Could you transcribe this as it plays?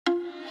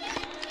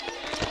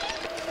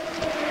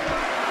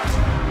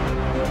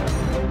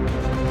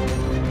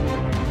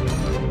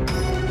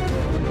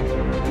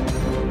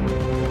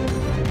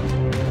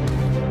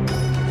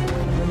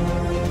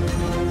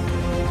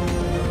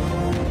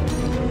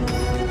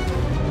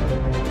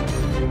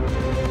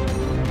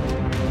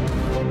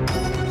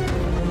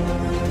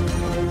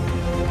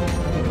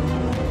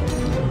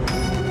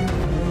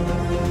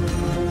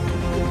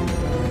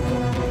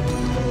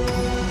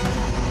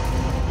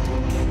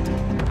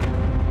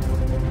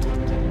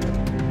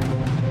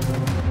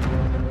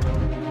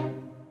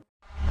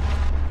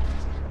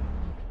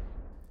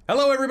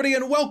Hello everybody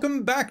and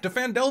welcome back to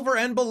Phandelver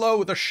and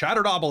Below, the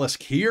Shattered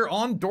Obelisk here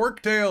on Dork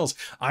Tales.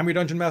 I'm your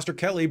Dungeon Master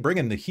Kelly,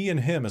 bringing the he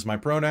and him as my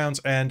pronouns,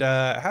 and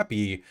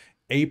happy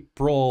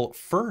April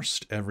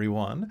 1st,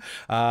 everyone.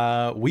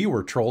 We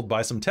were trolled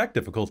by some tech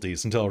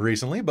difficulties until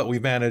recently, but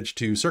we've managed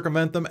to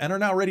circumvent them and are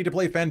now ready to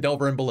play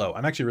Phandelver and Below.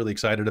 I'm actually really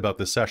excited about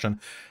this session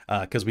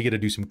because we get to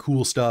do some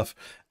cool stuff,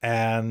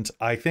 and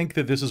I think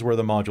that this is where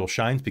the module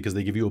shines because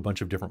they give you a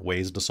bunch of different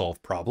ways to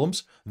solve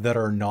problems that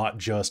are not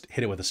just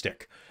hit it with a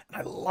stick.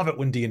 And I love it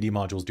when D&D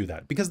modules do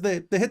that because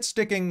the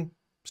stick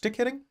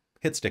hitting,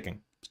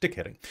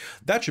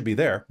 that should be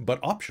there, but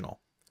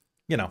optional.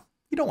 You know,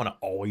 you don't want to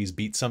always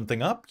beat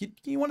something up.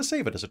 You want to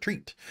save it as a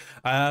treat.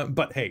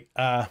 But hey,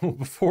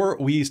 before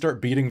we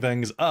start beating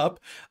things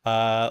up,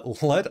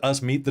 let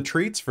us meet the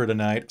treats for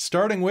tonight,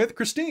 starting with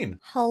Christine.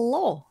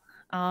 Hello,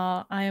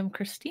 I am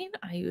Christine.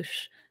 I use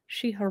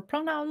she, her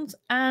pronouns,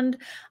 and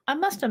I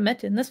must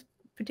admit in this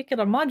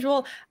particular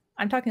module,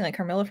 I'm talking like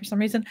Carmilla for some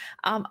reason,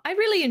 I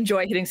really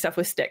enjoy hitting stuff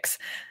with sticks.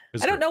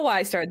 I don't know why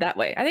I started that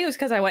way. I think it was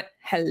because I went,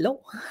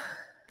 hello.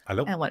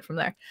 Hello. And went from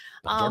there.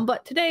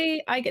 But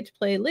today I get to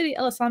play Lady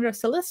Alessandra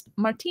Celeste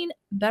Martine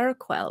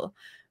Barraquel,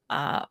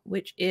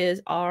 which is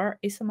our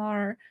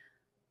ASMR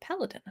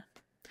paladin.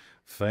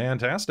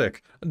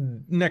 Fantastic.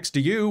 Next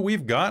to you,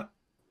 we've got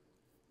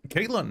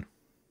Caitlan.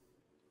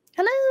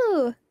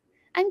 Hello,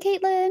 I'm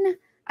Caitlan.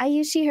 I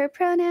use she, her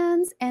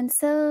pronouns, and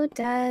so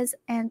does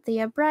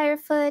Anthea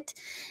Briarfoot,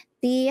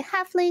 the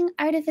halfling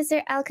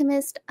artificer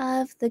alchemist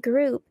of the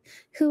group,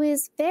 who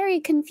is very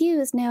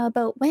confused now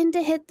about when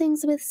to hit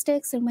things with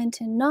sticks and when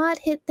to not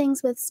hit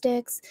things with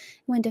sticks,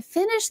 when to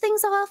finish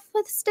things off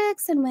with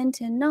sticks and when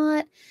to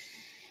not.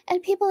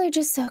 And people are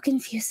just so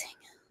confusing.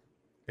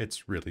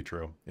 It's really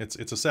true. It's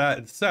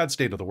a sad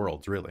state of the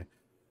world, really.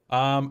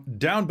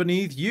 Down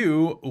beneath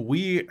you,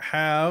 we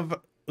have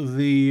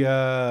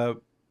the...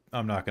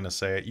 I'm not going to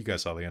say it. You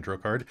guys saw the intro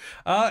card.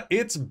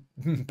 It's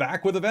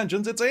back with a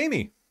vengeance. It's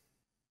Amy.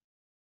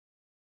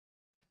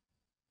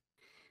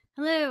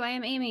 Hello, I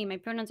am Amy. My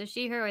pronouns are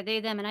she, her, or they,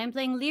 them, and I'm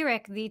playing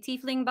Lyric, the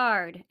tiefling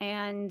bard.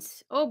 And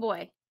oh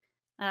boy,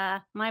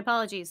 my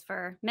apologies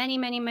for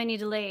many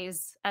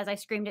delays as I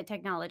screamed at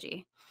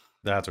technology.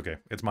 That's okay.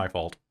 It's my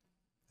fault.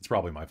 It's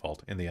probably my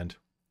fault in the end.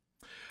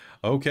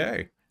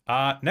 Okay.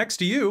 Next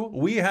to you,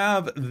 we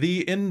have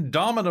the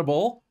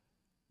indomitable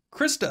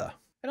Christa.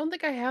 I don't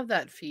think I have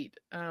that feat.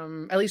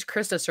 At least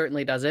Christa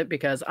certainly does it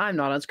because I'm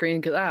not on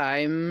screen because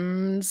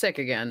I'm sick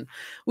again.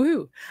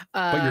 Woohoo!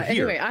 But you're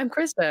here. Anyway, I'm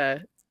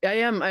Christa. I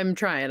am. I'm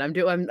trying.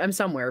 I'm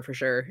somewhere for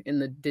sure in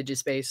the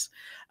digispace.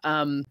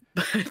 Hello,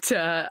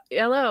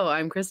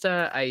 I'm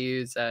Christa. I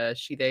use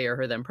she, they, or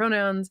her, them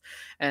pronouns,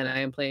 and I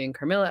am playing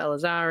Carmilla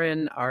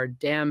Alizarin, our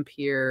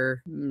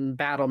Dampier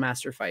battle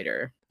master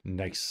fighter.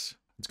 Nice.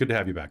 It's good to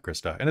have you back,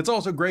 Christa, and it's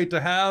also great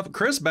to have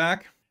Chris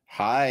back.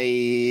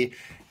 Hi,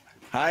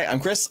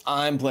 I'm Chris.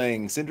 I'm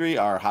playing Sindri,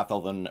 our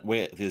half-elven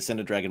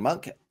Ascended Dragon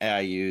Monk. I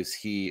use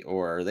he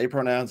or they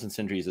pronouns, and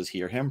Sindri's is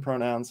he or him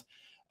pronouns.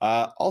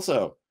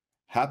 Also,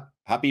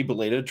 happy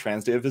belated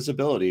Trans Day of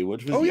Visibility,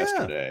 which was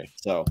yesterday.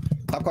 So,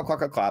 clap, clap, clap,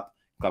 clap, clap,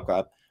 clap,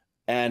 clap.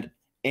 And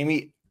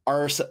Amy,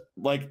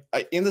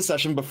 in the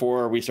session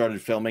before we started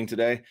filming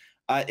today,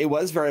 it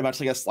was very much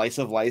like a slice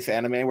of life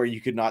anime where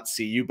you could not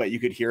see you, but you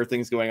could hear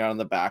things going on in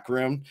the back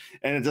room.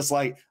 And it just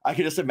like, I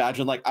could just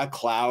imagine like a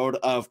cloud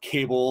of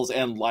cables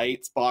and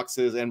lights,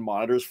 boxes, and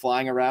monitors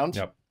flying around.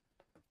 Yep.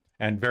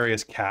 And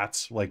various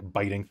cats like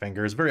biting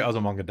fingers. Very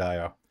Azumanga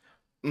Daioh.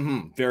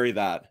 Very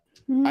that.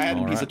 I had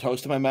a piece of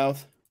toast in my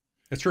mouth.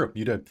 It's true,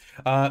 you did.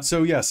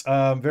 So yes,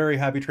 very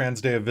happy Trans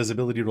Day of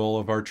Visibility to all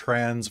of our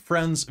trans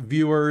friends,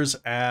 viewers,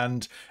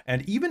 and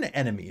even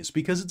enemies,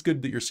 because it's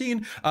good that you're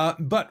seen.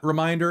 But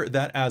reminder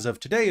that as of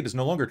today, it is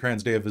no longer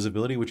Trans Day of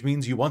Visibility, which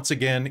means you once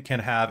again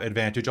can have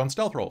advantage on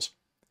stealth rolls.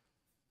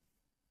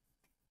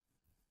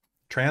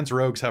 Trans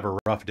rogues have a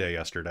rough day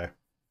yesterday.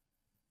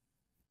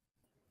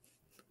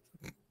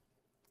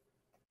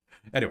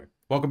 Anyway.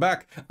 Welcome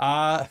back.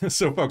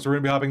 So folks, we're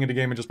going to be hopping into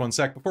game in just one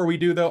sec. Before we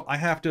do, though, I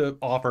have to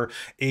offer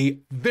a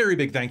very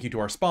big thank you to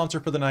our sponsor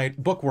for the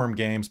night, Bookworm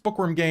Games.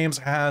 Bookworm Games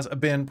has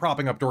been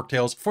propping up Dork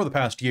Tales for the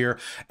past year,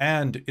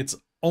 and it's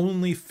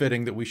only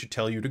fitting that we should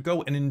tell you to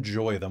go and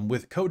enjoy them.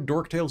 With code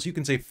DorkTales, you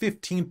can save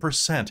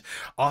 15%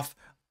 off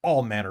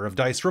all manner of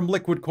dice, from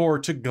liquid core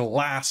to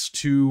glass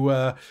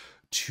to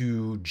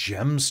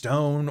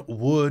gemstone,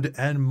 wood,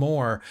 and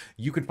more.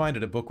 You can find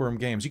it at Bookworm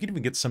Games. You can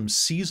even get some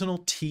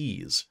seasonal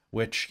teas,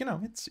 which, you know,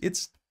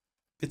 it's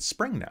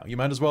spring now. You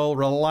might as well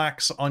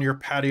relax on your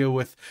patio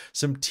with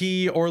some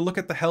tea or look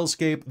at the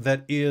hellscape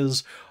that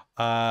is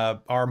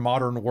our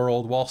modern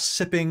world while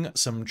sipping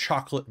some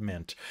chocolate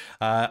mint.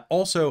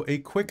 Also, a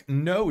quick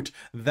note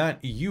that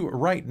you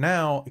right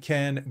now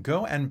can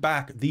go and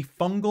back the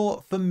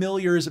Fungal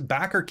Familiars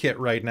backer kit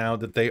right now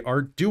that they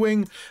are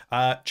doing.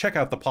 Check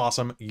out the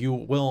possum. You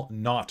will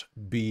not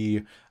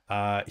be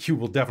you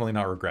will definitely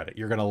not regret it.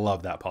 You're going to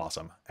love that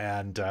possum.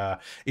 And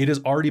it has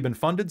already been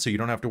funded, so you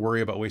don't have to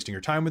worry about wasting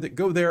your time with it.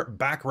 Go there,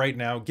 back right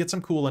now, get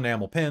some cool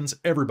enamel pins.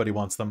 Everybody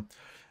wants them.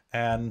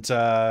 And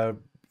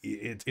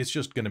it's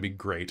just going to be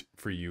great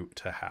for you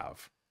to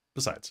have.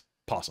 Besides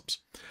possums.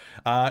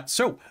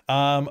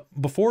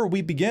 Before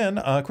we begin,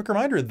 a quick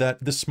reminder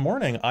that this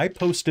morning I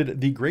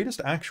posted the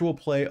greatest actual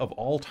play of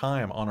all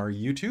time on our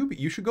YouTube.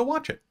 You should go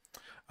watch it.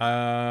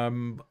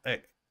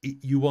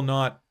 You will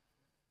not...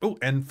 Oh,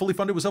 and fully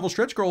funded with several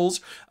stretch goals.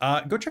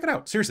 Go check it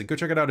out. Seriously, go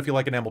check it out if you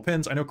like enamel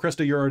pins. I know,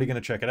 Christa, you're already going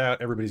to check it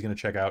out. Everybody's going to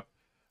check out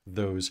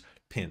those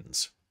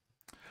pins.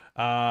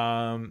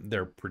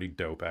 They're pretty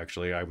dope,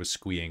 actually. I was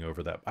squeeing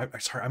over that.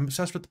 Sorry, I'm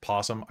obsessed with the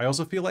possum. I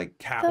also feel like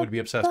Cat would be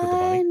obsessed with the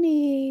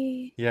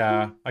bunny.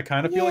 Yeah, I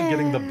kind of feel like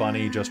getting the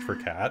bunny just for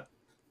Cat.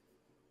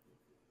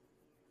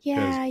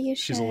 Yeah, you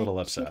should. She's a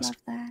little obsessed.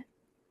 She'd love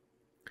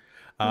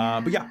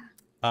that. But yeah.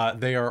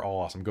 They are all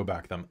awesome. Go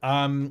back them.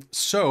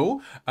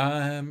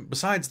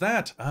 Besides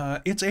that,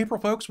 it's April,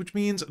 folks, which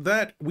means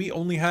that we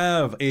only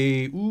have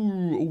a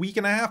week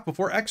and a half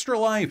before Extra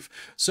Life.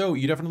 So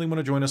you definitely want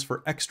to join us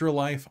for Extra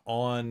Life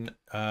on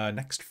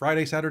next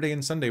Friday, Saturday,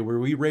 and Sunday, where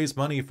we raise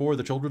money for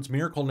the Children's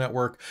Miracle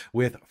Network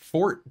with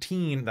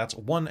 14, that's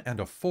 1 and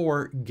a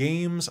 4,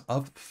 games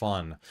of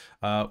fun.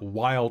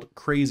 Wild,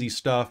 crazy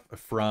stuff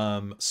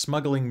from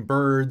smuggling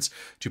birds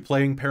to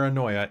playing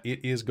Paranoia.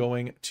 It is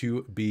going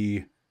to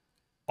be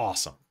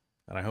awesome,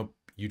 and I hope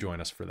you join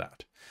us for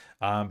that.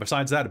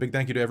 Besides that, a big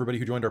thank you to everybody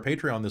who joined our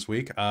Patreon this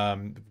week.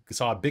 We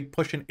saw a big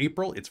push in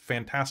April. It's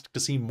fantastic to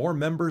see more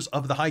members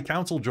of the High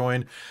Council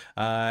join,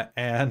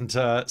 and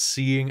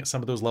seeing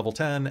some of those level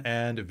 10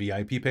 and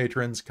VIP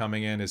patrons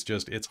coming in is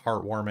just, it's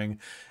heartwarming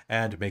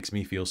and makes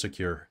me feel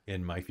secure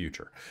in my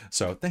future.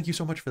 So thank you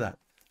so much for that.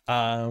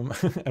 And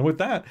with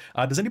that,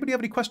 does anybody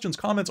have any questions,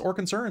 comments, or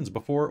concerns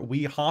before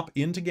we hop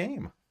into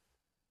game?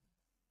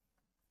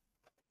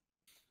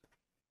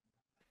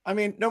 I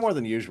mean, no more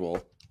than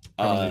usual.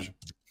 No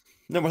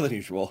more than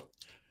usual.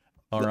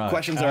 All right.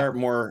 Questions are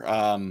more,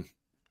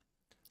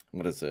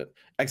 what is it?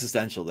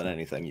 Existential than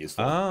anything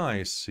useful. Ah,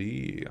 I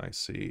see. I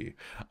see.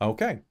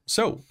 Okay.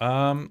 So,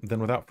 then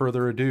without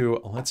further ado,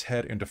 let's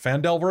head into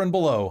Phandelver and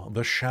Below,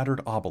 the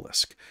Shattered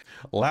Obelisk.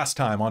 Last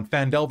time on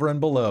Phandelver and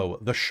Below,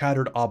 the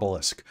Shattered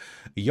Obelisk,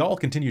 y'all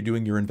continue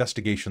doing your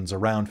investigations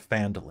around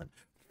Phandalin,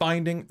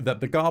 finding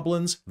that the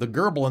goblins, the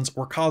gerblins,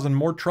 were causing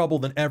more trouble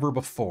than ever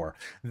before.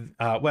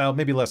 Well,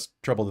 maybe less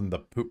trouble than the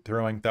poop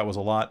throwing. That was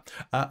a lot.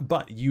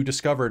 But you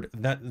discovered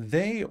that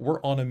they were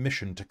on a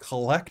mission to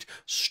collect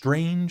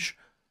strange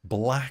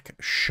black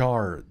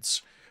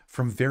shards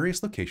from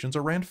various locations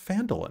around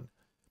Phandalin.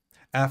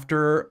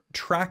 After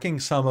tracking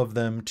some of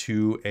them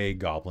to a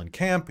goblin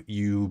camp,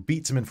 you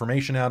beat some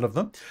information out of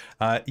them.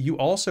 You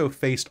also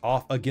faced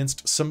off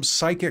against some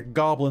psychic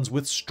goblins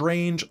with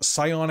strange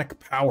psionic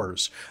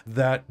powers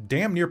that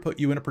damn near put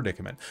you in a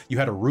predicament. You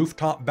had a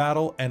rooftop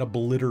battle and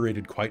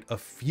obliterated quite a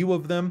few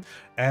of them,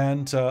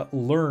 and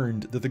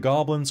learned that the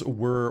goblins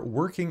were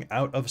working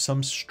out of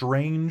some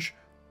strange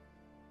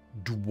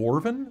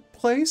dwarven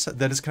place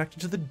that is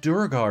connected to the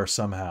duergar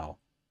somehow.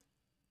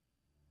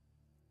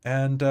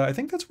 And I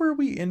think that's where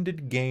we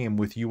ended game,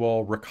 with you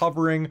all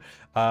recovering,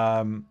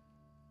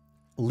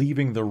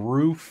 leaving the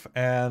roof,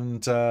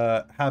 and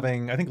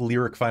having, I think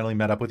Lyric finally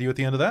met up with you at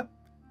the end of that.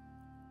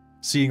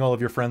 Seeing all of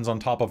your friends on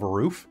top of a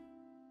roof.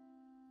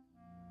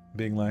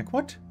 Being like,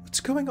 what's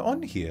going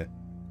on here?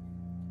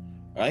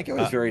 I think it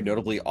was very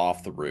notably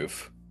off the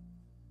roof.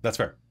 That's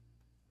fair.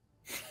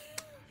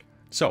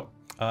 So,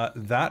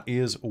 that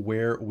is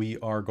where we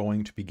are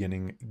going to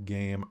beginning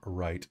game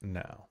right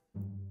now.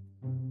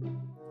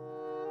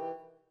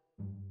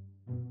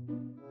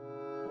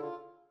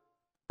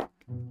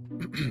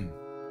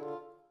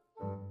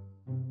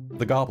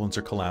 The goblins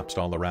are collapsed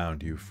all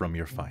around you from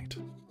your fight.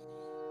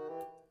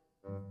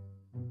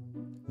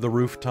 The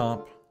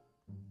rooftop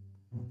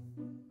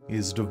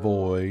is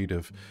devoid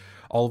of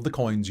all of the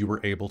coins you were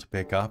able to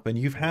pick up, and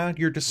you've had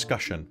your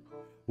discussion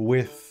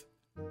with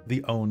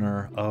the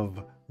owner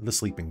of the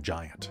Sleeping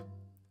Giant.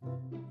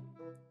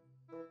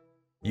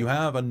 You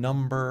have a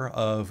number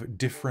of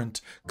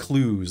different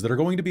clues that are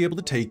going to be able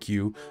to take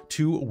you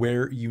to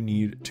where you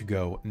need to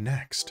go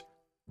next.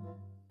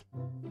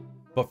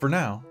 But for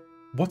now,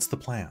 what's the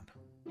plan?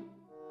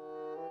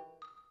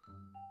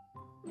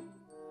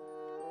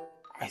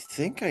 I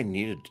think I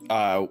needed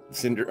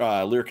Sindri,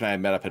 Lyric and I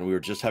met up, and we were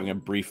just having a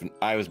brief.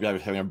 I was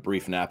having a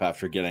brief nap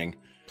after getting.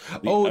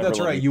 Oh, that's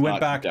right. You went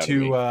back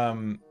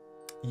to.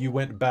 You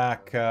went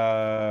back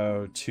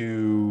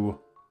to.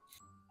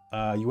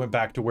 You went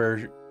back to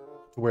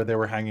where they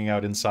were hanging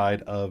out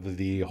inside of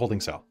the holding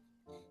cell.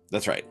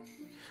 That's right.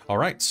 All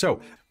right.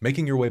 So,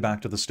 making your way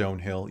back to the Stone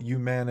Hill, you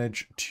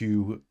manage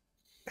to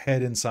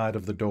head inside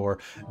of the door,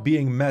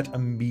 being met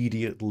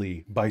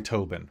immediately by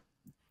Tobin,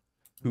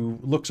 who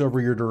looks over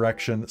your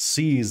direction,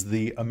 sees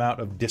the amount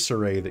of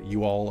disarray that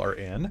you all are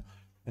in,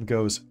 and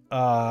goes,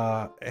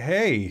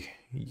 hey,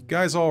 you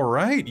guys all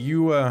right?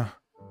 You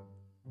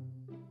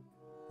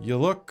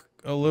look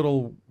a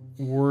little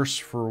worse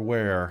for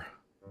wear.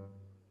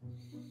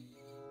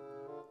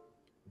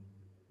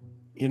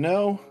 You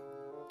know,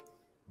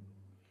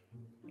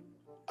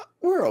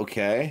 we're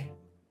okay.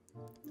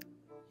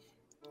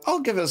 I'll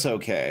give us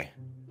okay.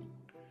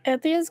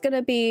 Anthea's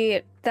gonna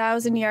be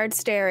 1,000-yard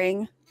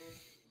staring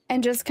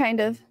and just kind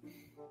of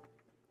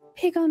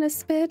pig on a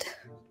spit.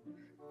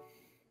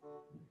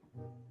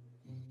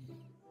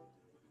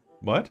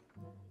 What?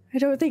 I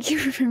don't think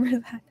you remember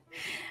that.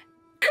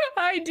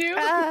 I do.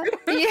 Yeah,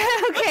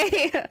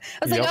 okay. I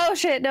was like, Yep. oh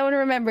shit, no one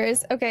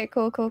remembers. Okay,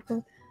 cool.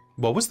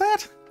 What was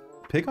that?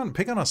 Pig on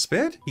a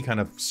spit? He kind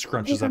of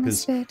scrunches Pig up on a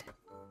his. spit.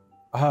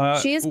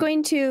 She is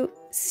going to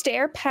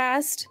stare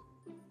past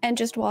and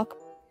just walk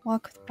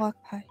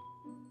by.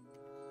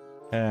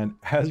 And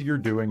as you're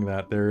doing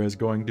that, there is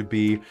going to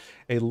be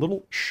a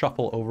little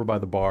shuffle over by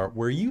the bar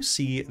where you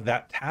see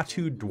that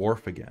tattooed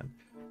dwarf again.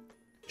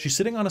 She's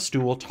sitting on a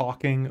stool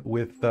talking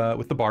with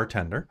the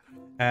bartender,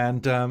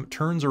 and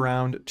turns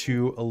around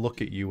to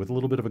look at you with a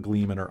little bit of a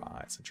gleam in her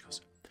eyes. And she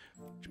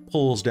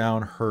pulls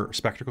down her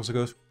spectacles and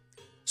goes,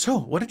 "So,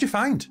 what did you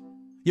find?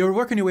 You were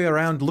working your way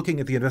around looking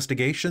at the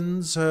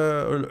investigations,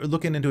 or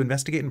looking into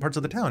investigating parts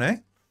of the town, eh?"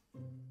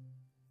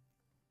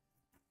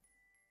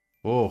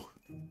 Oh.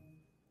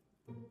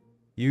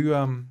 We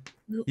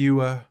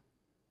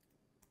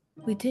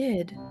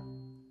did.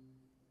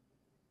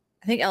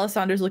 I think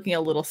Alessandra's looking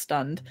a little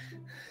stunned.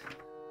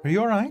 Are you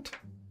all right?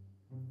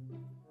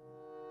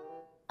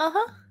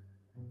 Uh-huh.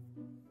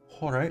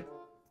 All right.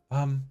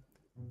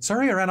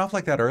 Sorry I ran off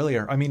like that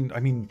earlier. I mean,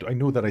 I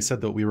know that I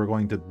said that we were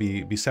going to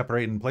be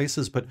separating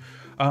places, but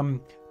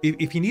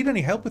if you need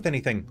any help with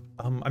anything,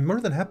 I'm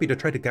more than happy to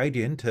try to guide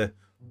you into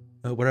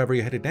wherever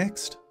you're headed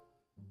next.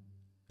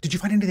 Did you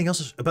find anything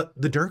else about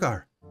the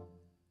Duergar?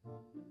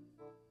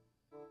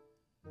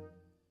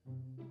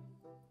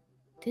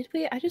 Did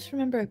we? I just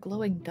remember a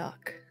glowing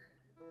duck.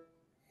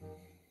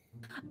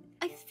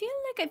 I feel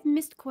like I've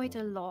missed quite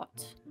a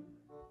lot.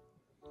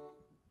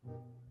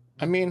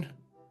 I mean,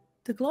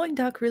 The glowing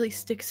duck really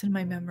sticks in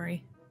my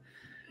memory.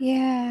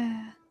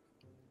 Yeah.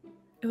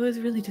 It was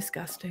really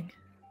disgusting.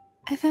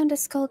 I found a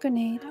skull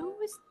grenade. How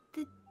was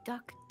the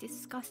duck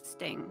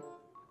disgusting?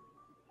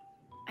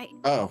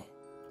 oh,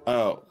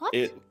 What?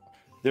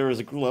 there was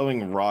a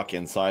glowing rock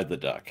inside the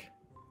duck.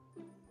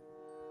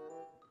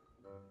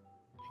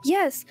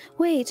 Yes,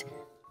 wait.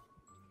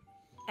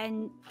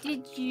 And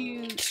did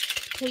you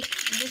take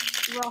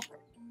this rock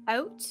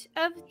out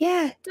of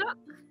Yeah, the duck?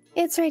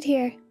 it's right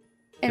here.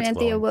 And It's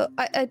Anthea glowing. will.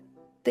 I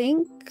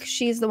think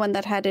she's the one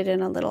that had it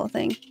in a little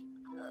thing.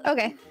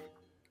 Okay.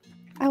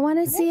 I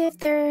want to see if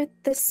they're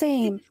the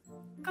same.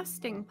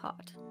 Disgusting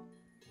pot.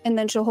 And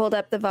then she'll hold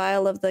up the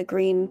vial of the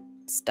green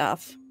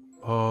stuff.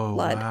 Oh,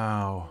 Blood.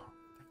 wow.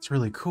 That's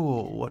really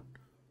cool.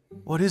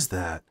 What is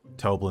that?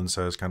 Toblin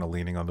says, kind of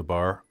leaning on the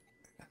bar.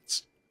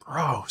 It's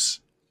gross.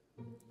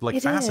 Like,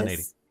 It fascinating.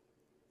 is.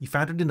 You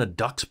found it in a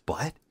duck's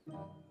butt?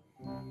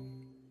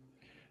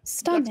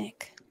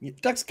 Stomach.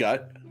 Duck's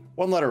gut.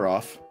 One letter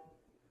off.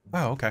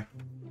 Oh, okay.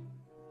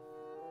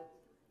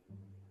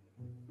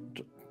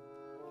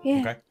 Yeah.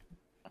 Okay.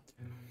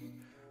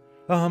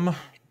 Can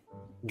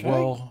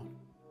Well,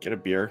 Get a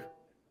beer.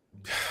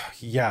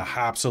 yeah,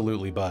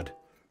 absolutely, bud.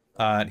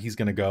 He's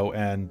gonna go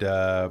and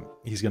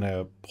he's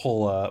gonna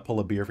pull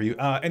a beer for you.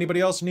 Anybody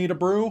else need a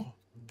brew?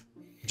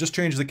 Just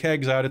change the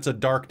kegs out. It's a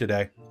dark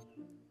today.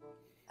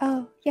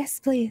 Oh, yes,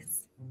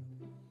 please.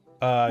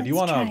 Do you Let's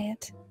want try to?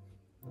 it.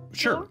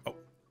 Sure. Oh.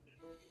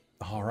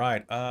 All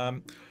right.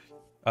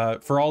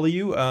 For all of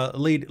you,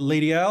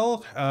 Lady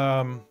L,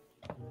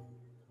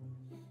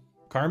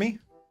 Carmy.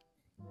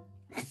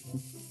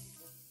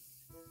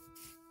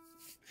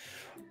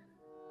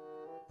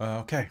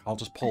 Okay, I'll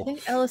just I pull.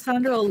 think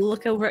Alessandra will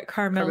look over at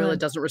Carmilla. Carmilla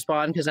doesn't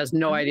respond because has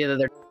no idea that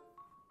they're.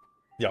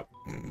 Yep.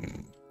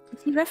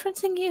 Is he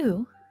referencing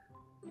you?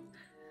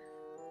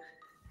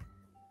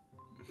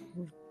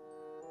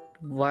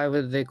 Why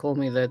would they call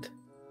me that?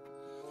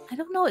 I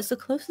don't know. It's the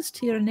closest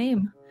to your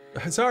name.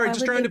 Sorry, Why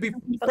just would trying they to be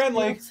talking about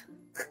friendly. yours?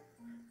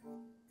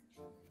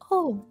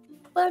 Oh,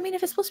 well, I mean,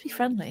 if it's supposed to be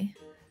friendly.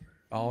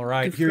 All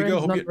right, Do here you go.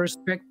 friends Hope not you,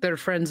 respect their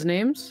friends'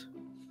 names?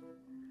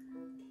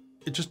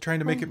 just trying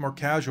to make it more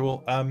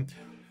casual.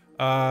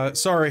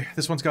 Sorry,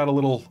 this one's got a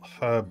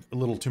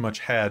little too much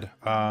head.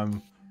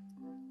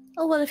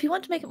 Oh, well, if you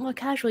want to make it more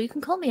casual, you can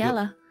call me Yep.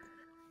 Ella.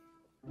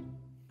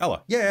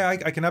 Ella. Yeah,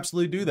 I can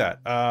absolutely do that.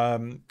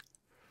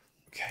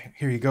 Okay,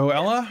 here you go,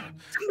 Ella.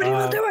 Somebody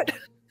will do it.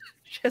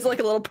 She has like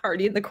a little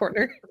party in the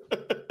corner.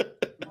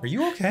 Are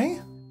you okay?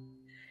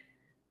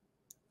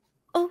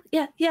 Oh,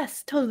 yeah,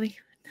 yes, totally.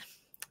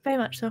 Very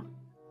much so.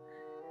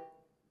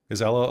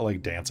 Is Ella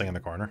like dancing in the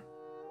corner?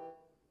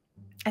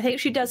 I think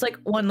she does like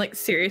one like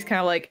serious kind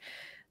of like,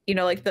 you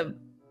know, like the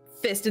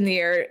fist in the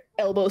air,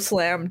 elbow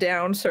slam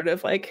down sort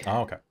of like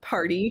Oh, okay.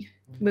 party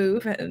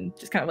move and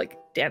just kind of like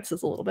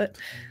dances a little bit.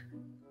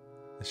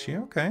 Is she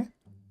okay?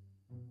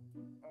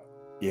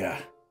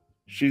 Yeah.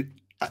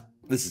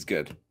 This is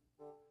good.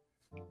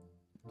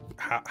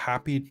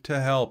 Happy to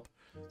help.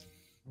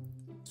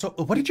 So,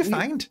 what did you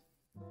find?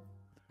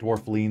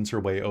 Dwarf leans her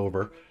way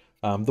over.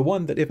 The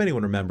one that, if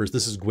anyone remembers,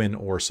 this is Gwyn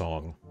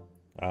Orsong,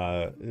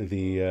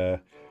 the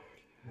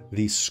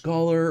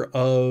scholar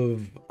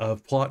of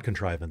plot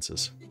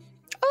contrivances.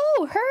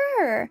 Oh,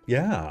 her.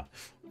 Yeah.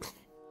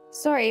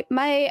 Sorry,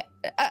 my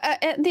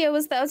Anthea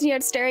was 1,000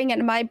 yards staring,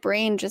 and my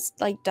brain just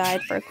like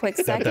died for a quick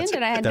second,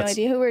 and I had no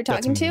idea who we were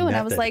talking to, and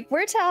I was like,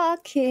 "We're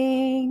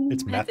talking."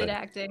 It's Method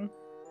acting.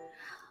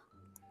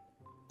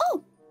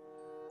 Oh,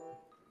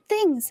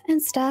 things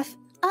and stuff.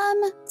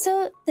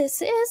 So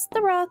this is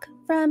the rock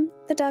from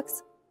the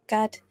duck's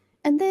gut,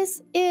 and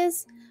this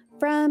is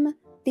from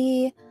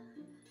the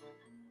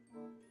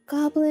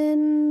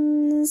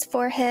goblin's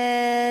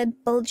forehead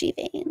bulgy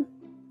vein.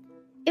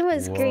 It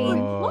was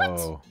green.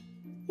 What?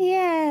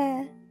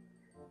 Yeah.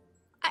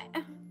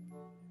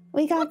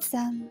 We got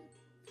some.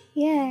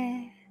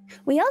 Yeah.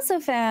 We also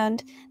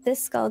found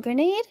this skull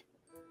grenade,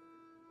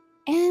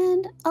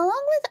 and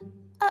along with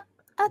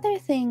other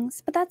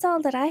things, but that's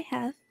all that I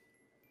have.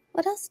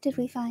 What else did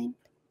we find?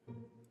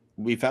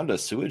 We found a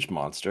sewage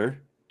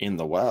monster in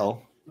the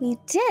well. We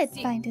did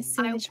find a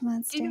sewage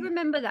monster. Do you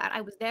remember that?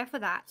 I was there for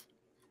that.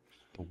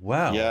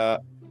 Wow. Yeah.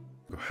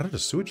 How did a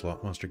sewage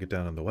monster get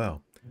down in the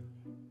well?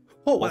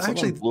 Oh, Well, actually,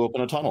 someone blew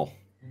open a tunnel.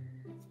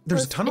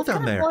 there's a tunnel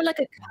down there. More like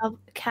a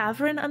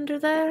cavern under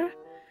there,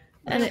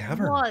 and it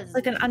Cavern. was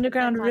like an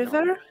underground a tunnel.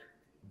 river.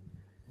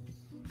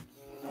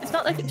 It's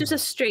not like just a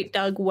straight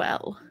dug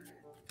well.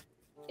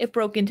 It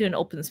broke into an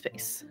open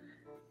space,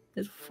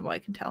 is from what I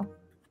can tell.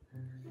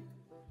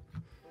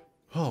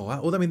 Oh,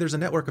 wow. Well, I mean, there's a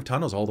network of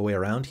tunnels all the way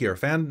around here.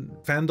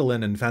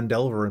 Phandelver and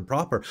Phandelver and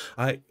proper.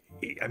 I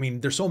mean,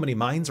 there's so many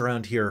mines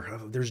around here.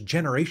 There's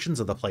generations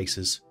of the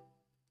places.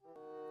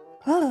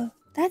 Oh,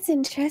 that's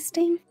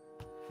interesting.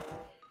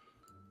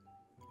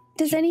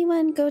 Does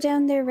anyone go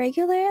down there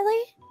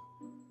regularly?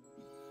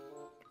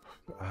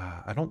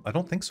 I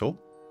don't think so.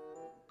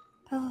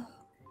 Oh,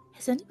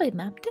 Has anybody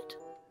mapped it?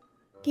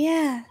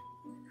 yeah.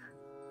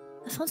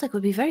 That sounds like it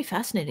would be very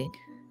fascinating.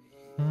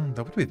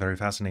 That would be very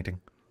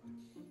fascinating.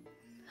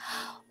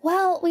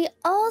 Well, we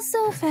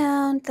also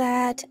found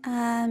that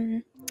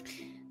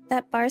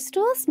that bar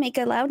stools make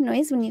a loud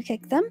noise when you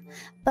kick them,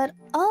 but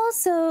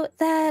also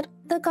that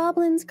the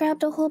goblins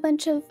grabbed a whole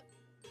bunch of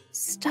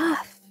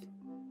stuff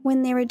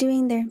when they were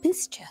doing their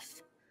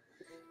mischief.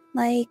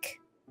 Like,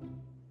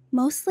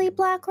 mostly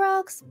black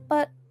rocks,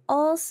 but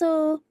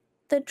also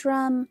the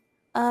drum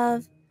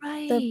of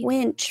Right. the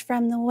winch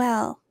from the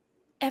well.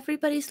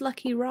 Everybody's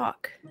lucky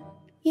rock.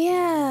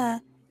 Yeah,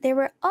 they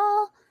were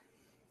all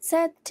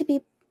said to be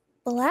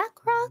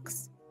black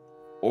rocks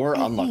Or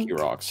I unlucky think.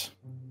 rocks.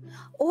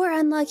 or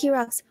unlucky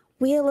rocks.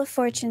 Wheel of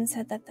Fortune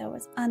said that there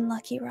was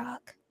unlucky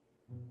rock.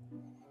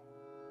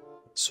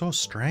 So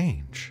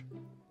strange.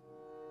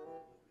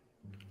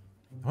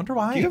 I wonder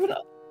why. Do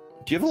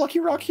you have a lucky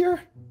rock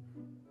here?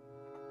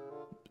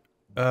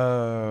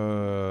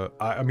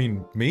 I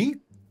mean, me?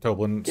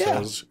 Toblin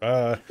Yeah. says,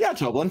 Yeah,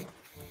 Toblin.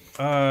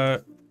 I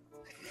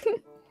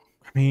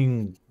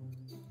mean,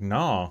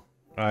 no.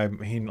 I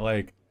mean,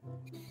 like,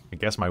 I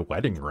guess my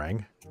wedding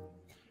ring.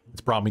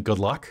 It's brought me good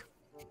luck.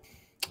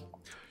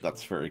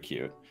 That's very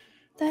cute.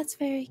 That's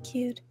very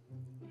cute.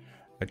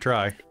 I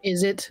try.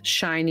 Is it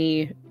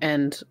shiny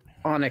and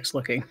onyx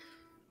looking?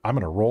 I'm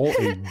gonna roll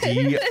a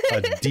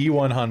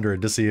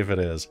D100 to see if it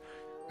is.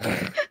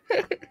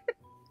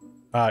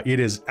 It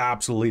is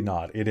absolutely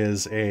not. It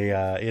is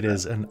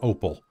an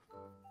opal.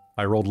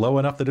 I rolled low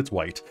enough that it's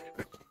white.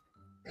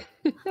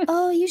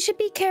 Oh, you should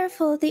be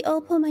careful. The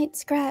opal might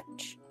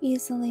scratch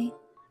easily.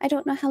 I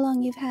don't know how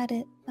long you've had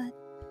it, but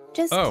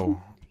just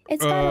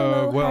it's got a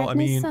low well, I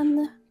hardness mean, on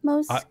the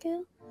most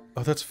scale.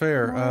 Oh, that's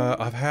fair.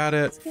 I've had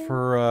it That's fair.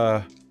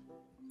 for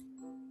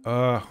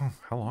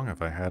how long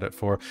have I had it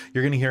for?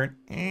 You're gonna hear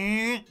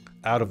it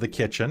out of the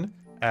kitchen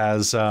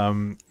as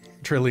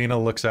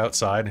Trilina looks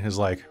outside and is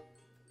like,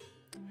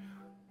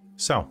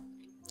 "So,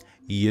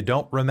 you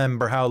don't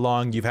remember how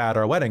long you've had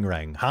our wedding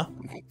ring, huh?"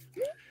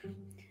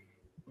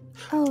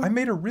 Oh, I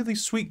made a really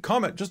sweet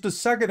comment just a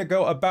second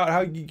ago about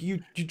how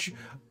you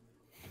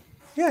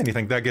yeah, and you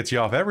think that gets you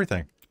off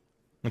everything.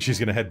 And she's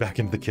gonna head back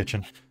into the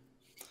kitchen.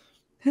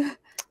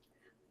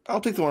 I'll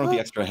take the one with the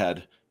extra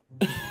head.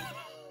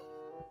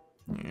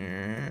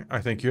 I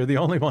think you're the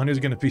only one who's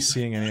gonna be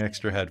seeing any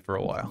extra head for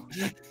a while.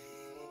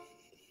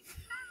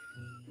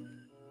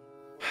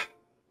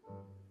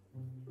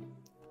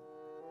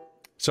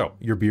 So,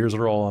 your beers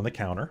are all on the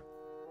counter.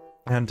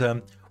 And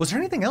was there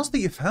anything else that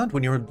you found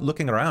when you were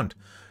looking around?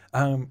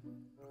 Let's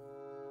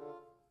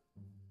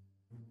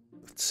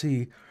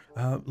see.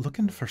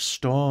 Looking for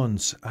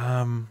stones.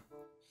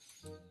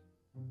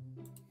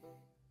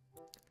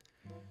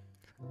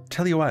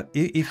 Tell you what,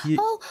 if you...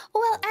 Oh,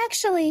 well,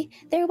 actually,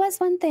 there was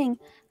one thing.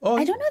 Oh,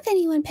 I don't know if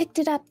anyone picked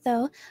it up,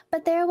 though,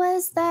 but there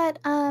was that,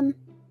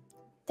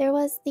 there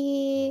was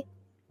the,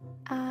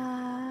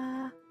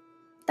 that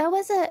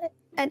was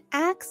an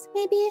axe,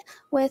 maybe,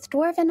 with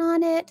dwarven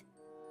on it,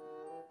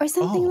 or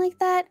something Oh. like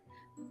that.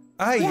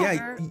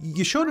 yeah,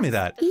 you showed me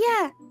that.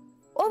 Yeah.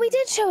 Well, we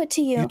did show it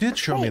to you. You did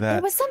show me Right, that.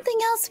 There was something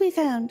else we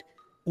found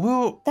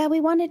Well, that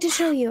we wanted to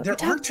show you. there or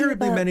talk aren't to you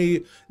terribly about.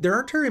 many. There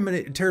aren't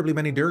terribly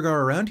many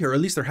duergar around here, or at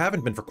least there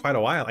haven't been for quite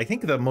a while. I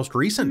think the most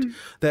recent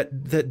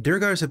that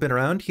duergars have been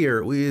around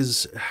here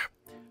is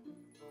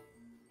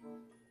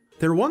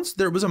there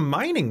was a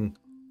mining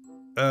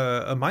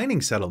a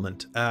mining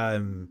settlement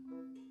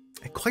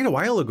quite a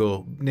while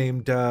ago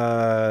named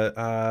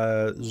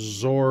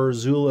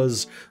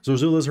Zorzula's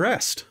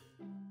Rest.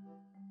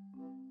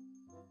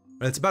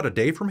 And it's about a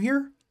day from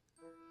here.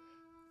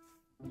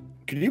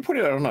 Could you put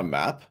it out on a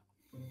map?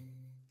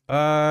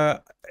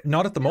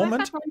 Not at the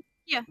moment.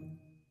 Yeah.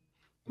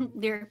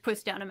 There,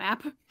 puts down a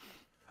map.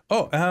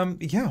 Oh,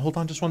 yeah, hold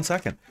on just one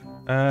second.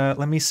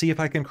 Let me see if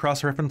I can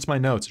cross-reference my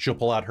notes. She'll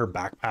pull out her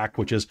backpack,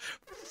 which is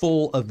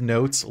full of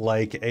notes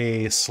like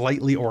a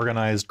slightly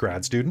organized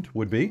grad student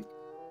would be.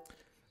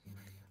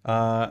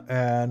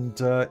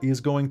 And is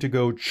going to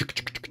go...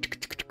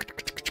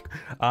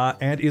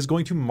 and is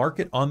going to mark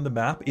it on the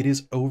map. It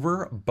is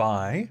over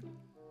by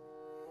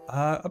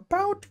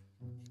about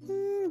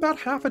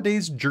half a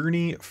day's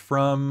journey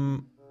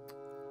from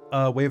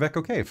Wave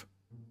Echo Cave.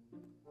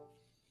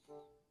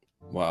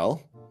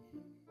 Well,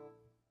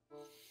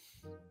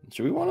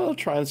 do we want to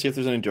try and see if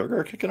there's any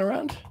duergar kicking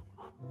around?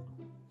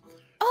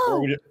 Oh,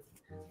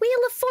 Wheel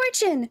of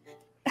Fortune!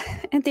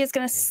 Anthea's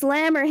gonna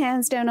slam her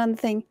hands down on the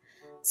thing.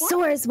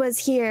 Zors was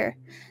here.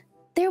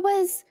 There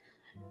was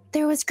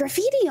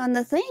graffiti on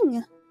the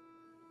thing.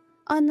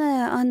 On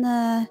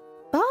the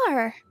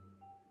bar.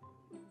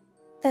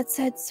 That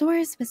said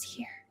Zors was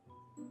here.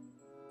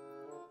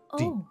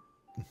 Oh.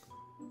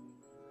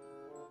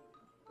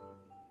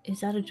 Is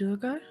that a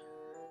duergar?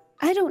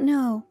 I don't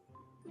know.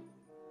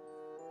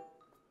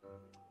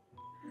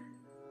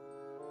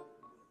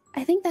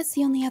 I think that's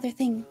the only other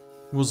thing.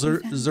 Well,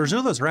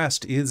 Zorzula's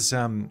Rest is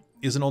an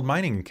old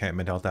mining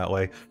encampment out that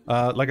way.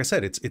 Like I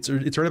said, it's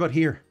right about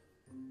here.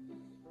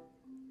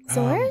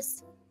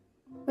 Zors?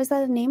 Was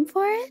that a name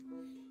for it?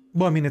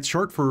 Well, I mean, it's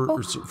short for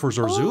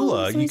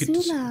Zorzula. Oh, You could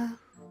Zorzula.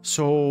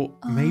 so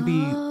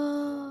maybe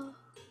Oh.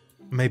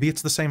 maybe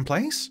it's the same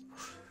place.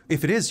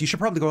 If it is, you should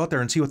probably go out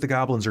there and see what the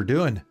goblins are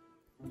doing.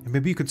 And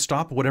maybe you could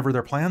stop whatever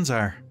their plans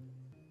are.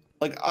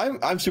 Like,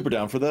 I'm super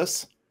down for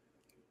this.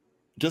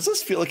 Does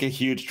this feel like a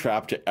huge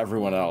trap to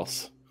everyone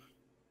else?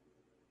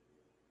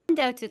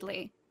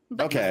 Undoubtedly.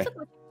 But Okay.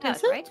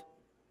 Is it? Right?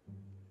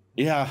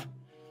 Yeah.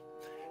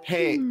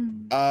 Hey,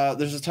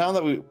 there's a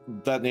town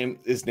that name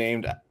is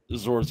named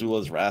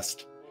Zorzula's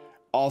Rest.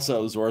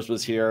 Also, Zors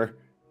was here.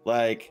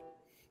 Like,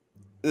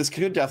 this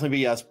could definitely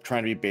be us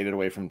trying to be baited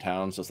away from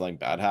town so something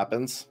bad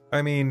happens.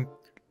 I mean,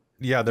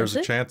 yeah, there's Is a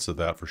it? chance of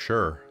that for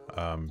sure.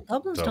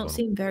 Goblins don't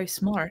seem very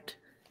smart.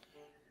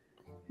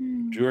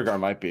 Duergar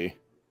might be.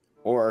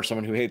 Or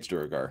someone who hates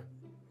Duergar.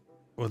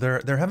 Well,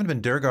 there haven't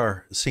been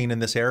duergar seen in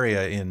this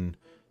area in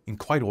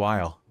quite a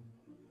while.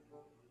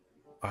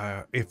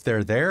 If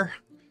they're there,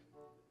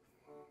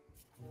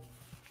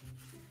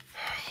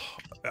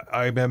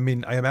 I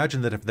mean, I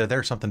imagine that if they're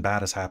there, something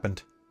bad has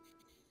happened.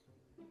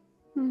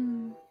 I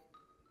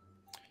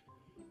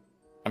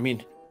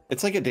mean,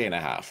 it's like a day and a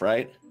half,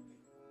 right?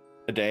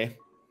 A day?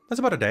 That's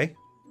about a day.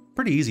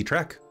 Pretty easy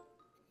trek.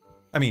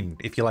 I mean,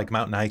 if you like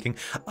mountain hiking,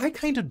 I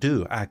kind of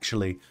do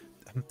actually.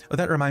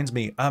 That reminds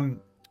me,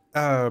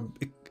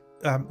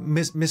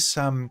 Miss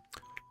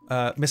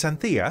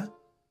Anthea,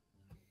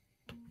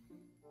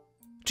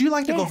 do you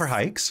like to go for Yes.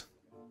 hikes?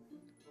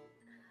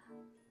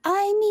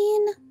 I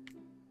mean,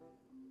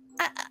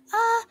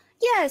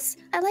 yes,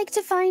 I like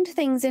to find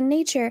things in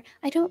nature.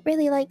 I don't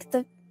really like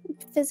the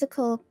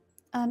physical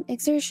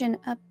exertion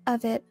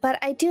of it, but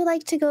I do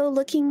like to go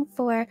looking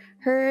for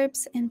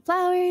herbs and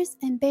flowers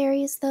and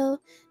berries, though,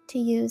 to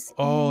use.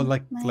 Oh, in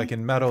like my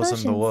in meadows in the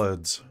potions.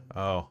 woods.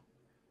 Oh.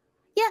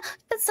 Yeah,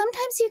 but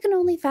sometimes you can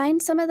only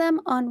find some of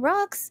them on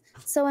rocks,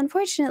 so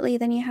unfortunately,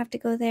 then you have to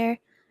go there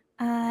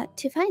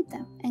to find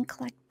them and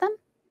collect them.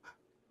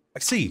 I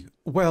see.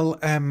 Well,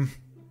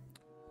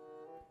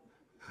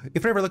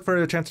 if you ever look for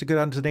a chance to get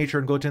out into nature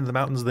and go into the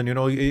mountains, then, you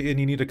know, and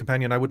you need a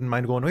companion, I wouldn't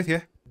mind going with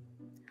you.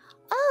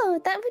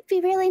 Oh, that would be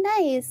really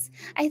nice.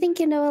 I think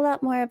you know a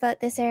lot more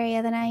about this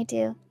area than I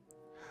do.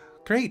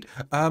 Great.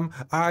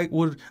 I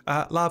would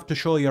love to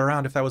show you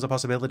around if that was a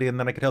possibility, and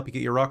then I could help you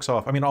get your rocks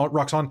off. I mean, all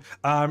rocks on.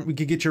 We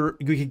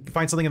could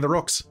find something in the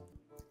rocks.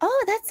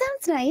 Oh, that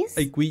sounds nice.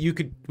 Like we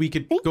could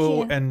Thank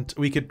go you. and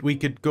we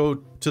could go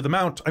to the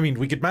mount. I mean,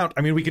 we could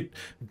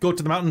go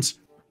to the mountains.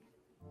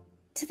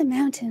 To the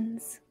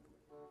mountains.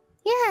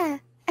 Yeah,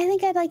 I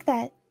think I'd like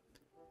that.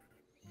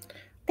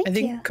 Thank I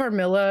think you.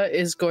 Carmilla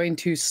is going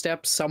to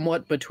step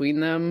somewhat between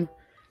them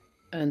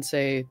and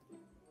say,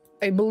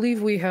 I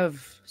believe we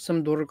have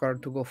some duergar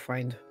to go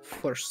find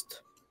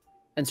first.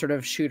 And sort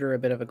of shoot her a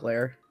bit of a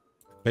glare.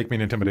 Make me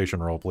an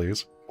intimidation roll,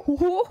 please.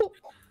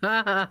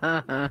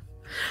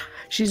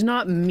 She's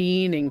not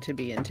meaning to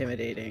be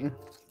intimidating.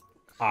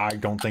 I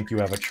don't think you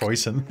have a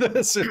choice in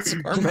this. It's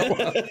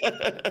Carmilla.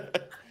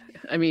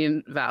 I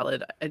mean,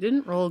 valid. I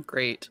didn't roll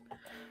great.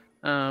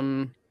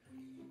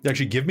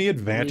 Actually, give me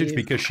advantage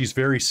because she's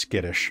very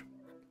skittish.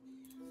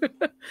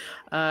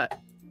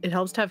 It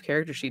helps to have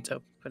character sheets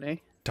open, eh?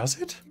 Does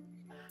it?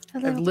 A I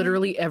have little bit.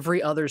 literally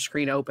every other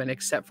screen open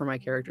except for my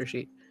character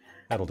sheet.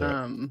 That'll do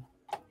it.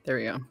 There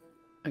we go.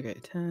 Okay,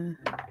 10.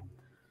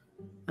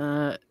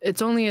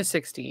 It's only a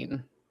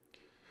 16.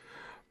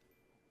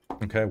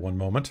 Okay, one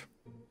moment.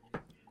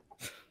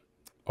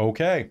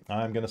 Okay,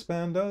 I'm gonna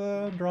spend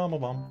a drama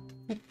bomb.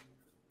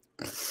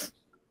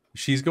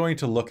 She's going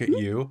to look at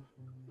you,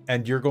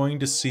 and you're going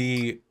to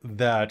see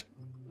that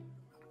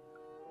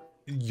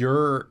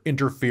your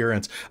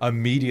interference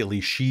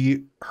immediately,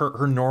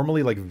 her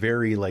normally like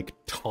very like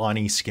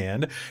tawny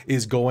skin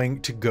is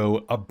going to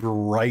go a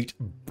bright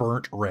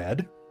burnt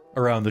red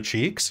around the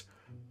cheeks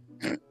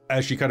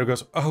as she kind of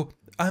goes, oh,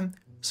 I'm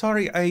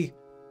sorry,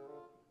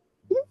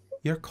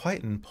 you're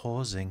quite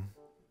imposing,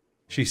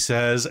 she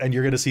says, and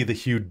you're going to see the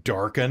hue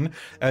darken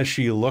as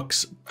she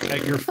looks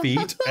at your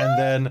feet and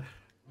then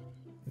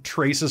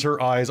traces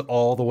her eyes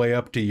all the way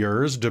up to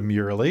yours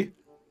demurely.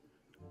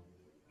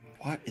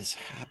 What is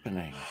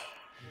happening?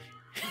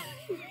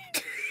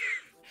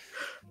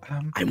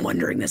 I'm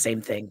wondering the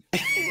same thing.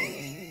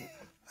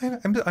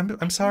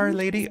 I'm sorry,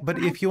 lady, but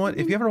if you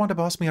ever want to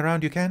boss me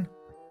around, you can.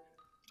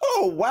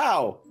 Oh,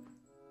 wow.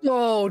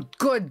 Oh,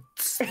 good.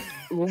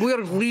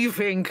 We're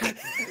leaving.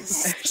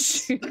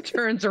 She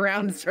turns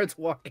around and starts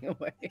walking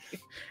away.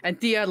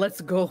 Anthea, let's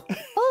go.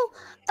 Oh,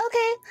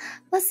 okay.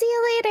 We'll see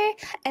you later.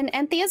 And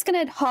Anthea's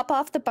gonna hop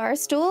off the bar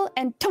stool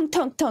and tunk,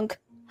 tunk, tunk.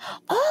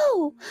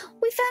 Oh,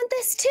 we found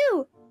this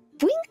too.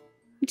 Boing.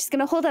 I'm just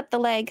gonna hold up the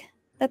leg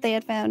that they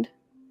had found.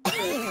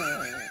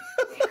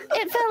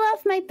 It fell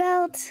off my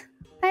belt.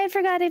 I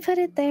forgot I put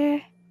it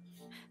there.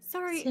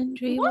 Sorry.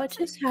 Sindri, what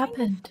just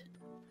happened?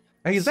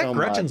 Hey, is that So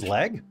Gretchen's much.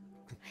 leg?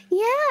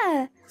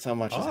 Yeah. So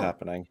much is Oh.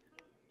 happening.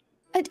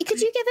 Could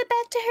you give it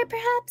back to her,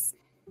 perhaps?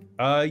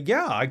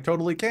 Yeah, I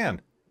totally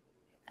can.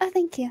 Oh,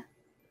 thank you.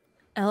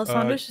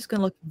 Alessandra's just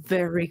gonna look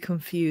very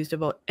confused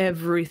about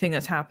everything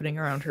that's happening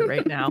around her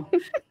right now.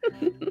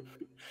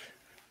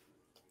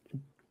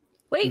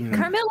 Wait,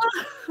 Carmilla!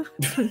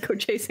 Go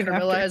chasing her.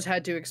 Carmilla after. has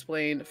had to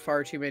explain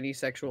far too many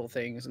sexual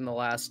things in the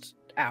last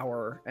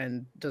hour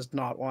and does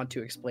not want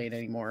to explain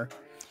anymore.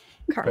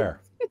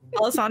 Fair.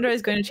 Alessandra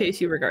is going to chase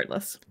you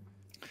regardless.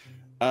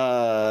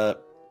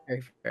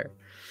 Very fair.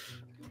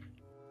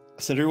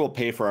 Sindri will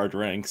pay for our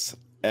drinks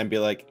and be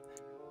like,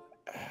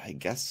 I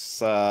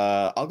guess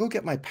I'll go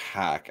get my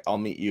pack. I'll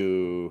meet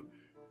you.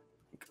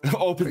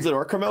 Opens the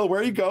door. Carmilla,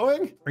 where are you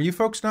going? Are you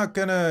folks not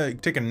gonna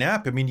take a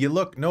nap? I mean, you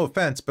look, no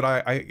offense,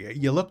 but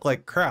you look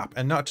like crap,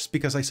 and not just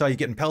because I saw you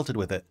getting pelted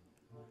with it.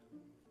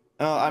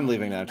 Oh, I'm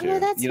leaving now too. Oh,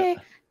 that's You know-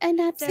 fair. A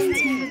nap So seems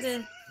it was nice.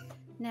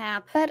 a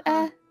nap. But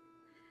a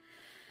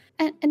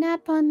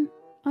nap on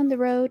the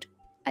road,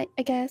 I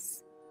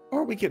guess.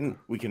 Or we can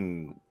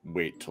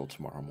wait till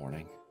tomorrow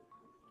morning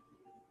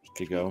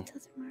to go. Until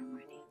tomorrow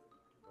morning.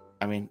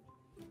 I mean,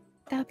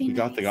 That would be we nice.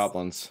 got the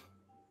goblins.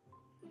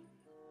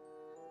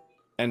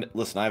 And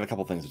listen, I have a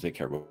couple things to take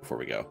care of before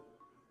we go.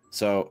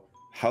 So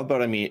how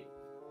about I meet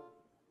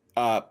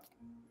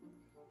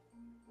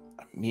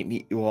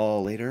you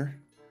all later?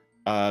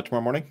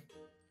 Tomorrow morning?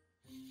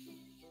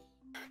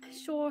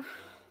 Sure.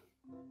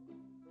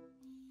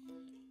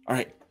 All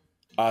right.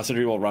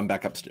 Sindri will run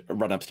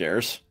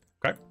upstairs.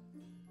 Okay.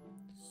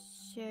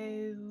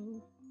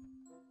 So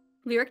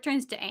Lyric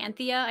turns to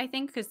Anthea, I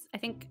think, because I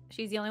think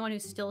she's the only one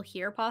who's still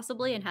here,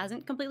 possibly, and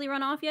hasn't completely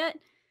run off yet.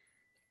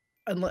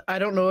 I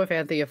don't know if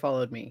Anthea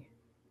followed me.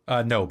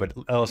 No, but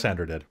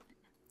Alessandra did.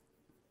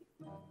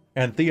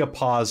 And Thea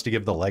paused to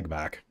give the leg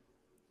back.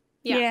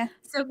 Yeah.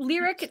 So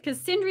Lyric, because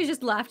Sindri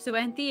just left, so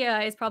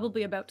Anthea is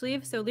probably about to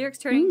leave. So Lyric's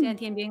turning to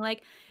Anthea and being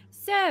like,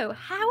 so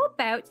how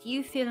about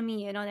you fill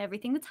me in on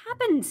everything that's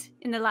happened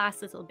in the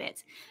last little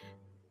bit?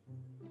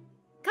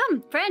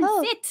 Come, friend,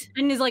 Oh, sit.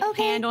 And is like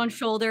okay. hand on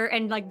shoulder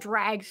and like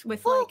dragged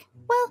with Oh, like,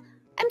 well,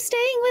 I'm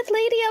staying with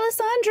Lady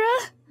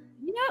Alessandra.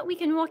 you know what, we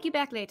can walk you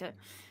back later.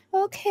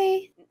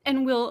 Okay.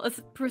 And we'll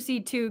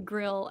proceed to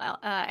grill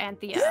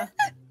Anthea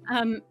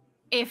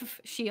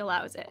if she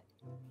allows it.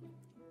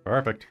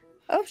 Perfect.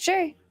 Oh,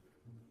 sure.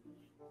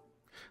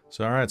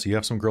 So, all right, so you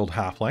have some grilled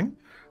halfling.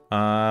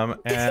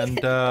 And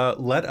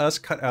let us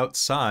cut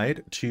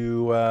outside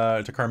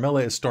to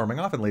Carmilla is storming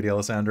off and Lady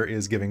Alessandra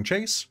is giving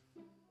chase.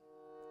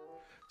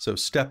 So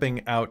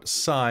stepping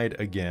outside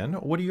again,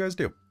 what do you guys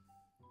do?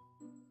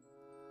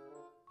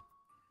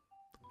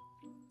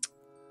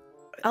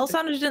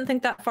 Alessandra didn't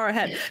think that far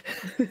ahead.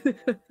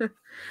 I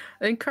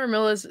think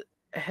Carmilla's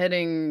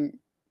heading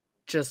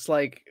just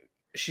like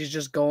she's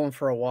just going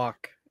for a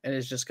walk and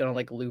is just gonna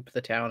like loop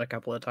the town a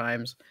couple of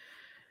times.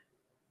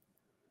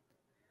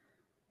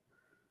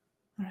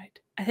 All right.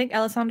 I think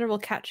Alessandra will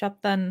catch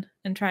up then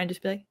and try and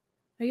just be like,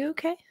 are you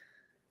okay?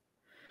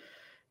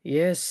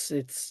 Yes,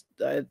 it's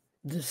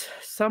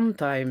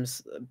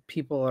sometimes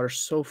people are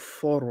so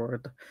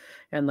forward,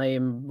 and I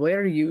am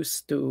very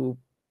used to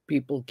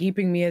people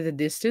keeping me at a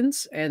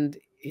distance, and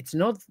it's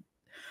not.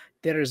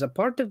 There is a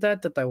part of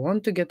that I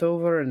want to get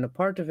over, and a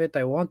part of it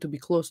I want to be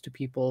close to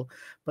people,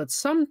 but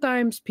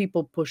sometimes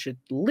people push it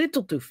a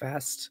little too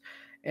fast,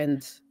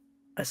 and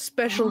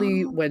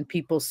especially when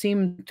people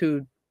seem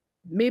to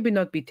maybe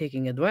not be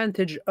taking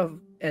advantage of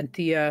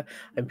Anthea.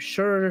 I'm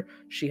sure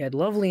she had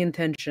lovely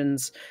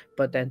intentions,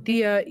 but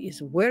Anthea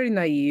is very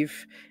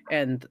naive,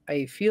 and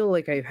I feel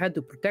like I've had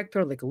to protect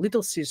her like a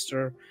little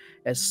sister.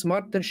 As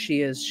smart as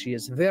she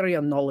is very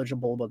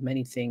unknowledgeable about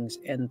many things,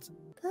 and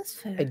That's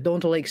fair. I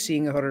don't like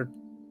seeing her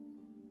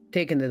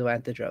taken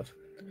advantage of.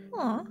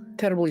 Aw.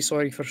 Terribly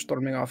sorry for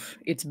storming off.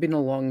 It's been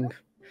a long...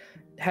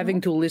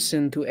 Having to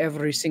listen to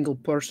every single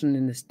person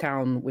in this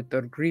town with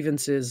their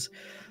grievances.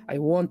 I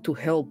want to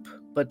help,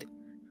 but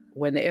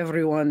when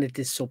everyone, it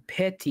is so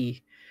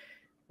petty,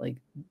 like,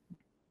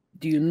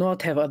 do you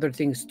not have other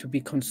things to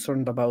be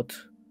concerned about?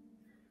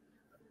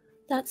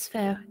 That's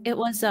fair. It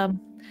was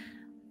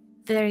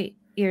very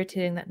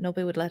irritating that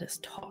nobody would let us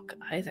talk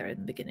either in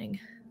the beginning.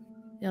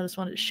 They all just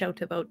wanted to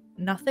shout about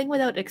nothing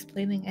without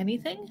explaining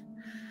anything.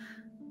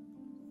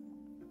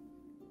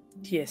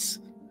 Yes.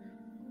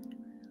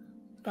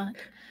 But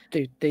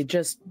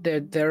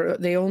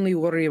they only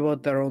worry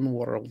about their own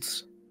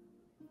worlds.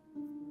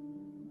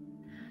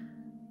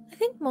 I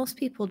think most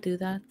people do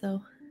that,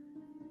 though.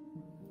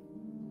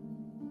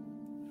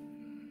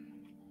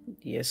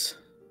 Yes,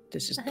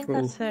 this is I think true.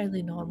 that's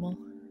fairly normal.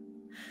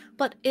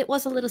 But it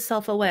was a little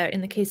self-aware in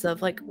the case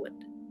of, like, what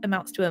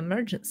amounts to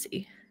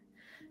emergency,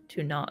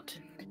 to not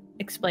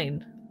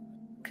explain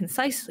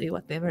concisely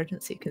what the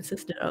emergency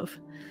consisted of.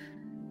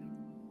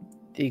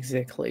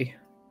 Exactly.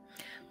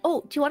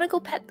 Oh, do you want to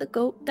go pet the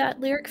goat that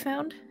Lyric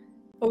found?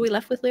 Or we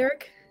left with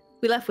Lyric?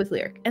 We left with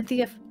Lyric.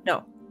 Anthea,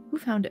 no. Who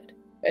found it?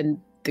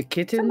 And the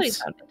kittens? Somebody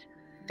found it.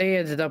 They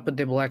ended up at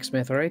the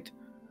blacksmith, right?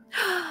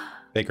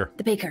 Baker.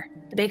 The baker.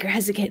 The baker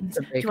has the kittens.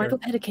 The Do you want baker. to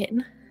go pet a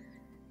kitten?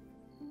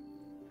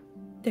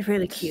 They're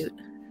really cute.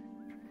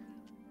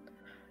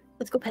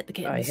 Let's go pet the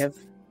kittens. And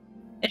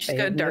she's I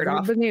gonna have dart never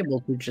off. been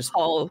able to just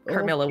Haul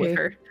Carmilla with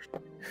Okay.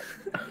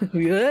 her.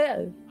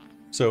 Yeah.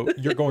 So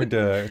you're going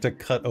to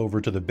cut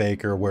over to the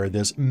baker where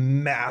this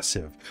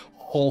massive,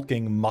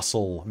 hulking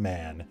muscle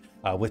man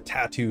with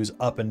tattoos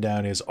up and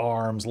down his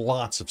arms,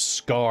 lots of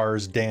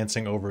scars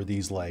dancing over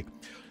these like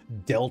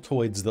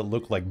deltoids that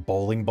look like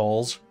bowling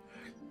balls,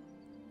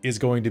 is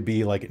going to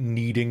be like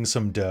kneading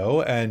some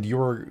dough, and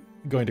you're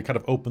going to kind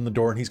of open the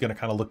door and he's going to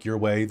kind of look your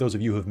way. Those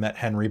of you who have met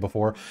Henry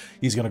before,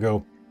 he's going to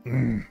go,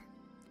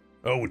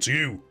 "Oh, it's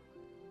you.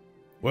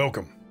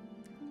 Welcome.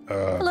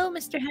 Hello,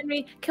 Mr.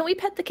 Henry. Can we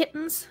pet the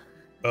kittens?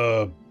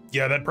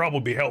 Yeah, that'd probably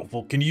be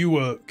helpful. Can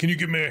you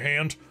give me a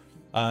hand?"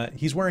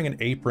 He's wearing an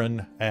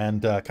apron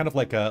and kind of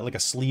like a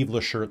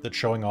sleeveless shirt that's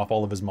showing off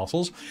all of his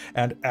muscles.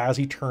 And as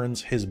he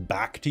turns his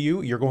back to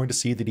you, you're going to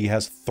see that he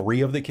has 3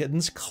 of the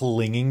kittens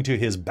clinging to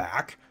his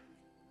back,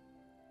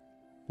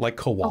 like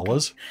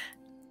koalas.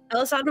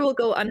 Alessandra will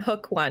go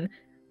unhook one,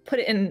 put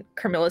it in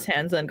Carmilla's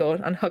hands, then go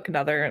unhook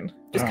another, and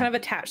just kind of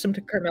attach them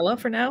to Carmilla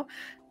for now.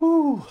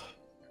 Ooh.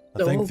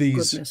 I think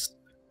Goodness.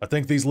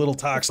 these little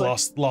tykes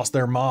That's lost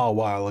their ma a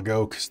while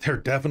ago, because they're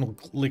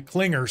definitely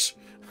clingers.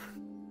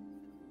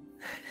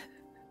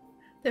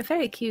 They're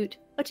very cute.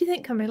 What do you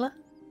think, Carmilla?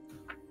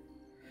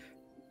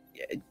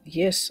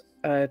 Yes,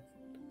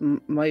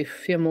 my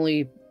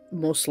family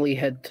mostly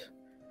had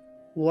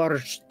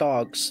large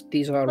dogs.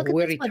 These are Look at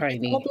very this one. It's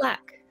tiny. all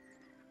black.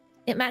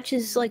 It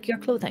matches like your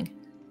clothing.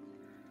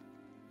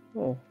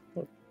 Oh,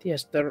 well,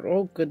 yes, they're,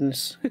 oh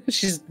goodness.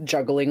 She's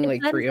juggling It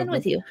like 3 blends of in them.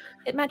 with you.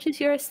 It matches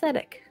your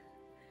aesthetic.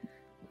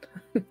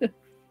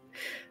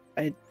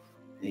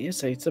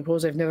 Yes, I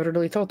suppose I've never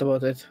really thought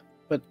about it.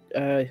 But,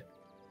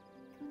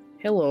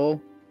 hello.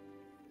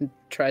 And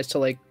tries to,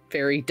 like,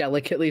 very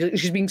delicately,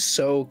 she's being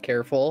so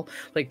careful.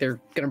 Like,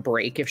 they're gonna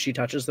break if she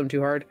touches them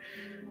too hard.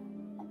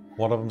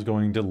 One of them's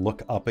going to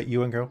look up at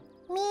you and go,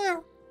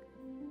 Meow.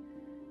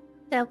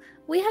 Now,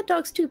 we had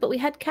dogs too, but we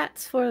had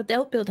cats for the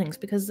outbuildings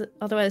because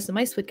otherwise the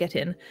mice would get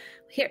in.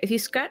 Here, if you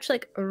scratch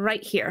like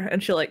right here,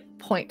 and she'll like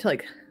point to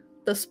like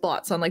the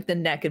spots on like the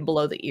neck and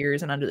below the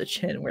ears and under the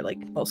chin where like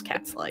most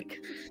cats like.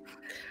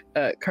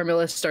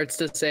 Carmilla starts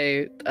to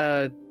say,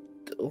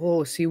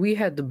 oh, see, we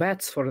had the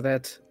bats for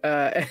that.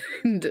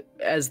 And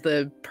as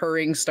the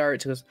purring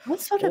starts, she goes, What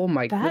sort oh of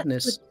my bats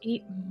goodness. would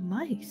eat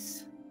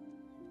mice?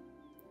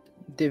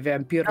 The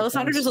vampire.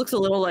 Alessandra just looks a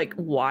little like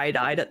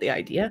wide-eyed at the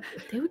idea.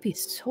 They would be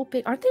so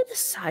big. Aren't they the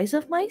size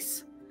of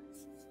mice?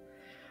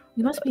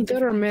 You must be.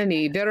 There are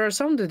many. There are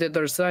some that are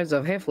the size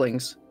of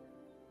halflings.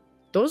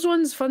 Those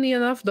ones, funny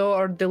enough, though,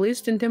 are the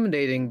least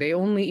intimidating. They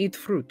only eat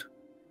fruit.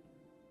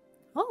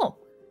 Oh.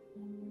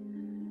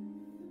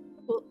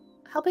 Well,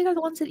 how big are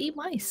the ones that eat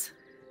mice?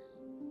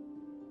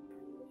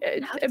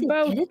 How do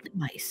About they get at the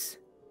mice?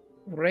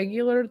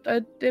 regular,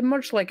 they're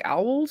much like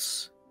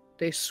owls.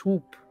 They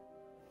swoop.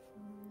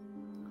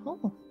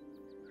 Oh.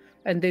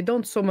 And they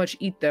don't so much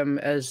eat them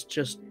as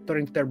just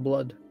drink their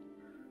blood.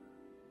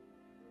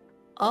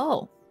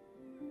 Oh.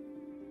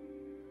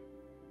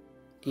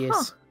 Yes.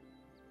 Huh.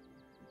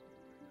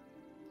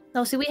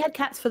 No, see, we had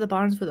cats for the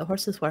barns where the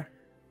horses were.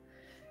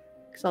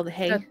 Because all the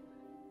hay,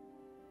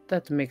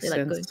 That makes they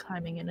like going sense.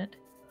 climbing in it.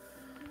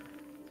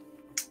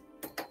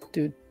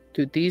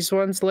 Do these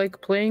ones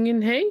like playing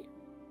in hay?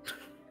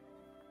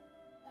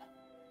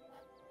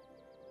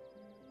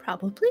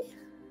 Probably.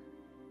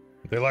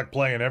 "They like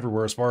playing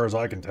everywhere as far as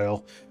I can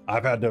tell.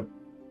 I've had to...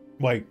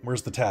 Wait,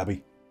 where's the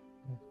tabby?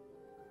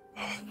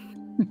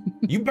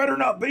 You better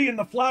not be in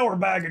the flour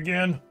bag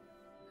again."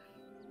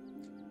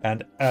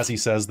 And as he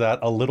says that,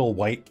 a little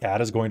white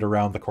cat is going to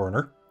round the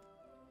corner.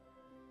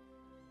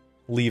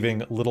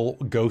 leaving little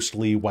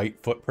ghostly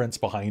white footprints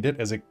behind it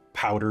as it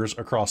powders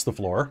across the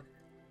floor.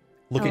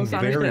 Looking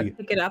Alisandra's gonna very...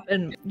 pick it up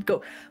and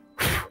go.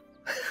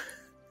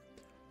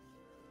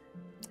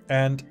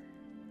 And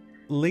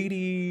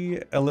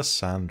Lady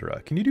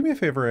Alessandra, can you do me a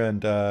favor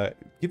and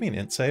give me an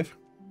int save?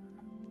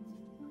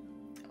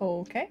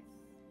 Okay.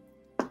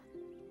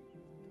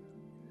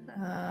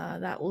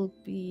 That will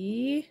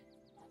be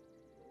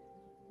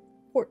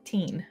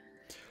 14.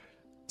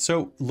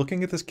 So,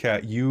 looking at this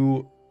cat,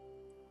 you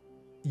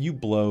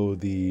blow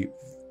the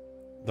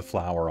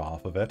flower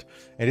off of it,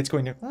 and it's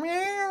going to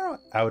meow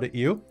out at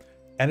you.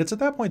 And it's at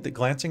that point that,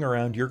 glancing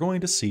around, you're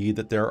going to see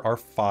that there are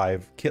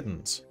 5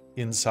 kittens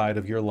inside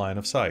of your line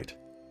of sight.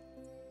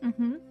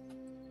 Mm-hmm.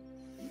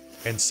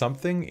 And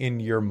something in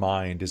your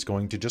mind is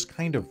going to just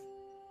kind of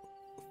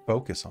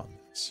focus on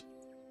this.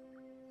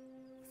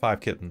 5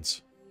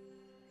 kittens.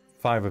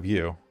 5 of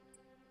you.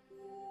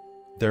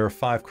 There are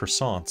 5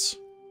 croissants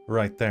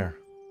right there.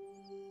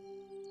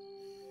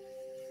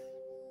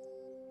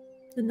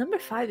 The number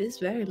 5 is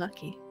very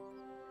lucky.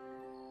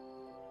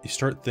 You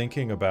start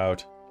thinking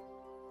about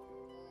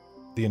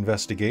the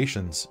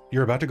investigations.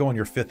 You're about to go on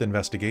your 5th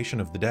investigation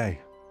of the day.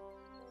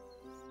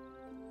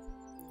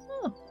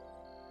 Oh.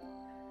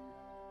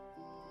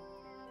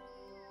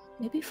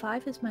 Maybe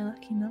 5 is my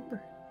lucky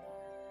number.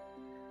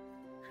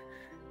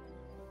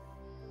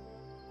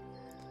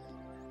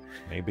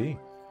 Maybe.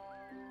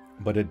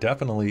 But it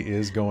definitely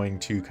is going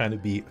to kind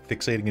of be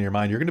fixating in your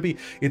mind. You're going to be...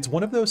 It's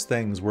one of those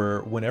things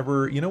where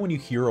whenever... You know when you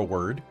hear a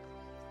word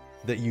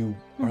that you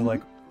are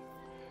like...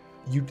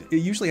 It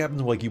usually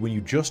happens like when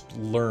you just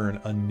learn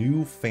a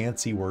new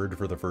fancy word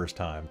for the first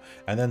time,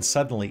 and then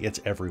suddenly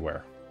it's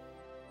everywhere.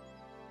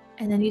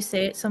 And then you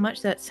say it so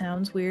much that it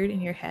sounds weird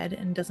in your head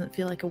and doesn't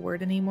feel like a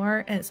word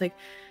anymore. And it's like,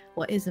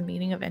 what is the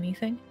meaning of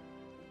anything?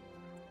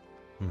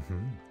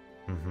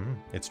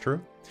 It's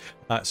true.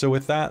 So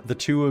with that, the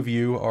 2 of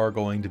you are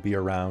going to be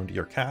around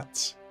your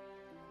cats.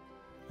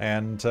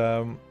 And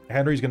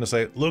Henry's going to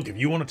say, look, if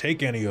you want to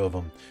take any of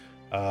them,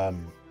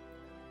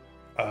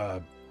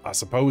 I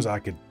suppose I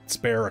could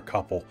spare a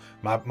couple.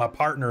 My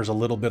partner's a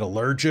little bit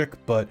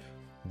allergic, but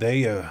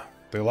they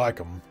like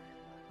them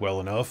well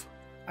enough.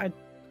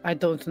 I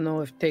don't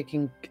know if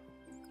taking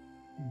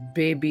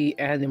baby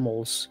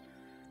animals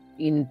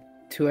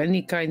into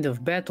any kind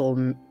of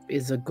battle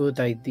is a good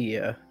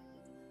idea.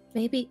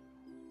 Maybe...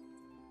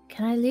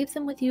 Can I leave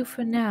them with you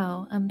for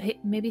now and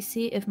maybe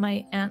see if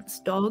my aunt's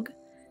dog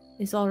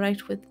is all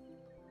right with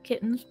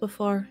kittens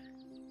before...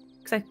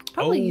 Because I could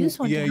probably use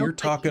one to help, you're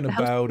talking keep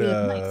the house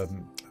about... nice.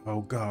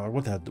 Oh god,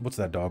 what's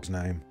that dog's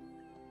name?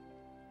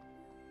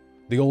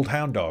 The old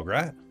hound dog,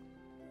 right?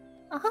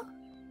 Uh-huh.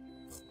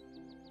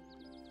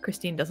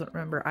 Christine doesn't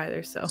remember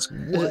either, so... Is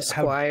it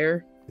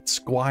Squire? It's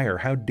Squire.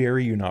 How dare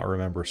you not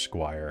remember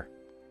Squire?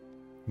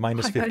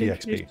 Minus 50 I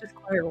XP. used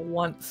Squire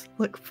once,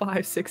 like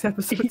 5-6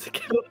 episodes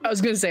ago. I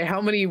was going to say,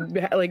 how many,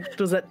 like,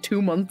 was that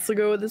 2 months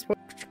ago at this point?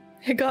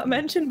 It got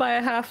mentioned by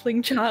a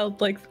halfling child,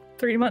 like,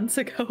 3 months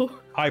ago.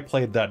 I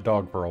played that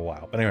dog for a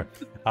while. But anyway,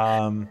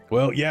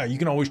 well, yeah, you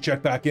can always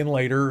check back in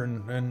later,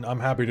 and I'm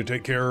happy to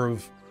take care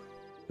of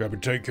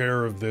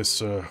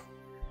this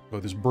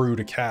this brood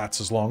of cats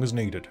as long as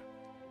needed.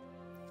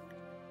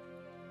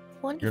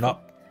 Wonderful.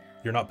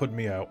 You're not putting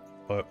me out,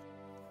 but...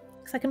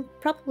 Because I can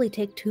probably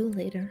take 2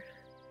 later.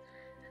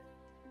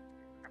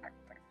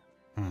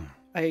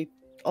 I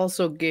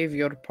also gave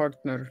your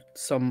partner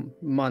some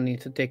money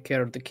to take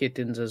care of the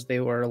kittens as they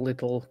were a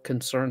little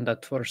concerned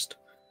at first.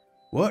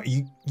 What?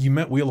 You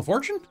meant Wheel of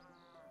Fortune?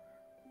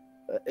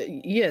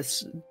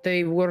 Yes,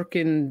 they work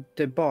in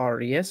the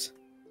bar, yes?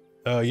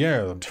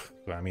 Yeah,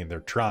 I mean,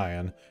 they're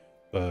trying,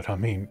 but I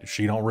mean,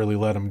 she don't really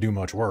let them do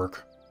much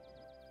work.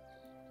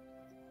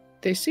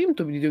 They seem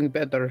to be doing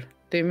better.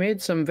 They made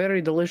some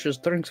very delicious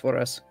drinks for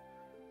us.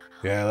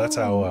 Yeah, that's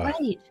how...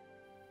 Right.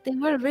 They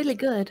were really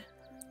good.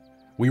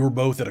 We were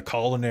both at a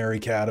culinary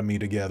academy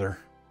together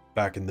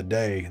back in the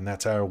day, and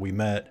that's how we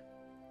met.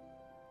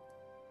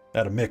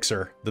 At a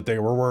mixer that they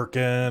were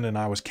working, and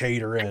I was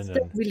catering. I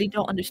still really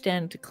don't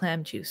understand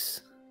clam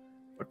juice.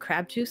 Or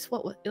crab juice?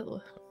 What?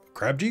 Ew.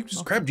 Crab juice?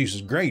 Okay. Crab juice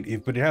is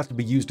great, but it has to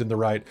be used in the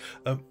right...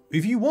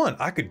 if you want,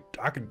 I could...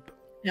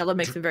 Ella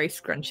makes a very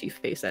scrunchy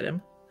face at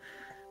him.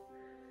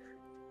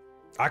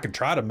 I could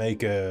try to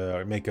make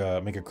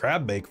a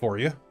crab bake for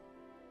you.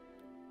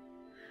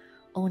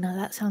 Oh, now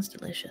that sounds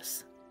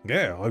delicious.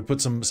 Yeah, I'd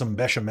put some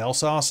bechamel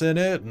sauce in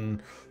it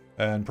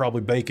and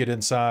probably bake it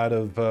inside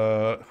of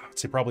I'd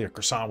say probably a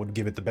croissant would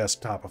give it the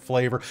best type of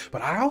flavor.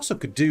 But I also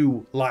could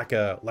do like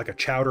a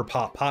chowder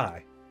pot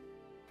pie.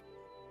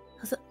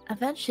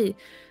 Eventually,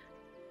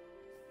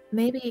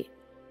 maybe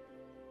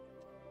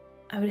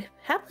I would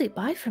happily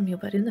buy from you,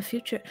 but in the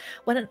future,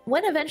 when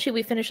eventually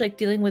we finish like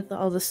dealing with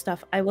all this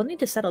stuff, I will need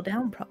to settle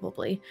down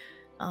probably.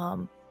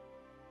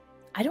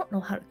 I don't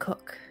know how to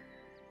cook.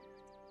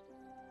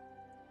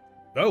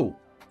 Oh.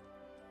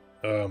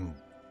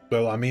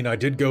 Well, I mean, I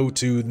did go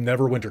to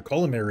Neverwinter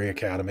Culinary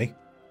Academy.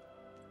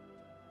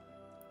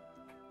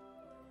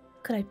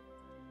 Could I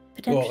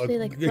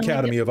potentially the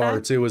Academy of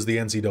Arts, it was the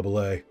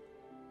NCAA.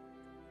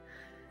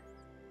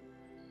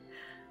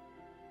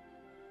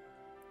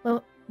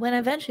 when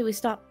eventually we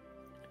stop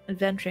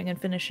adventuring and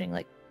finishing,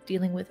 like,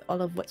 dealing with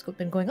all of what's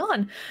been going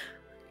on,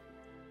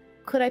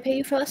 could I pay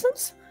you for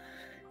lessons?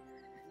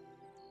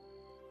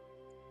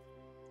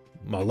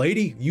 My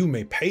lady, you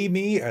may pay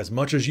me as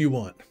much as you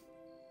want.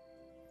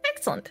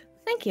 Excellent.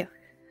 Thank you.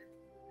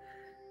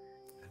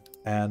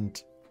 And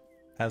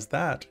as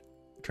that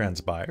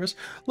transpires,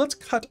 let's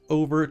cut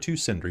over to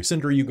Sindri.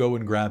 Sindri, you go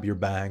and grab your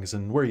bags,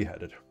 and where are you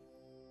headed?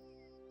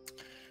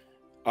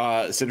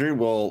 Sindri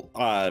will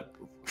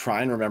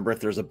try and remember if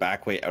there's a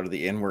back way out of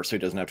the inn where so he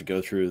doesn't have to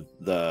go through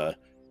the...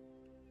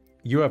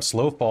 You have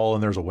slow fall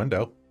and there's a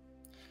window.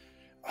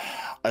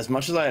 As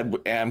much as I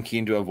am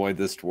keen to avoid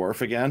this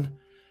dwarf again,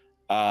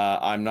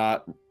 I'm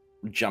not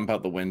jump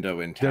out the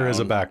window in town. There is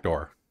a back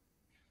door.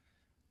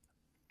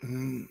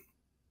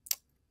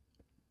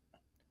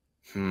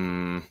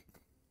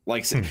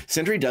 Like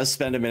Sindri does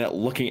spend a minute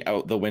looking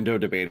out the window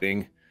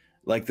debating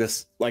like the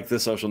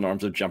social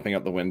norms of jumping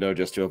out the window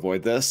just to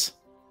avoid this.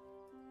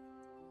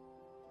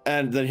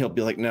 And then he'll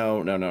be like, no.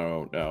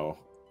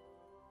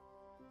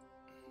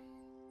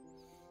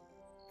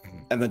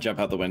 And then jump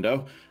out the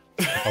window.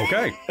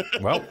 Okay,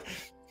 well.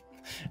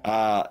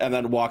 And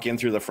then walk in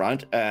through the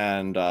front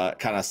and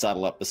kind of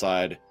saddle up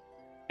beside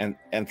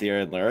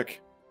Anthea and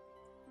Lyric.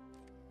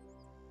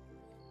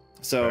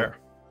 So,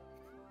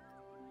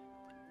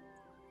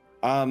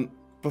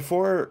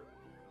 before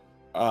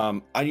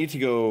I need to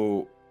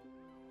go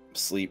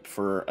sleep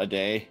for a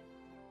day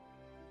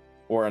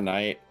or a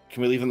night.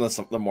 Can we leave in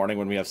the morning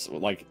when we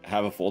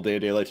have a full day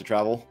of daylight to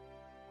travel?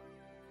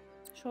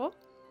 Sure.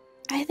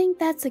 I think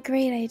that's a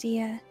great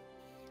idea.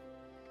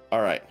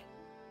 All right,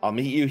 I'll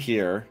meet you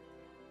here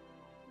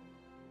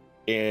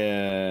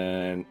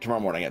tomorrow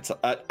morning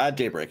at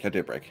daybreak.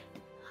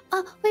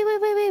 Oh,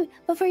 wait.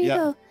 Before you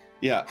go.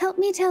 Yeah. Help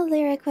me tell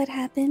Lyric what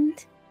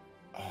happened.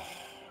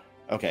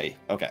 Okay.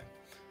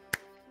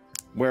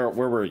 Where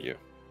were you?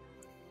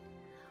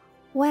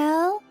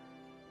 Well,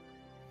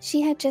 she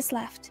had just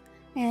left.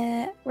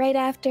 Right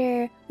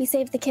after we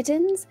saved the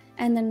kittens,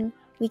 and then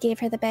we gave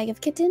her the bag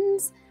of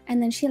kittens, and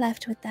then she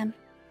left with them.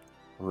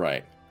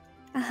 Right.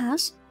 Uh-huh.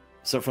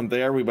 So from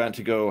there, we went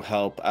to go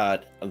help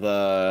at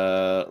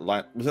the...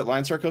 Was it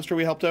Lion Star Coaster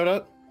we helped out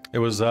at? It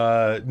was,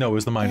 no, it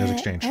was the Miners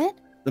Exchange. What?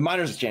 The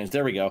Miners Exchange,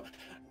 there we go.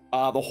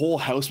 The whole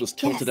house was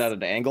tilted at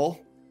an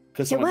angle.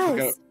 Because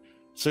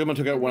someone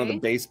took out one of the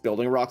base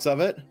building rocks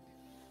of it.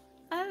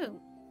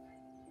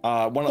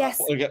 Oh. One of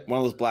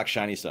those black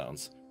shiny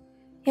stones.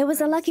 It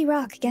was a lucky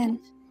rock again.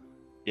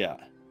 Yeah.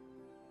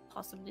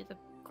 Possibly the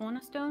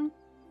cornerstone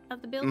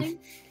of the building?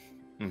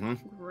 Mm-hmm.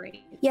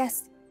 Great.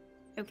 Yes.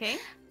 Okay.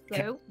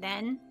 So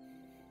then...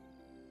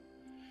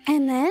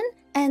 And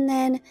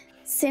then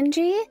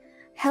Sindri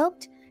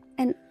helped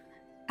and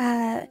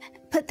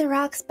put the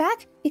rocks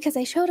back because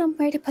I showed him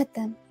where to put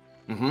them.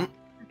 Mm-hmm.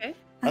 Okay.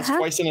 That's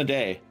twice in a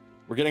day.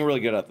 We're getting really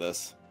good at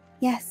this.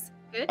 Yes.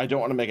 Good. I don't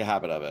want to make a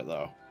habit of it,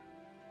 though.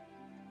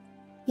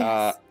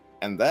 Yes.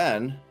 And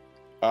then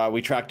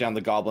we tracked down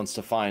the goblins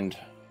to find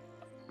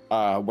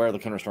where the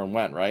Thunderstorm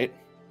went, right?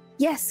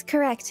 Yes,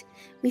 correct.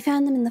 We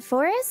found them in the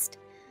forest,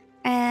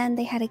 and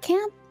they had a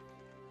camp,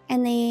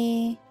 and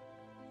they...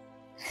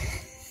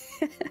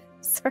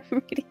 Sorry,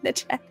 I'm reading the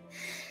chat.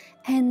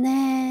 And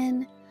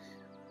then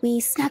we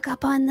snuck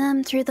up on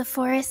them through the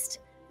forest,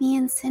 me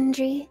and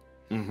Sindri.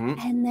 Mm-hmm.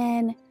 And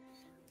then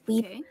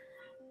we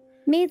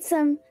made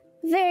some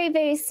very,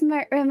 very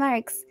smart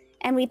remarks,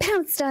 and we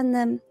pounced on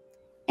them,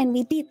 and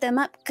we beat them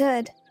up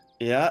good.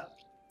 Yeah.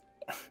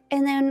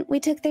 And then we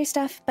took their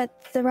stuff,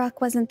 but the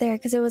rock wasn't there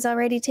because it was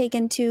already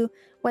taken to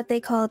what they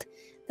called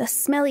the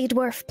Smelly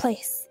Dwarf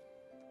Place.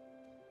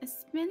 A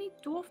smelly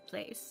dwarf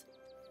place?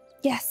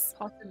 Yes.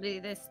 Possibly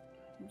this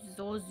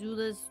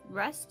Zorzula's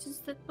Rest? Is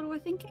that what we're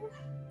thinking?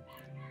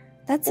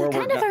 That's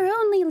kind of our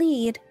only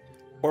lead.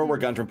 Or where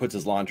Guntram puts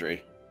his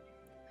laundry.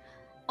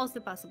 Also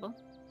possible.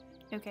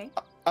 Okay.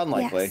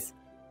 Unlikely. Yes.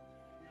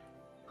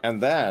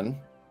 And then...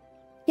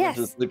 Yes.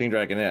 To the Sleeping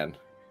Dragon Inn.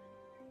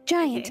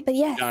 Giant, but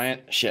yes.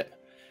 Giant shit.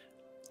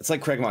 It's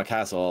like Craigmont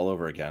Castle all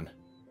over again.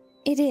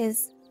 It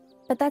is.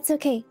 But that's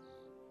okay.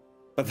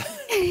 But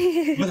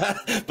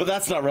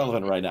that's not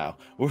relevant right now.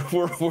 We're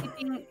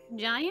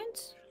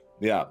Giant?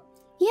 Yeah.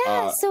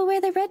 Yeah, so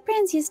where the Red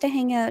Brands used to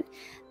hang out,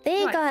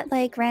 they got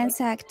like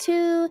ransacked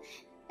too,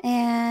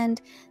 and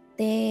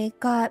they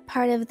got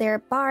part of their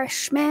bar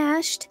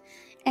smashed,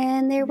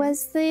 and there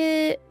was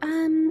their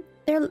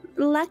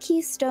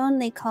lucky stone,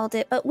 they called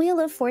it, but Wheel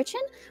of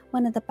Fortune,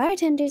 one of the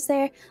bartenders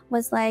there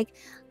was like,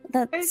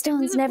 the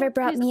stones never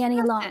brought me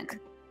any luck.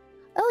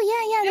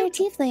 Oh yeah, they're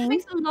tiefling. That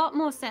makes a lot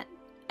more sense.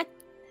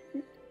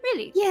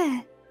 Really?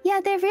 Yeah,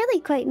 they're really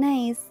quite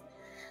nice.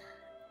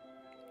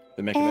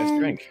 They make a nice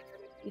drink.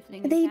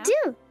 They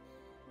do.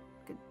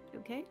 Good.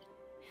 Okay.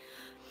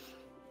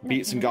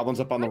 Beat some goblins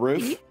up on the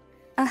roof.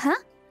 Uh-huh.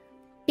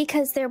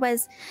 Because there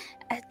was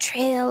a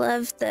trail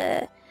of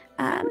the,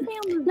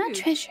 not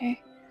treasure.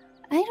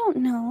 I don't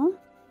know.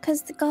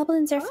 Because the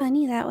goblins are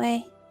funny that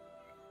way.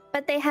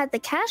 But they had the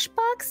cash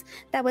box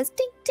that was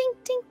ding, ding,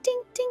 ding,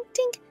 ding, ding,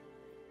 ding.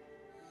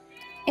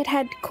 it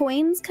had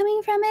coins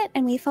coming from it,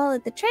 and we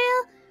followed the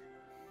trail.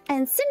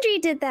 And Sindri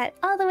did that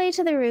all the way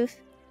to the roof.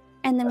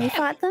 And then we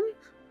fought them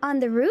on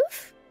the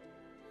roof.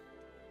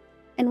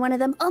 And one of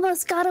them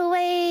almost got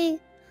away,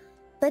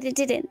 but it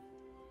didn't.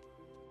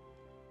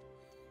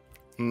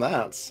 And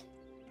that's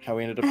how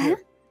we ended up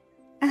here.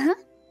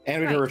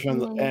 And we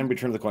returned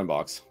the coin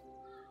box.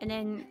 And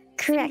then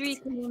Correct. Sindri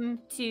came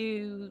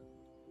to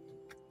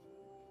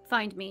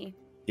find me.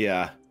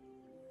 Yeah.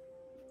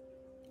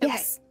 Okay.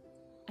 Yes.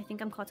 I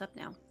think I'm caught up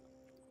now.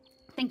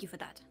 Thank you for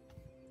that.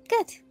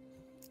 Good.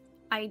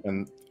 I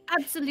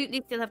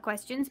absolutely still have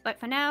questions, but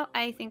for now,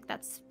 I think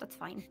that's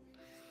fine.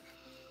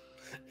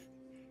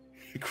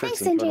 Crits Thanks,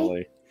 Sindri.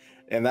 internally.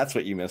 And that's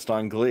what you missed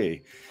on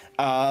Glee.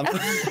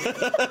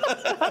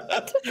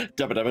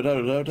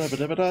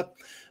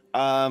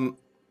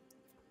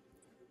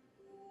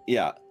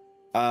 Yeah.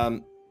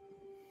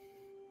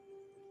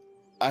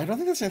 I don't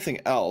think there's anything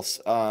else.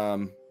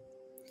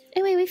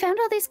 Anyway, we found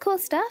all this cool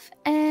stuff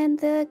and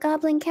the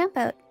goblin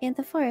campout in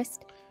the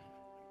forest.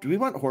 Do we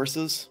want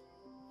horses?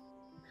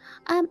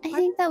 I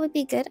think that would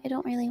be good. I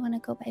don't really want to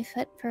go by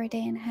foot for a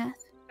day and a half.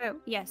 Oh,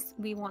 yes,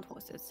 we want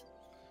horses.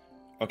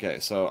 Okay,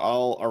 so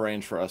I'll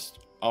arrange for us.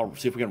 I'll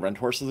see if we can rent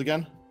horses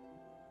again.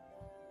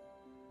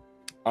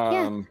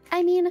 Yeah,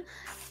 I mean,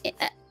 You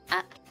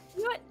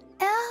know what?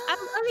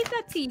 I'll leave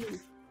that to you.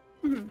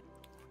 Mhm.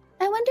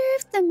 I wonder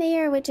if the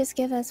mayor would just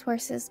give us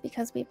horses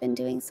because we've been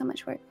doing so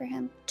much work for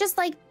him. Just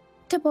like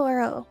to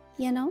borrow,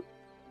 you know?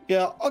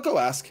 Yeah, I'll go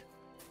ask.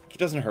 It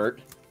doesn't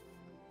hurt.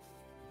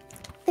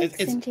 Thanks,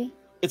 it's- Sindri.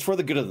 It's for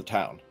the good of the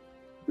town.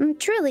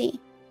 Truly,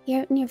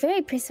 you're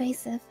very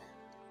persuasive.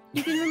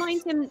 You can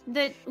remind him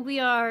that we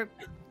are,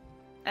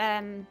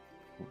 have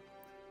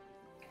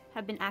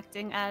been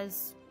acting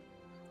as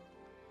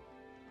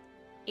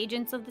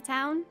agents of the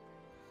town.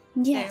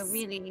 Yes. So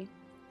really,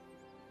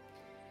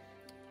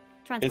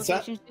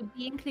 transportation should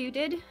be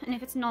included, and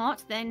if it's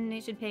not, then they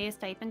should pay a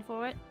stipend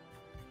for it.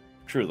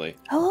 Truly.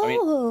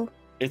 Oh.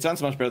 It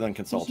sounds much better than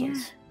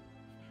consultants.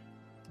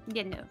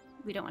 Yeah, no,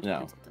 we don't want No.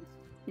 consultants.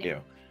 No.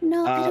 Ew.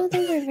 No, I don't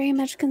think we're very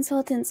much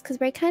consultants because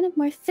we're kind of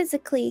more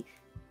physically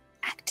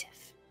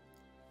active.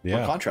 We're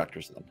Yeah.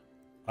 contractors then.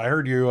 I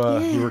heard you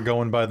you were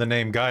going by the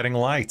name Guiding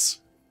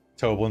Lights,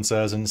 Toblin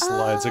says, and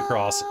slides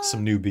across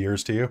some new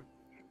beers to you.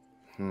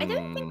 I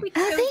don't think we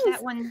Oh, chose thanks.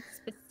 that one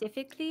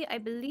specifically. I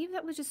believe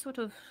that was just sort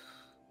of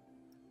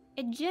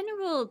a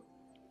general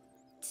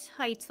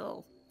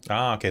title.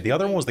 Ah, okay. The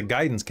other one was the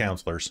Guidance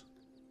Counselors.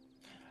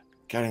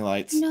 Guiding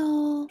lights.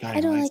 No, I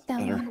Guiding don't lights like that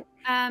better.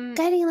 one.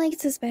 Guiding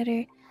Lights is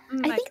better.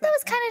 I think that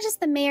was kind of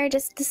just the mayor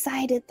just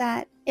decided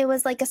that it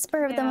was like a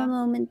spur of the Yeah.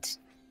 moment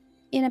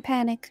in a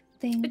panic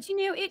thing. But you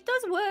know, it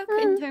does work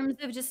in terms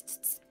of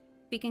just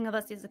speaking of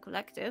us as a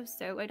collective,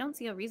 so I don't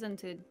see a reason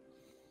to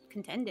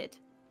contend it.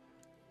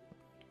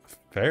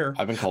 Fair.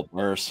 I've been called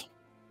worse.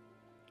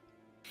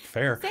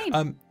 Fair.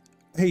 Same.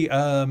 Hey,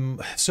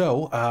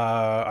 so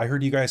I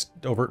heard you guys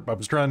over. I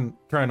was trying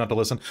not to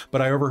listen,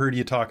 but I overheard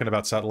you talking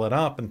about settling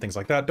up and things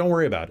like that. Don't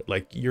worry about it.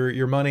 Like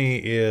your money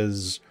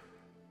is,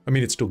 I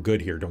mean, it's still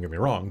good here. Don't get me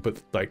wrong,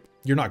 but like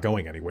you're not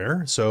going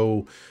anywhere.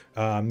 So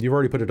you've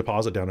already put a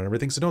deposit down and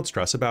everything. So don't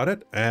stress about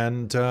it.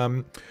 And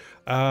so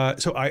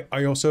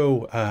I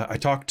also I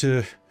talked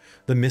to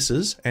the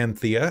Mrs.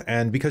 Anthea,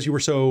 and because you were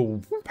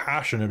so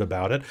passionate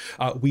about it,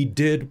 we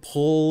did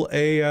pull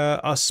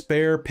a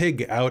spare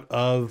pig out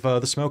of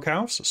the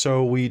smokehouse.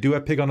 So we do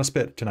have pig on a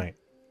spit tonight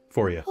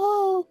for you.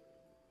 Oh,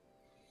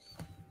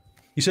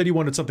 You said you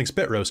wanted something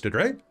spit roasted,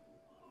 right?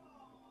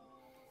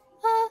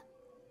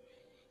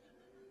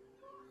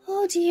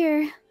 oh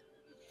dear.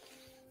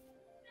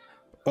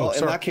 Oh, Well, in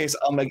sorry. that case,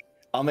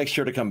 I'll make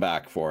sure to come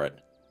back for it.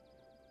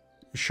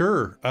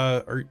 Sure.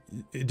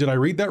 Did I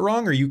read that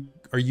wrong? Are you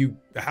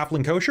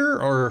halfling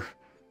kosher or?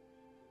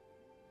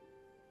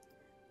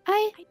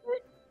 I I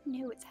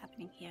don't know what's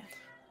happening here.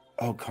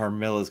 Oh,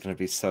 Carmilla's gonna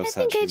be so sad.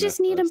 think she I just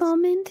missed need a this.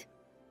 moment.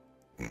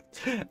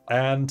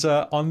 And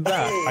on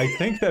that, I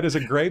think that is a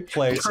great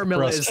place.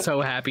 Carmilla for us is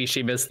so happy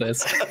she missed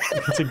this.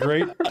 It's a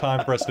great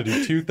time for us to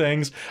do two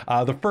things.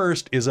 The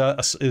first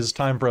is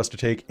time for us to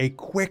take a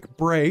quick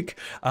break.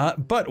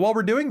 But while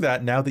we're doing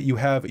that, now that you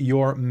have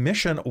your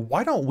mission,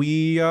 why don't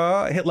we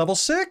hit level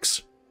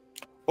 6?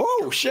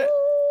 Oh shit!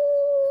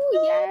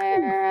 Ooh,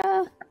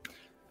 yeah.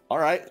 All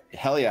right,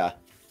 hell yeah.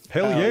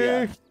 Hell Hell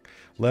yeah. yeah.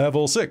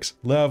 Level 6,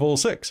 level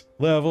 6,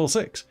 level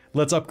 6.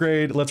 Let's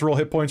upgrade. Let's roll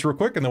hit points real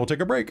quick, and then we'll take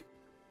a break.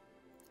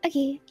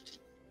 Okay.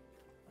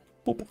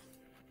 Boop.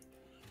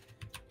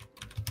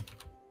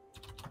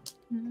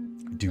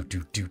 Do.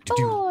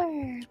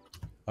 4.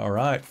 All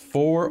right,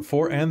 4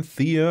 for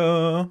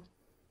Anthea.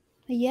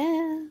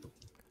 Yeah.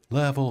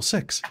 Level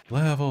 6,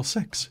 level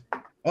 6.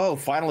 Oh,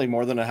 finally,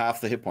 more than a half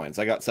the hit points.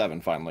 I got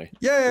 7 finally.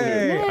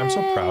 Yay! I'm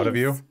so proud of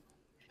you.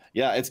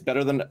 Yeah, it's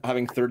better than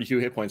having 32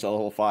 hit points at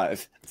level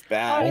 5. It's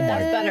bad. Oh my.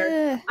 That's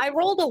better. Uh, I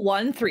rolled a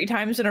 1 3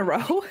 times in a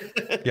row.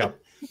 Yep.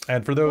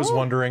 And for those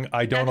wondering,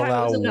 I don't That time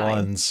allow was a 9.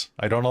 ones.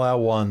 I don't allow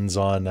ones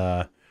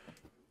on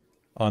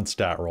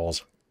stat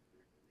rolls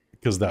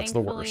because that's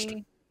the worst.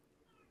 Thankfully,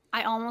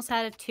 I almost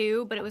had a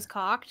 2, but it was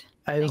cocked.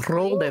 I Thank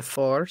rolled you. a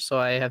 4, so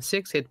I have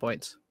 6 hit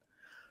points.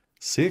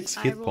 6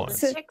 I hit rolled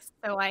points. a 6,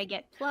 so I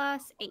get +8.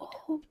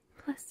 Oh,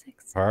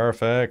 +6.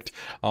 Perfect.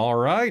 All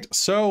right.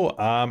 So,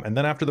 and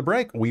then after the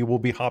break, we will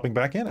be hopping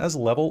back in as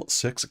level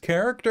 6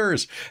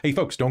 characters. Hey,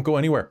 folks, don't go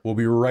anywhere. We'll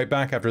be right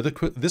back after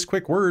this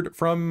quick word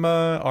from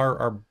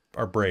our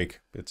break.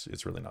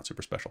 It's really not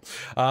super special,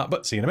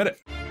 but see you in a minute.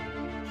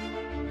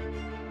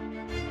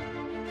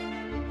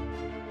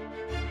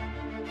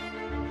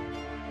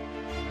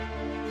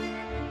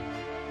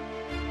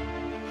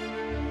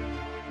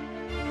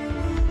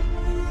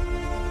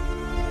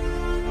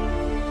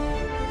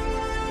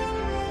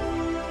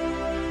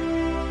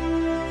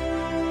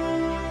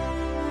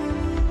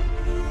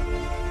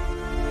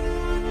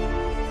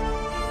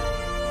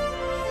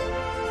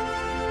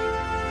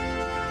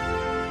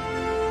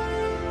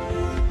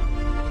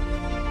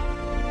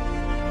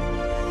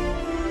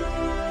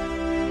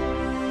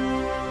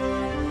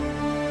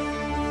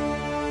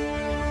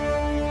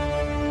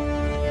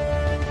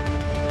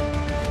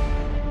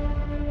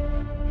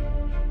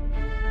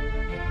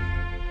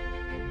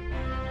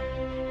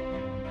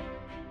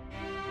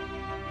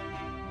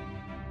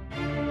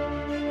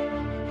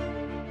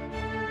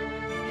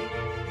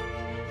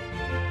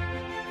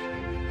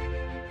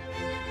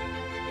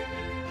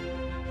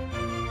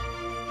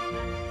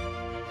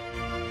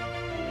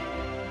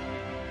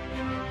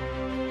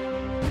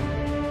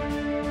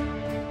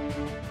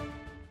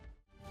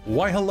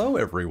 Why, hello,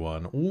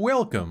 everyone.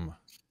 Welcome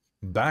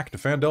back to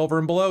Phandelver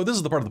and Below. This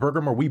is the part of the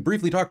program where we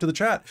briefly talk to the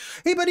chat.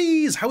 Hey,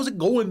 buddies, how's it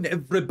going,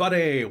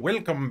 everybody?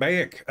 Welcome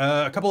back.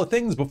 A couple of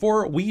things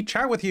before we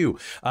chat with you.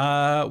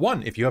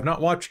 One, if you have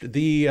not watched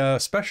the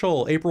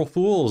special April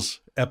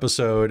Fool's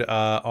episode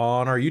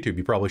on our YouTube,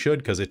 you probably should,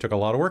 because it took a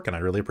lot of work, and I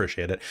really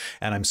appreciate it.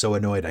 And I'm so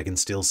annoyed I can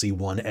still see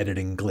one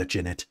editing glitch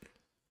in it.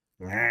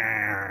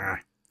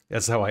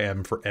 That's how I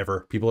am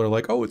forever. People are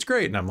like, oh, it's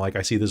great. And I'm like,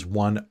 I see this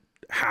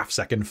 1/2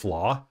 second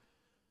flaw.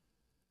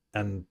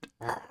 And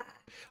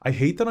I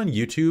hate that on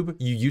YouTube,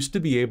 you used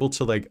to be able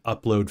to like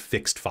upload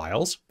fixed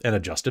files and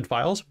adjusted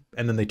files.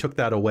 And then they took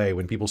that away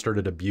when people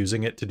started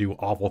abusing it to do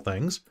awful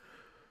things.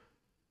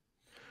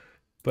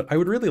 But I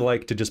would really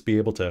like to just be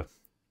able to,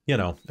 you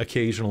know,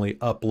 occasionally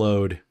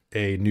upload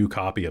a new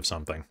copy of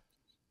something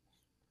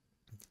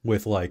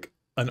with like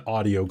an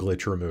audio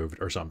glitch removed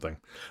or something.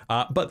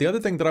 But the other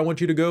thing that I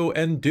want you to go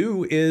and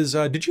do is,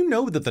 did you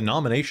know that the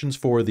nominations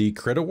for the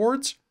Crit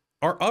Awards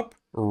are up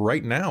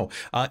right now?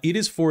 It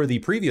is for the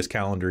previous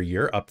calendar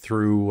year up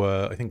through,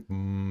 I think,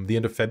 the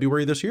end of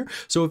February this year.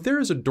 So if there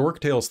is a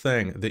Dork Tales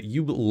thing that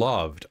you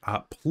loved,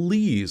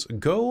 please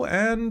go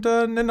and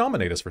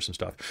nominate us for some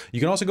stuff. You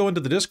can also go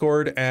into the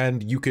Discord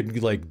and you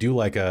could like do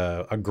like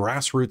a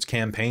grassroots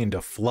campaign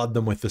to flood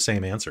them with the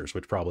same answers,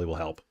 which probably will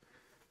help.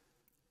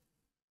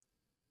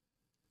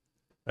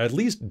 At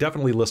least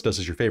definitely list us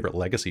as your favorite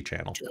legacy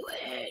channel. Do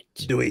it.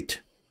 Do it.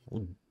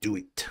 Do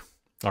it.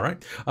 All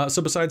right.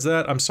 So besides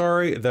that, I'm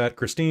sorry that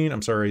Christine,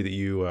 I'm sorry that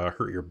you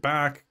hurt your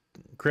back.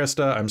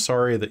 Christa, I'm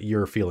sorry that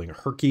you're feeling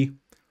herky.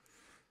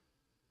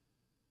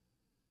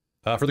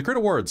 For the Crit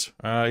Awards,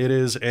 it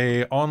is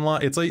a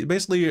online, it's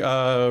basically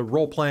a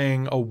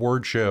role-playing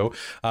award show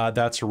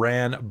that's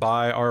ran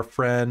by our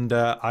friend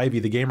Ivy,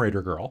 the Game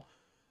Raider girl.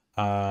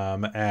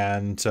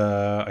 And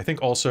I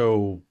think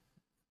also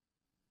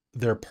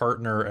their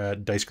partner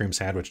at Dice Cream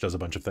Sandwich does a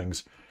bunch of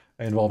things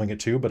involving it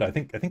too, but I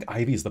think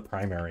Ivy's the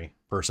primary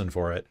person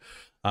for it.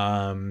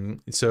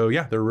 So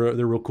yeah, they're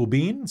real cool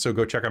bean. So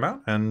go check them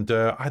out, and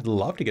I'd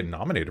love to get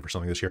nominated for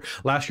something this year.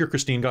 Last year,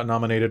 Christine got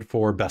nominated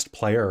for Best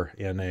Player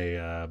in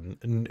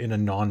a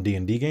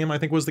non-D&D game, I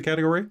think was the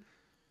category.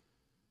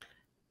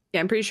 Yeah,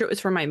 I'm pretty sure it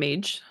was for my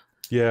mage.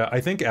 Yeah, I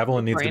think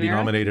Evelyn needs to be Brainer.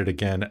 nominated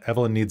again.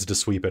 Evelyn needs to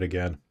sweep it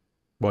again.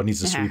 Well, it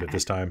needs to sweep it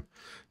this time,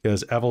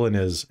 because Evelyn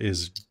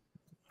is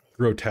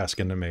grotesque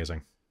and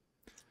amazing.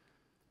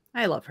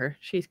 I love her.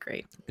 She's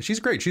great. She's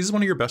great. She's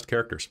one of your best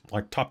characters,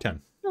 like top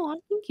 10. Oh,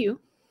 thank you.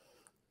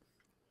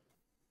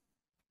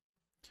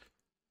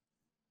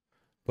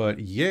 But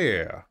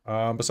yeah,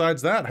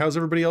 besides that, how's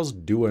everybody else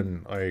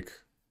doing? Like,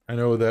 I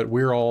know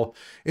that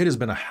it has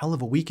been a hell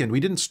of a weekend. We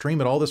didn't stream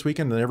at all this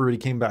weekend, and everybody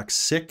came back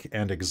sick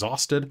and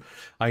exhausted.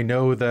 I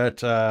know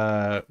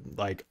that,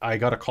 like, I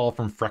got a call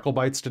from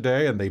Frecklebites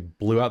today, and they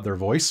blew out their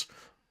voice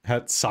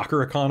at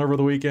SoccerCon over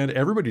the weekend.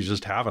 Everybody's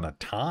just having a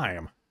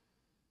time.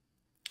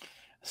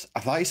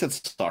 I thought you said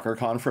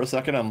SoccerCon for a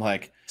second. I'm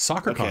like,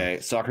 SoccerCon. Okay,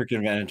 soccer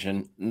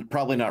convention,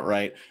 probably not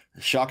right.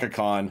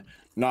 ShakaCon,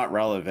 not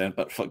relevant,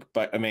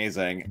 but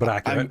amazing. But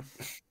accurate.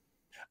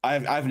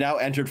 I've now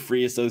entered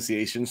free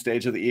association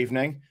stage of the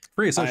evening.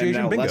 Free association I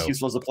am now bingo. less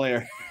useful as a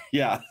player.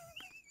 Yeah.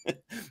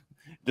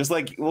 Just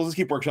like, we'll just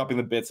keep workshopping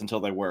the bits until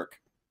they work.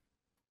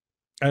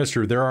 That is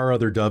true. There are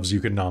other doves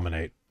you can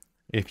nominate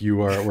if you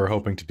were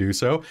hoping to do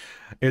so.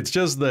 It's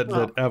just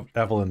that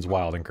Evelyn's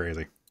wild and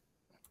crazy.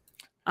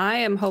 I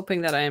am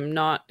hoping that I am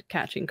not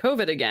catching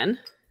COVID again.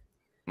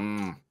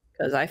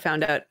 Because I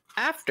found out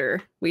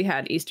after we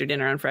had Easter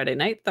dinner on Friday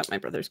night that my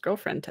brother's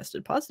girlfriend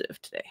tested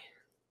positive today.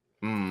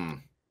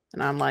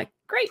 And I'm like,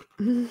 great.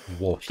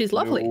 Whoa. She's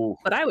lovely. No.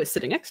 But I was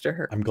sitting next to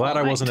her. I'm glad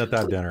all I wasn't night. at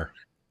that dinner.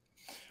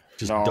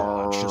 Just No.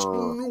 dodge. Just...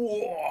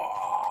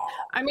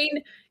 I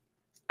mean,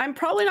 I'm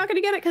probably not going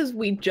to get it because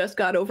we just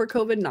got over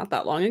COVID not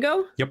that long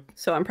ago. Yep.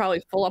 So I'm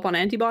probably full up on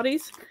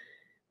antibodies.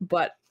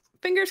 But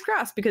fingers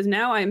crossed, because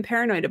now I am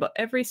paranoid about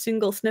every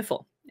single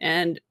sniffle.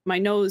 And my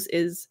nose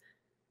is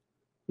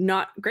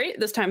not great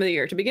this time of the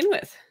year to begin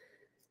with.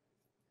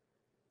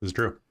 This is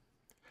true.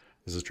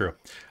 This is true.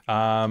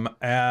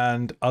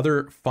 And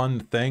other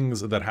fun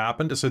things that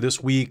happened. So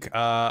this week,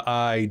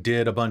 I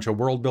did a bunch of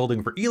world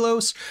building for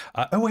Elos.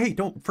 Oh, hey,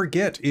 don't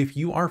forget, if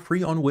you are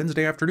free on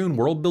Wednesday afternoon,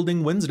 World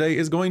Building Wednesday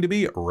is going to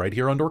be right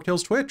here on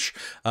Dorktales Twitch.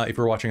 If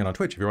you're watching it on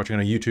Twitch, if you're watching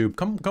it on YouTube,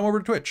 come over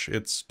to Twitch.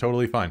 It's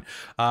totally fine.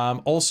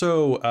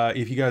 Also,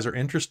 if you guys are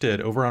interested,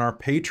 over on our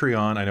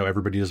Patreon, I know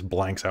everybody just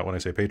blanks out when I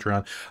say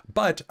Patreon,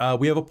 but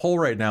we have a poll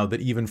right now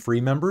that even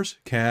free members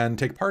can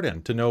take part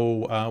in to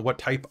know what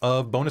type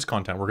of bonus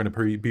content we're going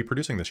to be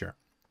producing this year.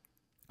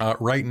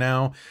 Right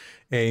now,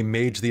 a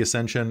Mage the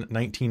Ascension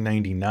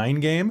 1999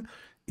 game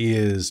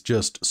is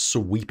just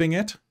sweeping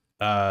it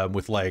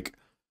with like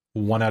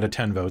 1 out of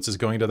 10 votes is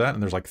going to that,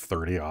 and there's like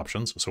 30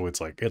 options, so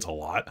it's a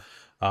lot.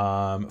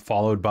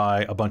 Followed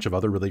by a bunch of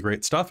other really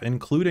great stuff,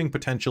 including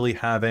potentially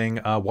having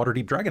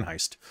Waterdeep Dragon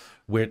Heist,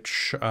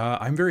 which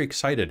I'm very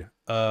excited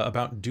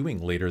about doing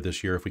later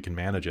this year if we can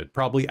manage it.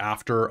 Probably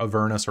after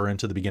Avernus or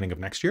into the beginning of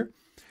next year.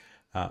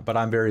 But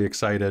I'm very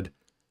excited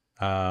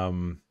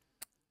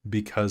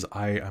because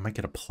I might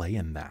get a play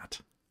in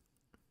that.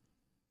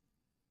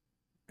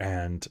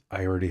 And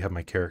I already have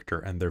my character,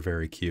 and they're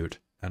very cute,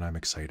 and I'm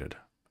excited.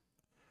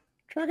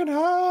 Dragon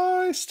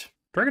Heist!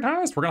 Dragon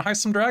Heist! We're gonna heist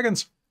some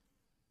dragons!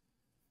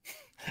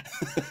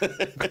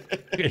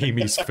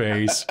 Amy's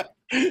face.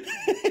 It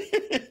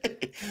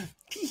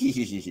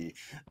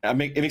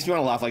makes me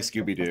want to laugh like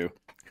Scooby-Doo.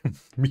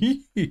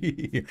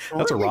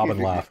 That's a Robin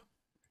laugh.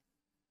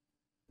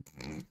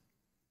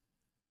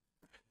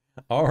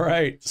 All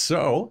right,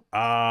 so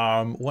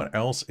what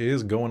else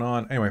is going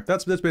on? Anyway,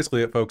 that's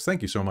basically it, folks.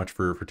 Thank you so much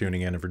for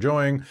tuning in and for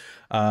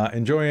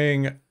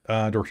enjoying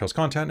Dorktales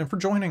content, and for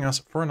joining us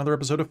for another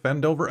episode of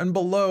Phandelver and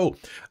Below.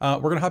 We're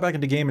gonna hop back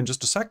into game in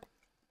just a sec.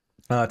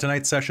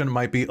 Tonight's session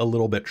might be a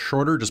little bit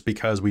shorter just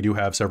because we do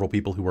have several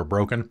people who are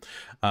broken,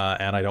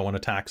 and I don't want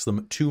to tax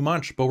them too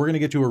much, but we're going to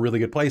get to a really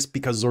good place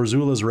because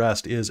Zorzula's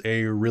Rest is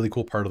a really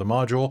cool part of the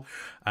module,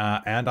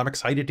 and I'm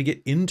excited to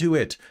get into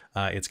it.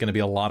 It's going to be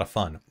a lot of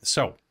fun.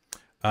 So,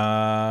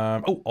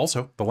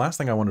 also, the last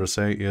thing I wanted to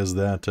say is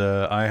that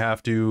I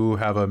have to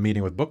have a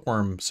meeting with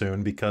Bookworm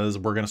soon because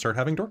we're going to start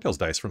having Dorktales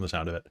dice from the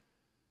sound of it.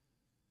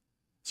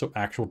 So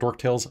actual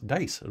Dorktales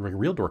dice, like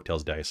real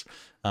Dorktales dice.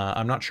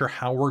 I'm not sure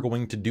how we're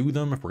going to do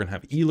them, if we're going to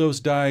have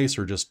Elos dice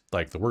or just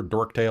like the word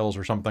Dorktales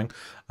or something,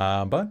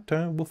 but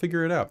we'll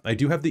figure it out. I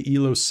do have the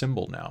Elos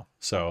symbol now,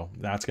 so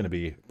that's going to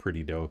be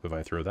pretty dope if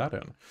I throw that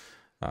in.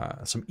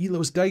 Some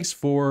Elos dice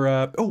for,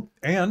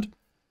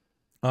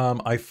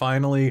 I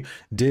finally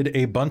did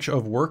a bunch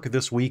of work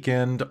this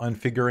weekend on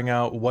figuring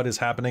out what is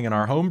happening in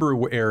our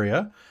homebrew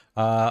area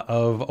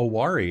of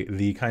Owari,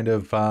 the kind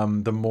of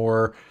the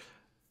more,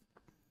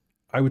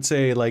 I would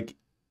say, like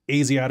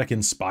Asiatic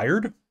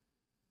inspired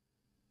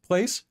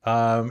place.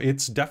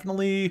 It's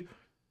definitely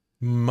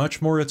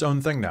much more its own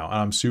thing now.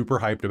 I'm super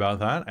hyped about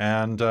that.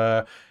 And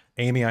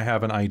Amy, I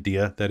have an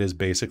idea that is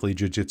basically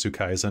Jujutsu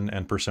Kaisen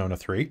and Persona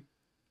 3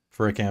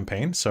 for a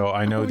campaign. So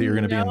I know that you're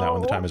going to be in that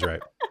when the time is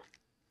right.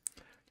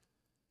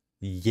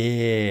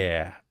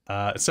 Yeah.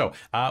 So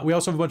we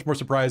also have a bunch more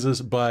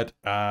surprises, but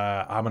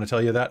I'm going to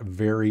tell you that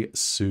very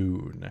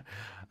soon.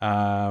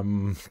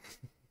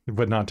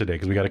 But not today,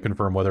 because we got to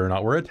confirm whether or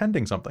not we're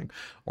attending something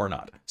or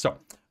not. So,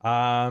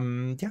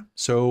 yeah.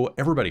 So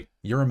everybody,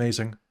 you're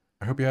amazing.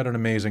 I hope you had an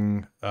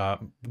amazing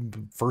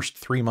first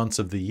 3 months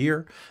of the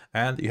year,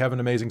 and you have an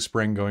amazing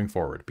spring going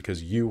forward,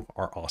 because you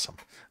are awesome.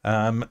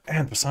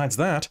 And besides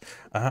that,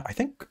 I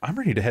think I'm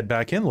ready to head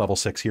back in, level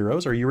 6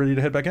 heroes. Are you ready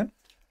to head back in?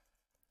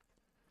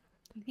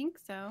 I think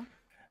so.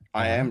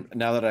 I am,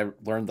 now that I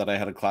learned that I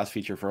had a class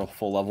feature for a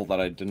full level that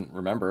I didn't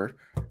remember.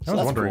 So I was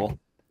that's wondering. cool.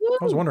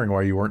 I was wondering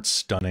why you weren't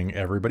stunning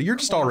everybody. You're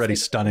just already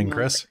stunning,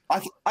 Chris. I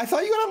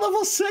thought you got on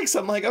level 6.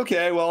 I'm like,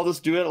 okay, well, I'll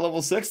just do it at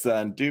level 6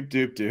 then. Doop,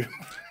 doop, doop.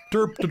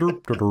 Derp,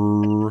 derp, derp,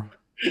 derp.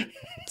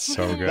 It's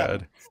so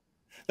good.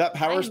 That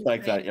power I'm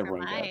spike that ready for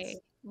everyone my gets.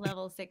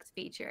 level 6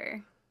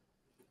 feature.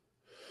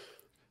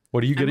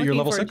 What do you get at your looking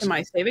level forward 6? to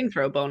my saving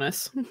throw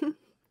bonus.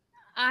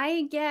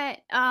 I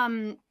get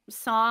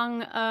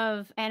Song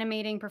of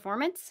Animating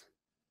Performance.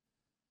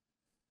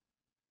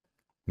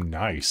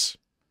 Nice.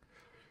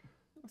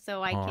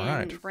 So I All can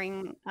right.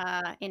 bring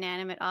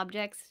inanimate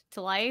objects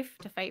to life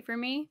to fight for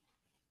me.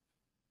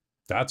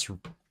 That's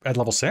at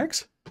level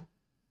 6?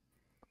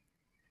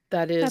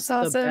 That is That's the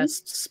awesome.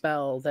 best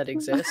spell that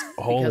exists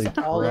Holy because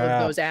all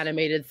crap. of those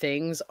animated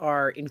things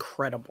are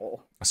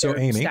incredible. So, Their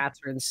Amy, stats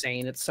are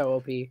insane. It's so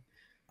OP.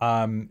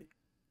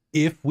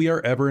 if we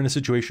are ever in a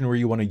situation where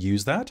you want to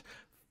use that,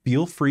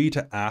 feel free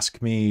to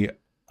ask me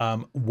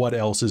what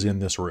else is in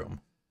this room.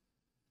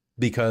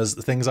 because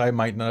the things I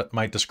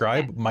might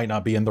describe might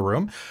not be in the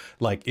room.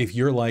 Like if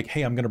you're like,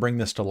 hey, I'm going to bring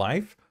this to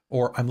life,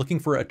 or I'm looking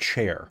for a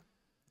chair.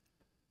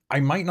 I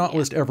might not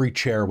list every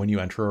chair when you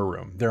enter a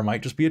room. There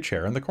might just be a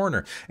chair in the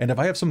corner. And if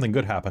I have something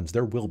good happens,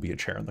 there will be a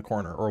chair in the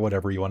corner or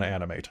whatever you want to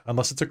animate.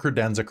 Unless it's a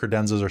credenza.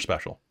 Credenzas are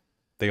special.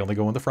 They only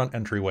go in the front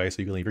entryway, so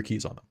you can leave your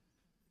keys on them.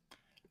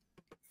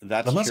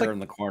 That's Unless, chair like, in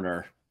the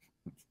corner.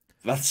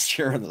 That's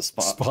chair in the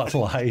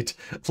spotlight.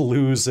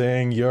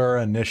 Losing your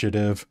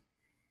initiative.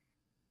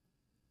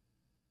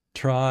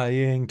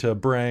 Trying to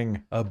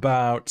bring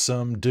about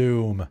some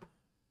doom.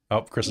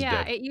 Oh, Chris is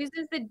dead. Yeah, it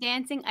uses the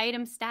dancing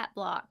item stat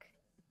block,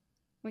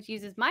 which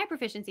uses my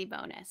proficiency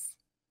bonus.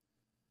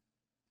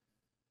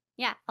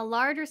 Yeah, a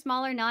large or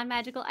smaller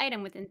non-magical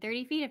item within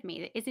 30 feet of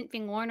me that isn't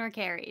being worn or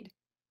carried.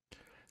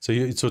 So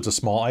it's a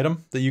small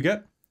item that you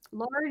get?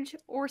 Large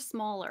or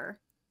smaller.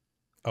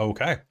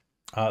 Okay.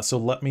 So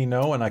let me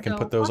know and I can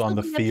put those on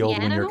the possibly a field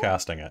when you're piano?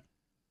 casting it.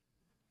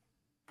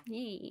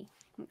 Yay,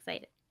 I'm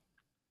excited.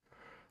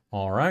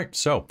 All right.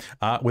 So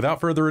without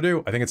further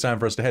ado, I think it's time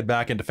for us to head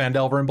back into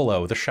Phandelver and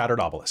Below, the Shattered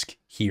Obelisk,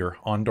 here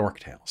on Dork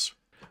Tales.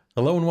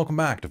 Hello and welcome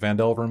back to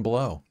Phandelver and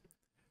Below.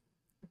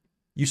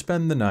 You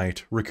spend the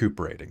night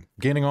recuperating,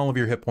 gaining all of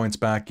your hit points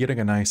back, getting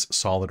a nice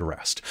solid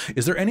rest.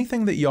 Is there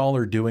anything that y'all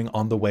are doing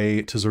on the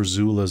way to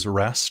Zorzula's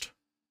rest?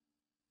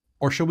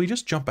 Or shall we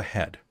just jump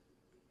ahead?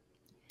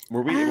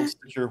 Were we able to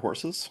secure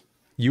horses?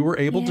 You were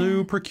able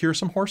to procure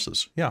some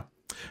horses, yeah.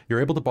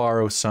 You're able to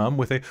borrow some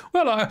with a,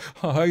 well,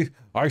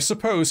 I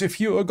suppose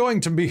if you are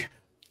going to be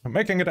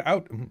making it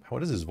out...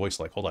 What is his voice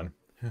like? Hold on.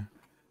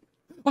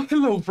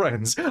 Hello,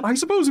 friends. I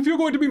suppose if you're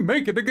going to be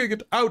making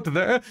it out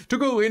there to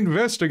go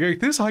investigate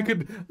this, I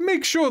could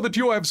make sure that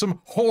you have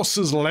some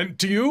horses lent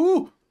to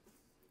you.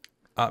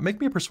 Make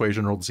me a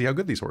persuasion roll to see how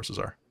good these horses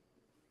are.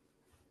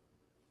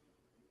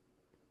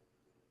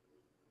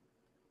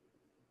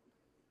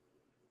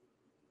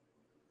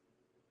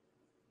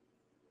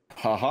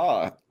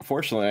 Haha.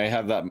 Fortunately, I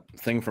have that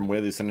thing from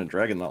Way They Send a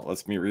Dragon that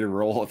lets me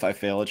re-roll if I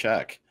fail a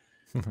check.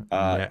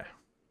 Yeah.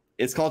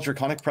 It's called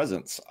Draconic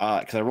Presence,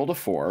 because I rolled a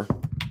 4.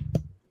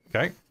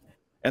 Okay.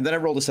 And then I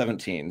rolled a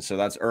 17, so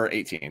that's, or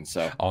 18,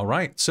 so. All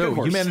right, so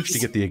Good you managed to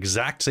horses. get the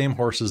exact same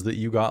horses that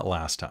you got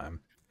last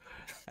time,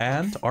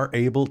 and are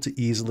able to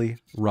easily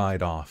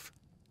ride off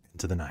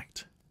into the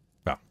night.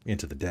 Well,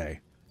 into the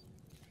day.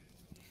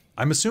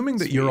 I'm assuming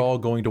that you're all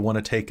going to want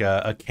to take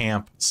a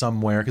camp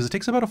somewhere, because it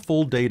takes about a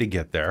full day to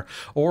get there,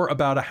 or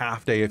about a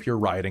half day if you're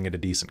riding at a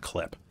decent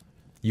clip.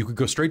 You could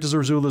go straight to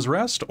Zorzula's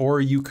rest, or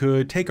you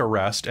could take a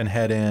rest and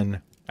head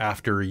in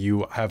after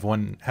you have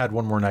had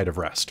one more night of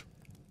rest.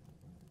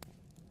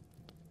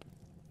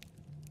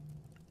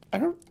 I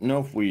don't know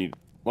if we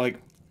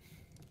like.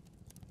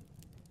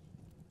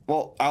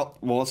 Well,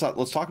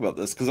 let's talk about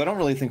this because I don't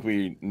really think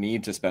we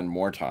need to spend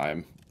more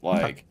time.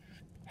 Like,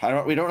 I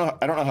don't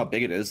know how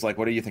big it is. Like,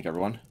 what do you think,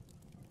 everyone?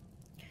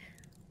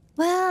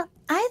 Well,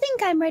 I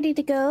think I'm ready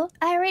to go.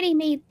 I already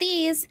made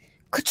these.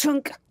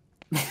 Ka-chunk.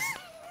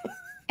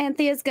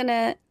 Anthea's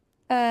gonna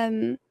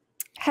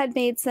had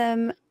made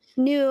some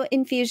new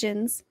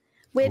infusions,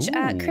 which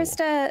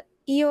Christa,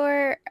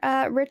 your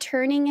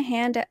returning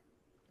hand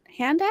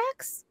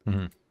axe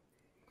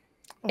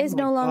is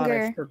no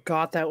longer. I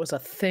forgot that was a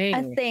thing.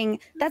 A thing.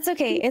 That's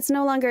okay. It's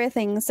no longer a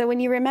thing. So when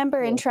you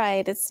remember and try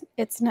it,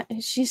 it's not.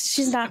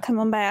 She's not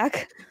coming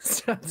back.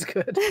 Sounds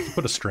good.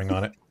 Put a string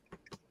on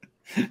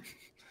it.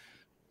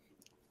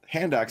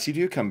 Hand axe, you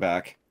do come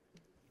back.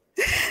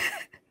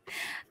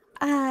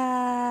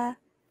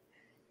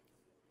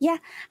 Yeah,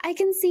 I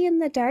can see in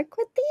the dark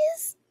with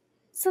these,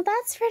 so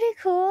that's pretty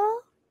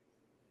cool.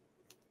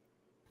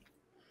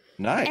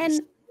 Nice.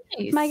 And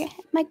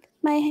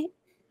my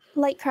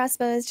light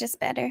crossbow is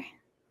just better.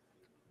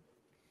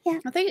 Yeah.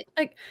 I think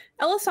like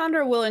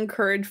Ellasandra will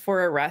encourage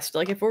for a rest.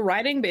 Like if we're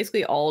riding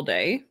basically all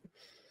day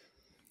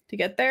to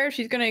get there,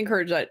 she's going to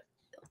encourage that.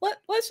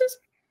 Let's just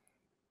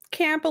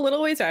camp a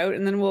little ways out,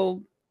 and then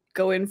we'll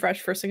go in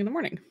fresh first thing in the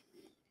morning.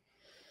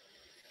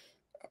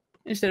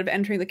 Instead of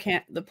entering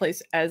the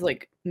place as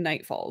like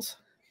night falls.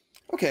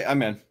 Okay,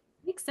 I'm in.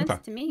 Makes sense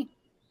to me.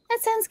 That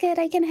sounds good.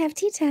 I can have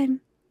tea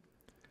time.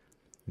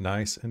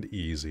 Nice and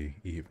easy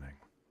evening.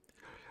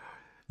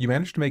 You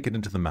manage to make it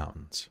into the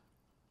mountains.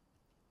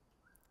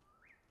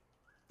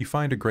 You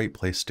find a great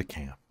place to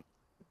camp.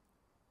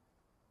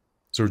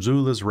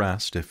 Zorzula's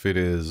Rest, if it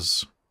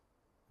is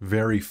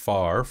very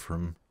far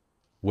from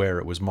where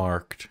it was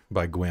marked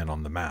by Gwyn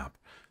on the map,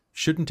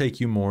 shouldn't take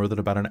you more than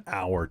about an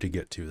hour to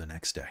get to the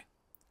next day.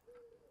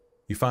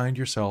 You find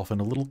yourself in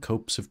a little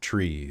copse of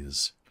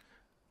trees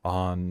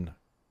on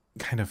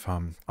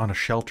on a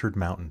sheltered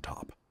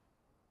mountaintop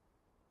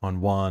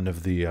on one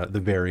of the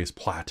various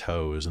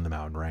plateaus in the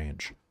mountain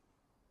range.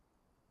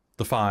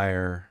 The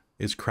fire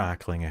is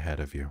crackling ahead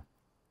of you.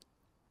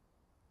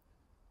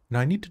 Now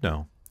I need to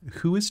know,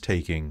 who is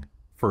taking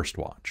first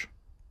watch?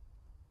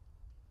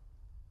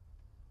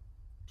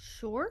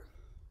 Sure.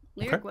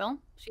 Lyric will.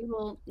 She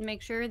will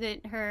make sure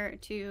that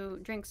to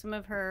drink some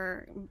of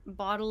her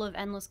bottle of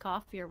endless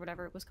coffee or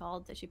whatever it was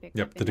called that she picked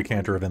up. Yep, the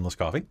decanter of endless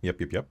coffee.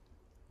 Yep.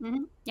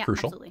 Yeah,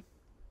 Crucial. absolutely.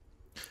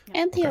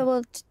 Yeah. Anthea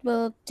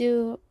will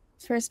do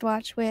first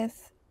watch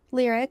with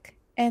Lyric,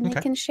 and they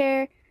Okay. can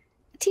share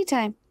tea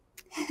time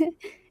or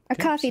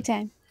Okay. coffee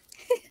time.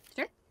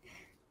 Sure.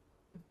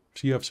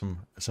 So you have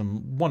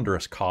some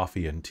wondrous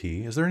coffee and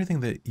tea. Is there anything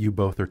that you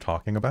both are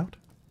talking about?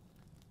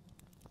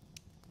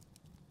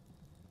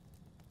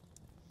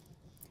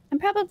 I'm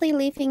probably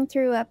leafing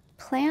through a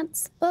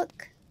plants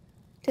book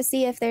to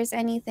see if there's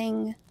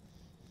anything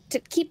to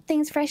keep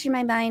things fresh in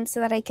my mind so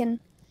that I can,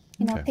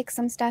 Okay. pick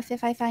some stuff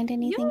if I find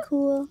anything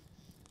cool.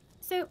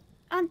 So,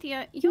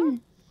 Anthea, you're Hmm.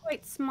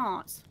 quite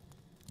smart.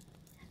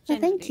 Well,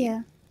 thank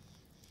generally.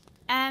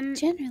 you.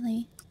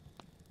 Generally.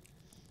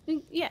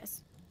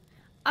 Yes.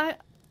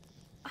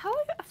 How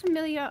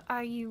familiar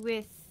are you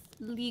with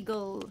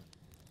legal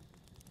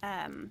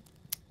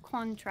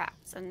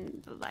contracts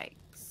and the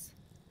likes?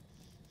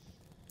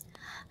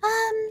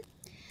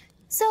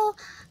 So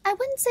I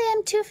wouldn't say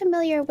I'm too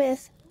familiar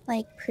with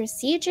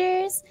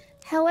procedures.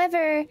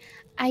 However,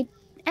 I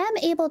am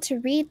able to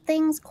read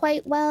things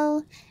quite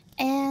well,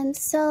 and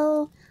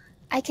so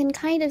I can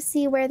kind of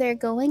see where they're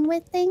going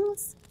with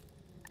things.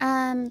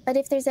 But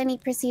if there's any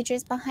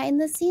procedures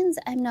behind the scenes,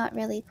 I'm not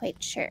really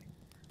quite sure.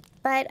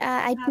 But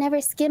I'd never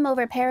skim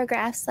over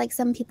paragraphs like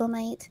some people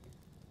might.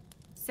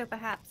 So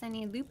perhaps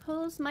any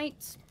loopholes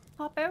might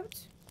pop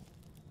out?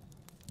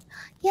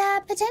 Yeah,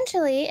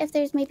 potentially, if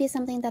there's maybe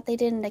something that they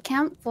didn't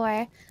account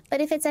for.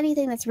 But if it's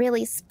anything that's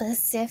really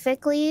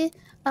specifically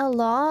a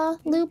law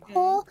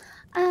loophole,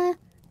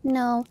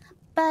 no.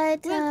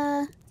 But,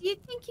 Well, do you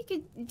think you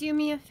could do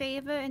me a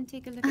favor and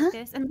take a look Uh-huh. at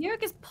this? And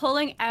Lyric is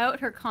pulling out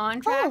her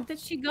contract that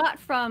she got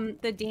from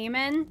the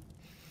demon.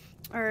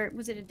 Or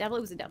was it a devil?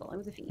 It was a devil. It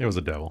was a fiend. It was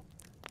a devil.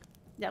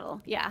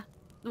 Devil, yeah.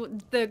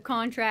 The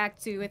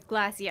contract with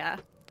Glacia,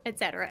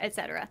 etc.,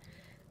 etc.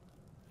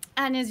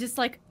 And is just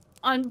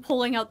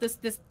pulling out this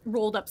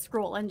rolled up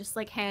scroll and just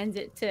hands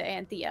it to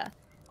Anthea.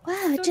 wow,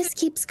 it just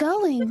keeps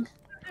going.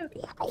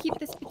 Keep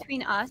this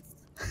between us.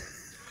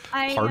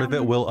 Part of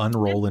it will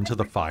unroll into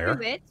the fire.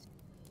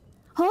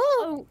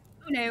 Oh!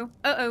 Oh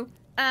no.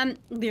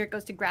 Lyric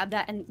goes to grab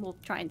that and we'll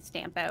try and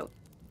stamp out.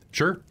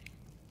 Sure.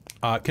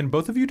 Can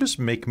both of you just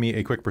make me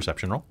a quick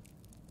perception roll?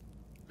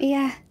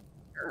 Yeah,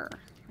 Sure,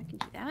 I can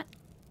do that.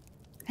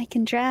 I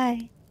can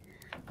try.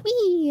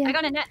 Whee! I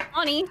got a net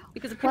 20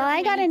 because Well,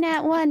 I got a apparently-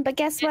 nat 1, but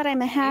guess what?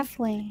 I'm a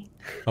halfling.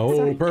 Oh,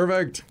 Sorry.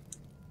 perfect.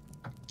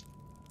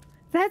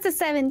 That's a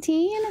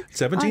 17.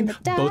 17. On the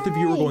Both of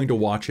you are die. going to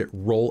watch it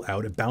roll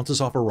out. It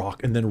bounces off a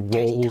rock and then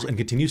rolls and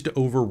continues to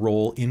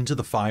over-roll into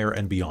the fire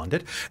and beyond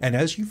it. And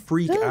as you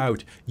freak Ooh.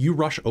 out, you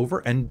rush over,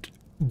 and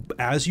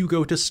as you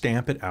go to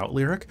stamp it out,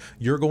 Lyric,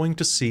 you're going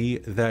to see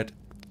that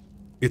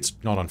it's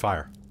not on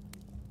fire.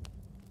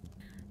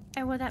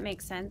 Oh, well, that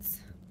makes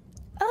sense.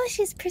 Oh,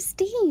 she's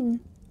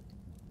pristine.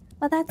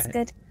 Well, that's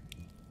good.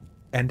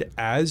 And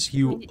as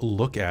you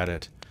look at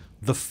it,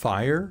 the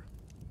fire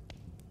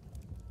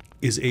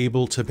is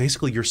able to,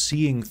 basically, you're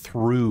seeing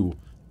through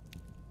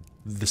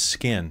the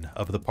skin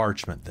of the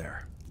parchment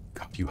there.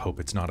 God, you hope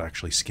it's not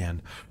actually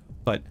skin.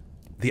 But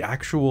the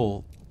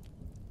actual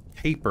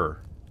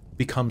paper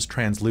becomes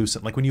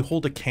translucent, like when you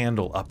hold a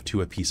candle up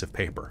to a piece of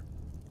paper.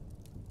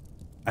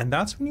 And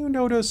that's when you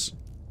notice,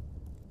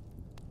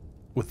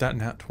 with that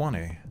nat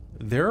 20,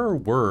 there are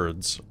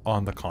words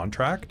on the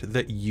contract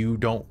that you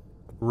don't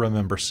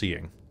remember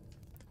seeing.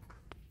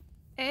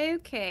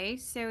 Okay,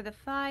 so the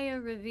fire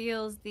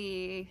reveals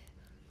the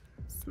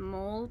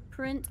small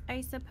print,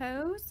 I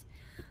suppose.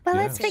 Well,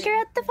 let's Yes. figure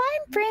out the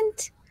fine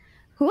print.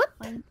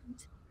 Whoop.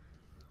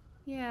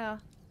 Yeah,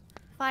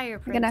 fire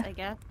print, gonna- I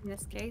guess, in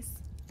this case.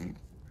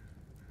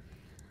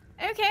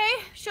 Okay,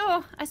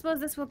 sure. I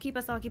suppose this will keep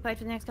us occupied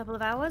for the next couple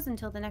of hours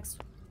until the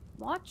next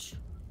watch.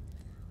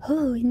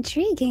 Oh,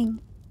 intriguing.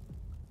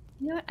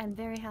 You know what? I'm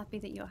very happy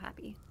that you're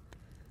happy.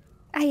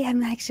 I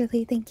am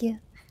actually, thank you.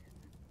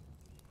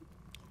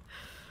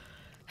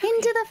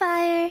 Into the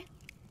fire.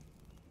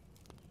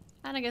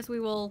 And I guess we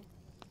will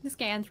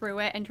scan through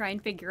it and try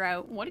and figure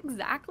out what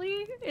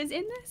exactly is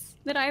in this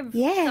that I've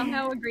Yeah.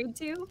 somehow agreed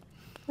to.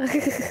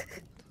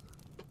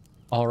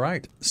 All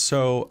right,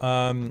 so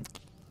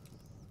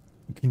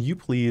can you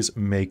please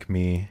make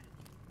me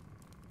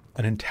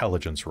an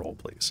intelligence roll,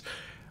 please?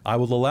 I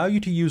will allow you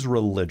to use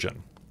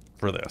religion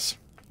for this.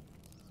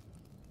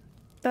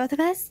 Both of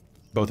us?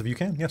 Both of you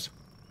can, yes.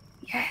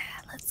 Yeah,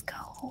 let's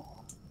go.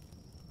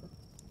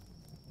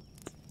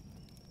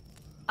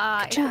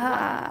 If it wasn't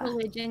Gotcha.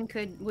 religion,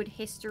 would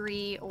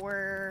history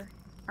or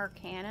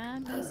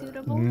arcana be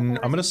suitable? I'm Or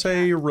going to is it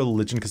say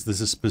religion because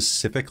this is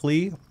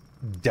specifically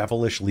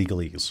devilish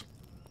legalese.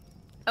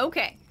 that?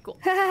 Okay, cool.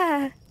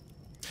 that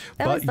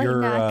But was like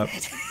your not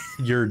good.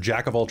 your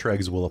jack of all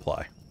trades will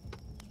apply.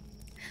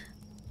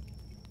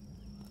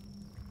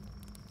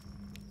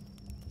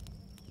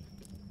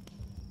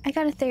 I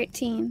got a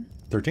 13.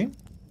 13?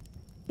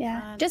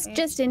 Yeah, just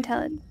Okay.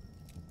 intelligence.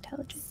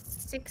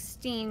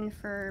 16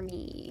 for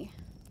me.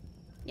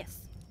 Yes.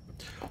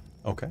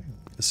 Okay.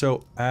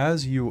 So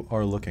as you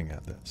are looking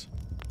at this,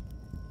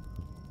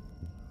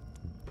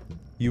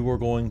 you are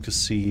going to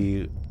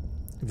see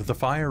that the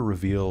fire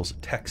reveals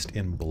text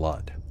in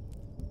blood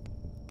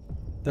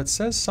that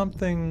says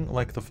something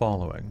like the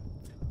following.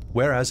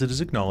 Whereas it is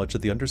acknowledged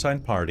that the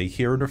undersigned party,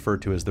 here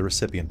referred to as the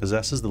recipient,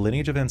 possesses the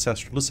lineage of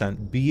ancestral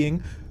descent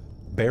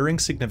bearing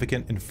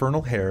significant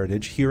infernal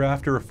heritage,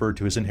 hereafter referred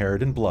to as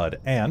inherited blood,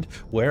 and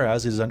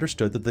whereas it is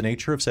understood that the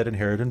nature of said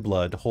inherited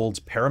blood holds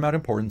paramount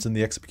importance in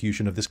the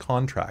execution of this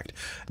contract.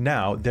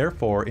 Now,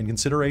 therefore, in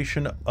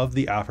consideration of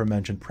the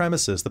aforementioned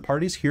premises, the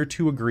parties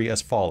hereto agree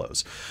as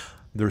follows.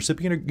 The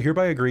recipient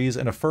hereby agrees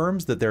and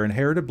affirms that their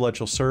inherited blood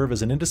shall serve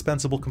as an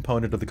indispensable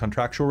component of the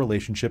contractual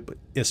relationship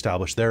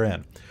established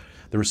therein.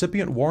 The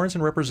recipient warrants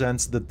and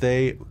represents that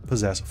they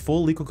possess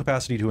full legal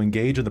capacity to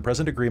engage in the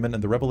present agreement,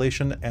 and the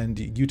revelation and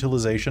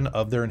utilization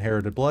of their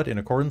inherited blood in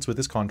accordance with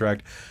this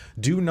contract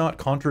do not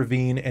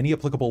contravene any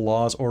applicable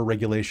laws or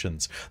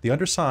regulations. The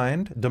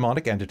undersigned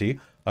demonic entity,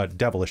 a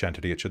devilish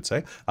entity it should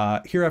say,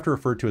 hereafter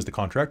referred to as the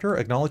contractor,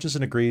 acknowledges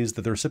and agrees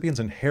that the recipient's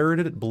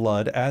inherited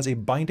blood as a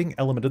binding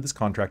element of this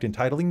contract,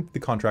 entitling the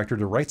contractor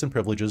to rights and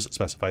privileges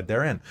specified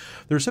therein.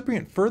 The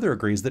recipient further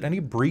agrees that any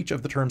breach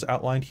of the terms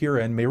outlined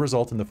herein may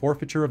result in the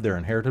forfeiture of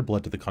their inherited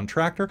blood to the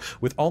contractor,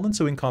 with all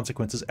ensuing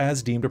consequences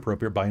as deemed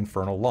appropriate by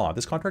infernal law.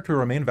 This contract will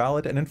remain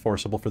valid and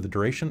enforceable for the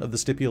duration of the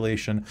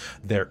stipulation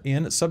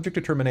therein, subject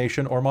to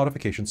termination or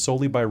modification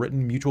solely by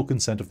written mutual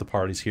consent of the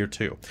parties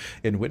hereto.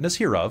 In witness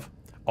hereof,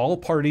 all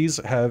parties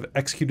have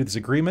executed this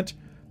agreement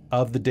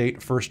of the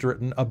date first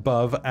written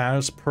above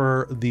as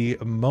per the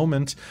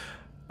moment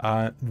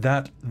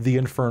that the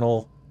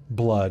infernal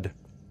blood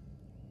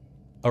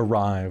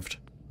arrived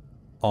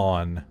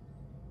on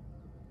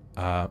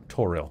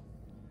Toril.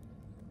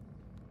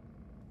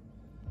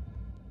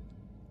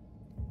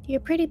 You're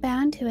pretty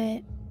bound to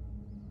it.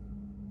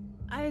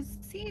 I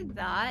see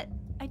that.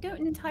 I don't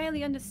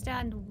entirely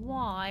understand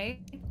why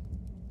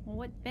or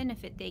what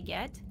benefit they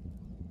get.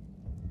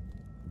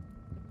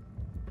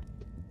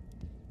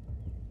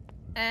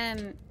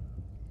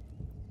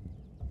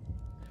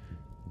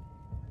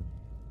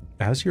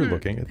 As you're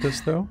looking at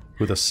this, though,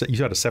 with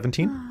you had a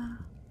 17?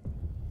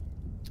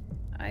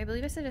 I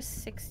believe I said a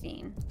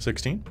 16.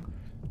 16?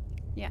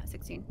 Yeah,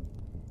 16.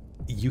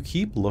 You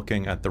keep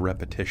looking at the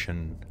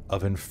repetition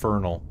of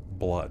infernal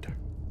blood.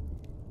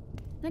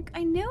 Like,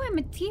 I know I'm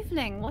a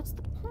tiefling. What's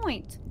the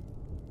point?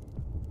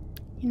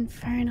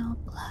 Infernal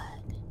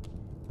blood.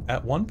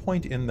 At one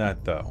point in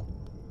that, though,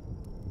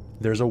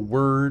 there's a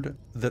word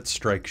that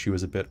strikes you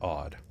as a bit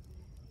odd.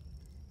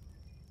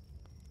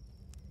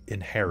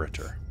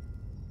 Inheritor.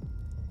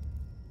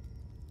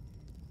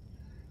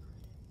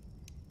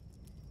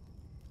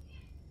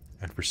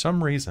 And for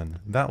some reason,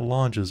 that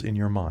lodges in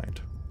your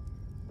mind.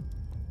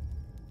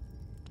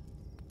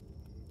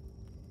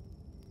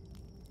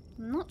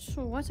 I'm not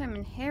sure what I'm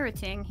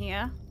inheriting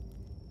here.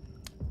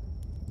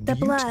 The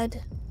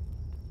blood.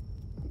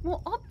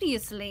 Well,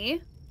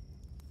 obviously.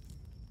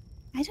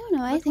 I don't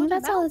know. I What's think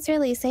that that's all about? it's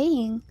really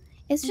saying.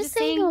 It's I'm just just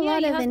saying saying, a yeah,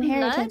 lot you of have some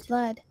inherited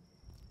blood.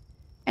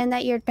 And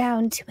that you're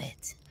bound to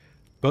it.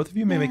 Both of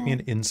you may make me Yeah. an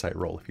insight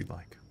roll if you'd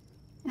like.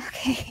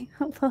 Okay,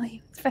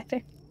 hopefully it's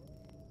better.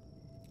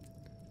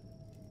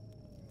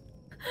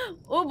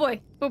 Oh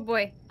boy. Oh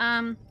boy.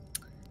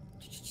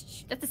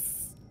 That's a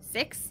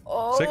 6.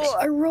 Oh, 6?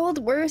 I rolled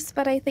worse,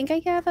 but I think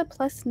I have a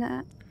plus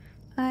net.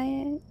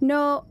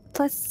 No,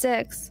 plus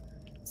 6.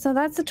 So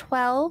that's a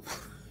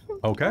 12.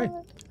 Okay.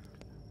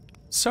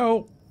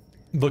 So,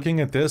 looking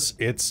at this,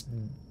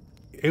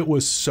 it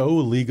was so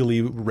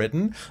legally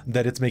written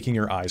that it's making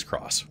your eyes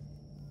cross.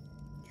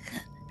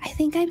 I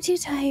think I'm too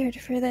tired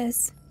for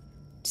this.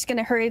 Just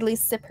gonna hurriedly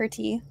sip her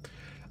tea.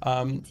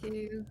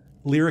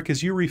 Lyric,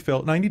 as you refill,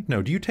 and I need to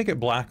know, do you take it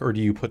black or do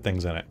you put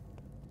things in it?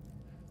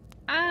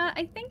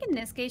 I think in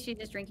this case she's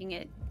just drinking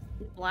it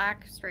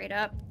black straight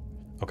up.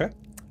 Okay.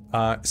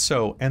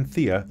 So,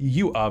 Anthea,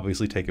 you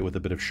obviously take it with a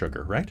bit of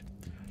sugar, right?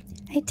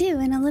 I do,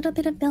 and a little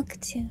bit of milk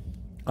too.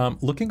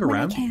 Looking When I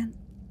around, can.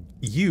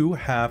 you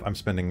have, I'm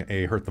spending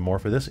a hurt the more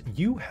for this,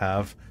 you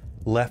have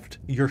left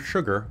your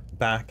sugar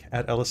back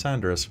at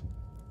Alessandra's.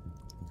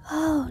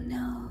 Oh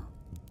no.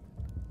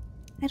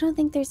 I don't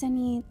think there's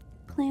any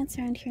plants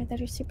around here that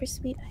are super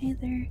sweet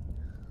either.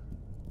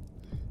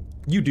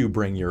 You do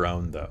bring your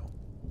own, though,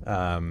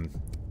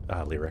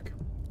 Lyric.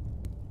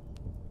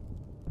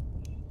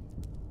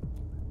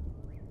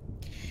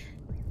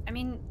 I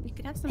mean, you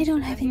could have some I don't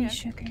sugar have any here.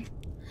 sugar.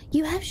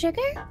 You have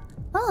sugar?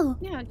 Oh,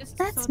 Yeah, just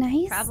That's sort of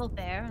nice. travel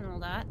there and all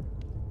that.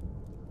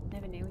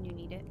 Never know when you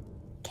need it.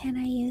 can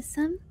I use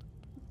some?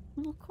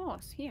 Well, of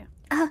course, here.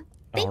 Thank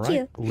All right.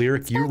 you.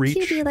 Lyric, It's you not reach.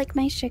 cutie like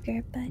my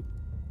sugar, but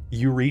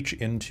You reach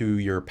into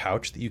your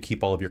pouch that you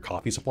keep all of your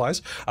coffee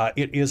supplies.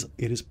 It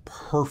is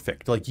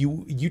perfect. Like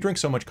you drink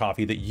so much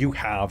coffee that you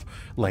have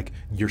like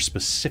your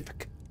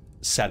specific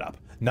setup.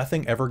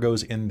 Nothing ever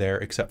goes in there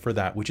except for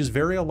that, which is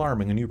very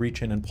alarming. And you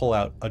reach in and pull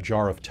out a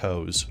jar of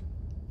toes.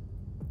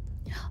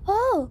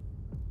 oh,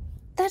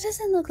 that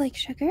doesn't look like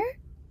sugar.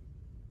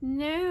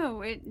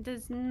 No, it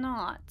does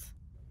not.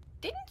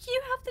 Didn't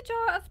you have the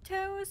jar of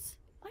toes?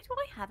 Why do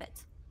I have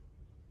it?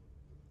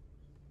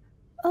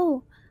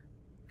 Oh,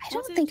 I Was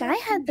don't it think jar I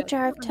of had the toes?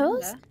 jar I of don't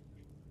toes. remember.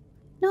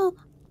 No.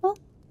 Oh,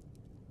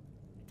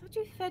 I thought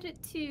you fed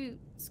it to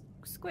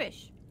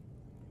Squish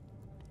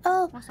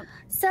oh. or something.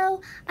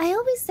 So I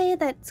always say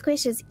that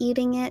Squish is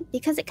eating it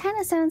because it kind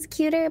of sounds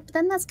cuter, but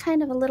then that's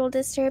kind of a little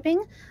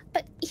disturbing.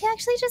 But he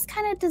actually just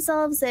kind of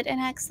dissolves it and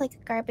acts like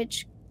a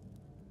garbage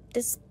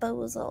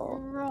disposal.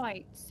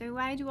 Right. So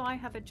why do I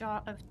have a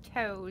jar of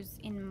toes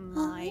in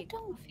Oh, my I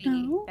don't coffee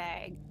know.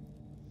 bag?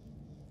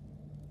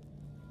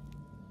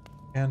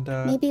 And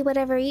Maybe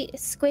whatever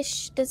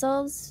Squish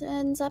dissolves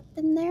ends up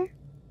in there.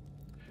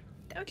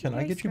 That would be can I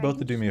very get you both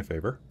to do strange. me a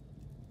favor?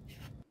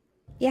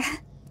 Yeah.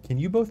 Can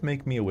you both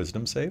make me a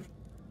wisdom save?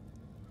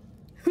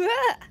 With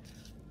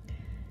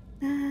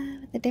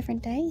the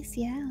different dice,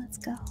 yeah, let's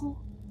go.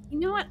 You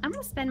know what? I'm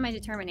gonna spend my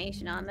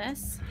determination on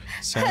this.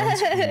 Sounds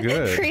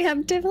good.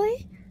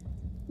 Preemptively?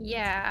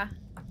 Yeah.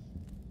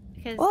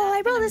 Because Oh,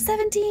 I rolled a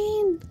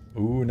 17!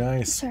 Ooh,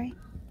 nice. Sorry.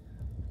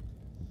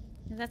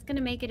 That's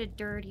gonna make it a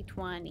dirty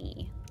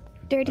 20.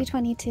 Dirty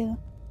 22.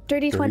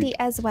 Dirty 20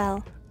 as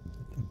well.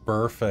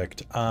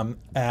 Perfect.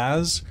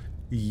 As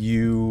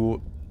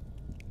you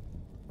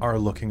are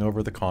looking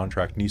over the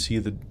contract and you see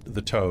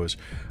the toes,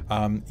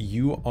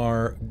 you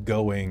are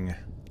going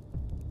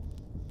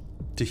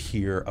to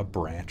hear a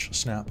branch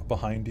snap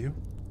behind you.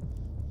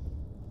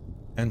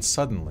 And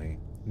suddenly,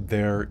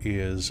 there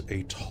is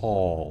a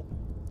tall,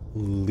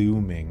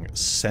 looming,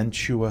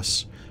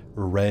 sensuous,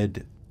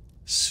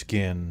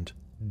 red-skinned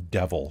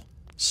devil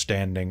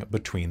standing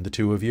between the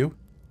two of you.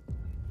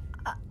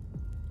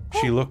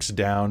 She looks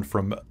down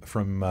from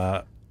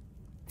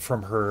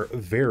her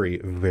very,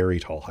 very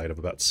tall height of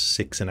about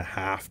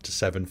 6.5 to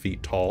 7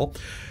 feet tall.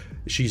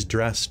 She's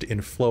dressed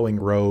in flowing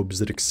robes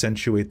that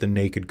accentuate the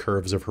naked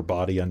curves of her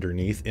body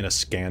underneath in a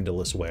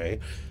scandalous way,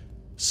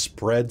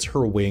 spreads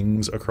her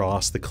wings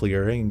across the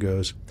clearing and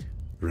goes,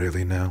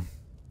 "Really now?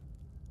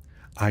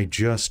 I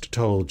just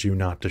told you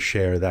not to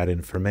share that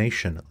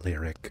information,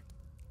 Lyric."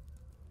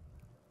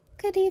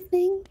 Good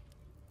evening.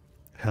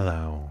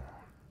 Hello.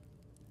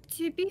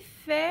 To be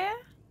fair,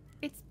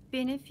 it's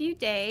been a few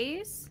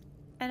days,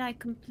 and I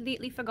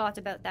completely forgot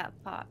about that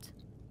part.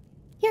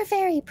 You're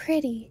very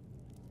pretty.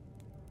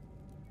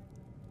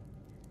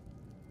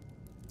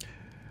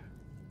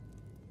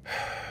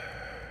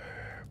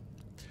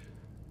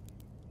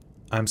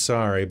 I'm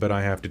sorry, but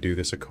I have to do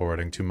this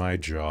according to my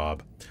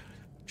job.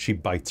 She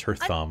bites her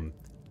thumb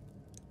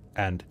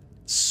and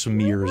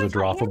smears a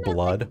drop of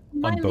blood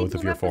on both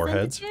of your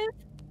foreheads.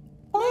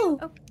 Oh,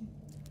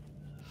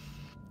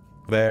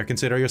 There,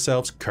 consider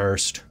yourselves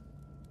cursed.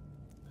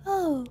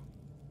 oh.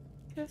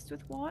 Cursed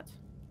with what?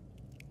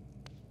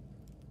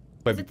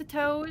 But Is it the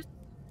toes?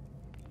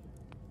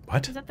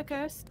 what? Is that the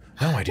curse?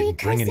 No, I Are you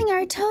didn't bring any. cursing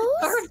our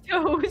toes? Our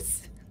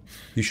toes!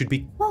 You should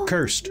be Oh.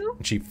 cursed.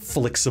 And she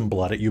flicks some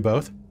blood at you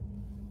both.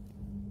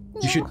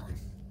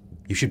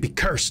 You should be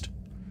cursed.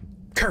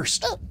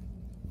 Cursed.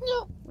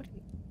 No. What are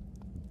you...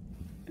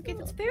 Okay,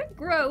 that's very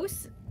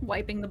gross.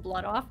 Wiping the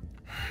blood off.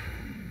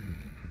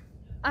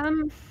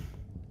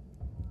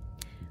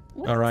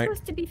 What's All right.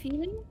 supposed to be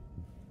feeling?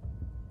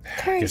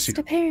 Cursed,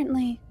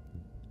 apparently.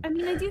 I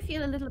mean, I do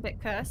feel a little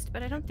bit cursed,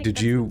 but I don't think Did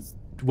that you sounds-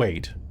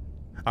 wait?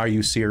 Are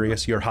you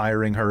serious? You're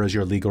hiring her as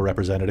your legal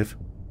representative?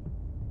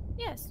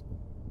 Yes.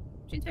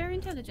 She's very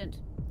intelligent.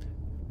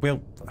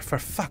 Well, for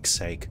fuck's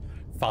sake.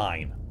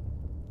 Fine.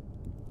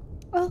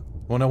 Well,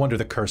 Well, no wonder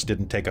the curse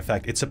didn't take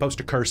effect. It's supposed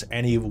to curse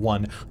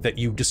anyone that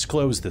you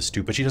disclose this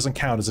to, but she doesn't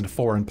count as a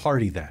foreign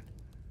party then.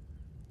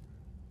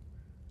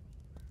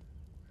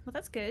 Well,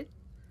 that's good.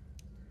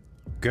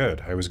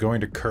 Good. I was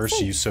going to curse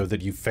you so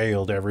that you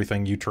failed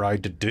everything you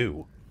tried to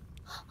do.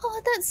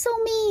 oh, that's so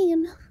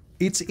mean.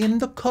 It's in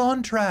the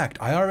contract.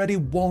 I already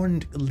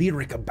warned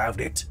Lyric about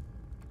it.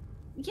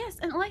 Yes,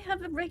 and I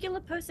have a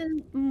regular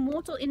person,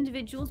 mortal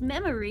individual's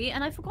memory,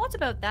 and I forgot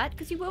about that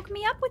because you woke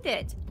me up with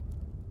it.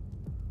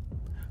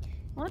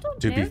 Well, I don't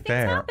To know. be Things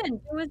fair,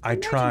 happened. There was I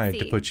tried to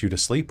emergency. put you to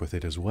sleep with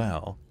it as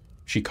well.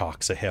 She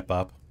cocks a hip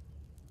up.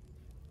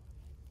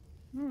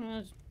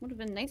 It would have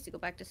been nice to go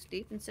back to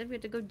sleep. Instead, we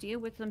had to go deal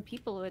with some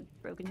people who had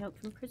broken out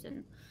from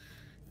prison.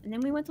 And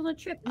then we went on a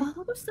trip, and it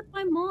all slipped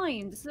my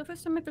mind. This is the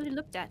first time I've really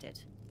looked at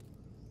it.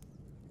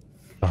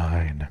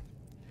 Fine.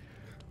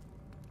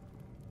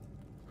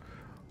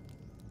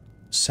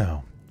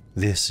 So,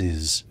 this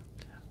is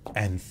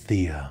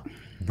Anthea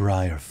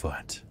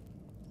Briarfoot.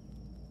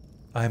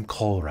 I'm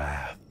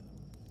Colrath.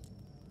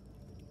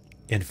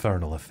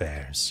 Infernal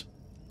Affairs.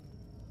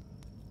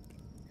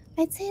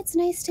 I'd say it's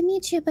nice to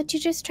meet you, but you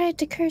just tried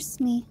to curse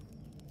me.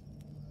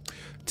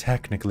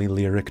 Technically,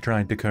 Lyric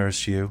tried to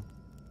curse you.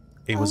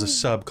 It was a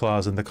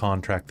subclause in the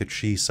contract that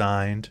she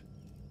signed.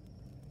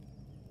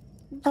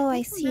 Oh, I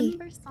don't see.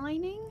 remember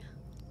signing.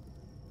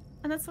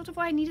 And that's sort of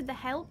why I needed the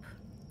help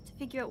to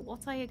figure out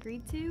what I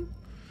agreed to.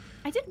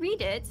 I did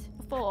read it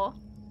before.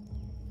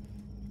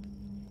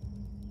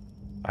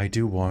 I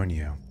do warn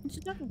you, I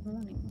should have a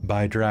warning.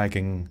 by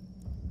dragging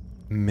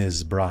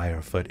Ms.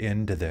 Briarfoot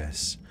into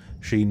this,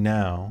 she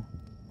now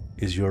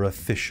is your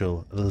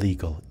official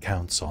legal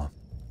counsel.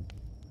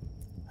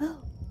 Oh,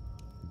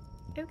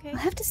 Okay. I'll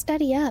have to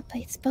study up,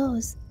 I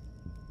suppose.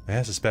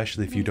 Yes,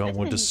 especially if you don't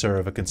want to Definitely.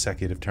 serve a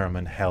consecutive term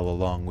in hell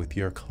along with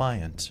your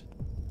client.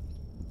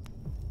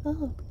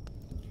 Oh,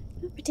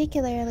 not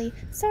particularly.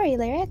 Sorry,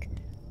 Lyric.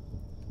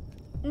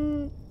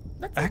 That's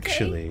okay.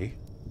 Actually,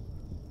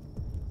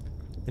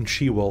 and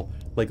she will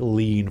like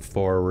lean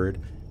forward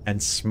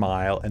and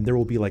smile, and there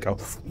will be like a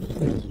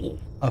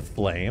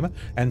flame,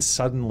 and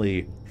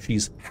suddenly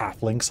she's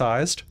halfling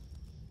sized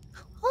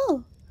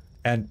Oh,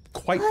 and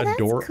quite oh,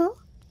 that's cool.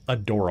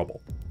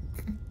 adorable.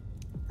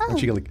 Oh, And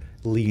she like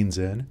leans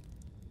in.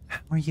 How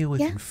are you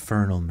with Yeah.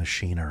 infernal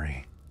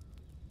machinery?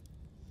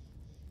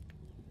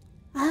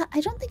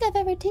 I don't think I've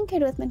ever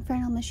tinkered with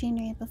infernal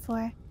machinery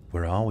before.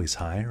 We're always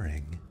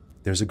hiring.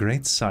 There's a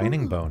great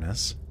signing Oh.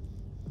 bonus.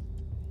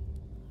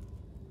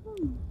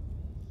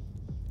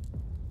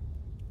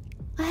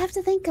 I have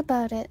to think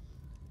about it.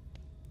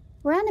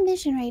 We're on a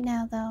mission right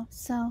now, though,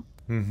 so...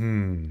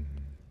 Mm-hmm.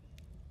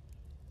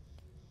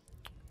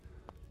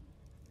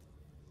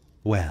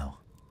 Well,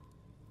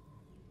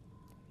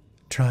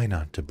 try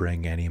not to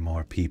bring any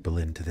more people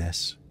into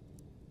this.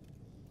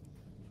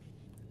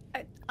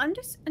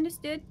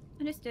 Understood.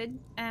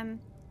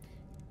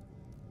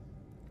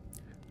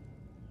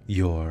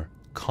 Your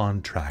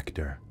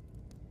contractor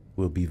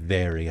will be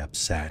very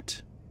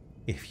upset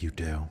if you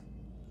do.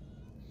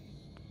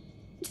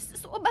 Just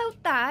so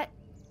about that,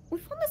 we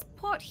found this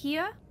pot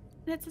here,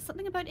 and it says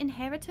something about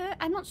inheritor.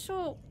 I'm not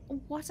sure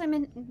what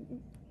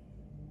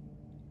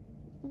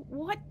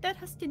what that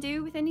has to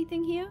do with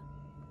anything here.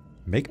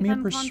 Make If me a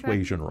I'm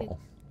persuasion contracted roll.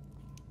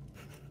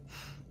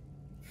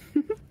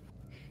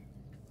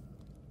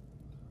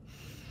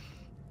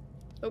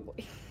 Oh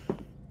boy.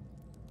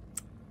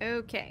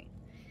 Okay.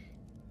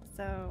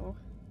 So,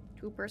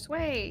 to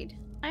persuade.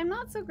 I'm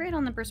not so great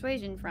on the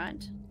persuasion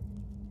front.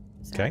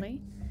 Sadly.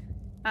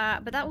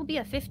 But that will be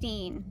a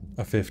 15.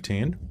 A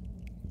 15.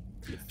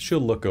 She'll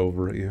look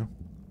over at you.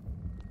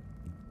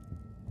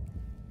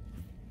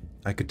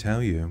 I could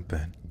tell you,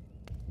 but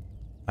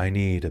I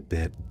need a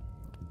bit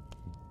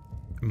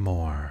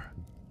more.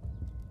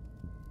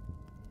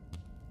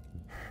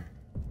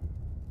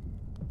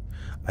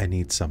 I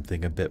need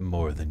something a bit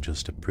more than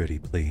just a pretty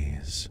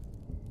please.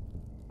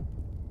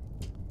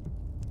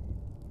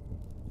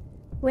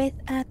 With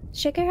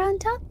sugar on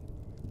top?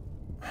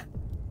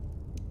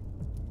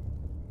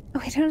 Oh,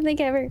 I don't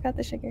think I ever got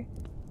the sugar.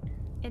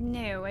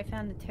 No, I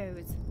found the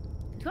toes.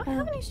 Do I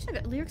have any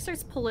sugar? Lyric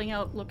starts pulling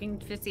out, looking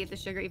to see if the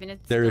sugar even is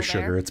There still is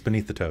sugar. It's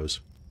beneath the toes.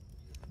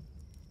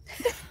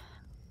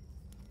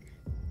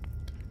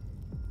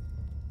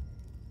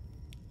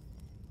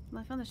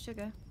 Well, I found the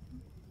sugar.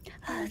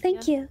 Oh,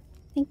 thank you.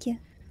 Thank you.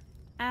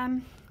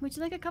 Would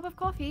you like a cup of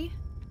coffee?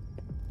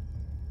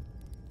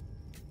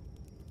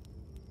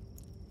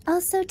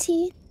 Also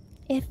tea,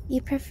 if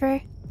you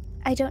prefer.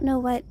 I don't know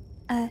what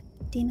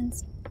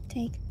demons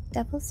take.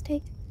 Devils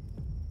take?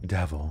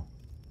 Devil.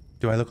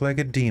 Do I look like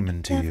a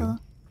demon to Devil.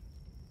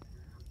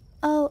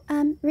 Oh,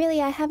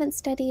 really, I haven't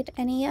studied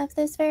any of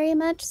this very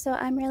much, so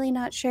I'm really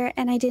not sure,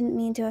 and I didn't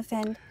mean to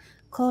offend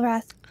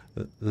Kolrath.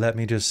 you? Let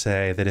me just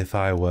say that if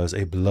I was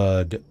a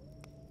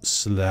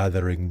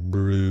blood-slathering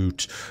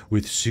brute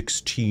with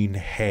 16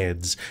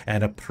 heads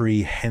and a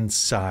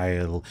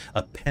prehensile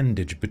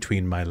appendage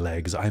between my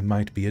legs, I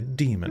might be a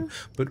demon.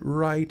 But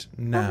right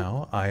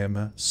now, I am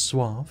a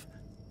suave,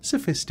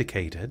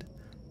 sophisticated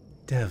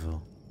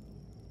devil.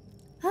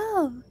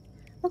 Oh,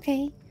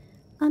 okay.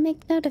 I'll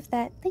make note of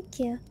that. Thank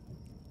you.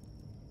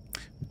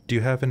 Do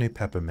you have any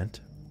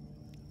peppermint?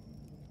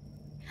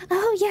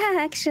 Oh, yeah,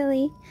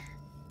 actually.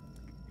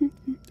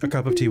 A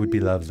cup of tea would be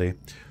lovely.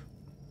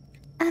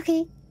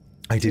 Okay.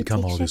 I Do you did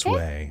come take all this sugar?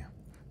 way.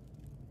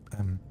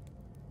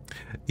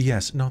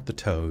 Yes, not the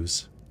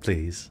toes,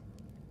 please.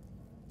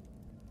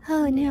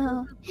 Oh,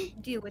 no.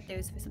 Deal with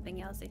those for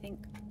something else, I think.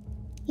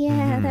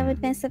 Yeah, that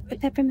would mess up the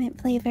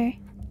peppermint flavor.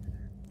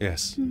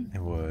 Yes,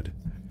 it would.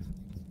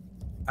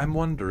 I'm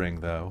wondering,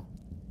 though.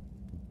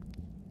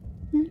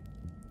 Hmm?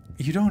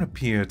 You don't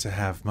appear to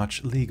have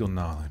much legal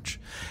knowledge.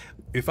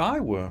 If I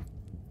were,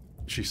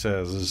 she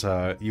says,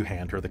 as you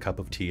hand her the cup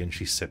of tea and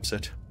she sips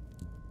it,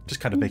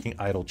 just kind of making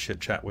idle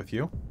chit-chat with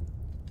you.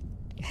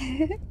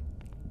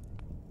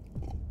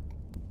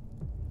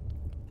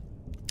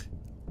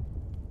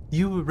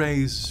 You were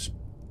raised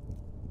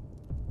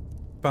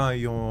by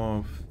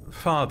your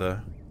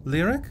father,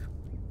 Lyric?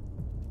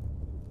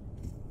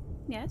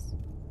 Yes.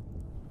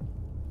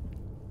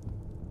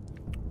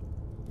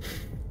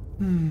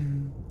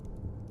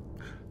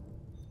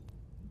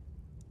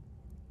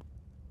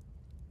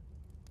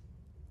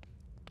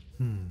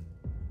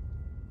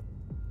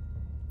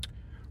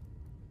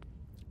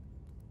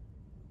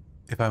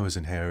 If I was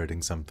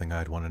inheriting something,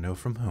 I'd want to know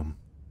from whom.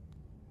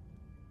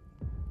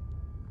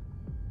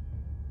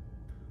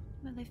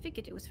 Well, I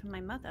figured it was from my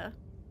mother.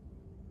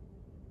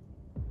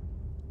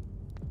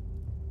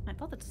 My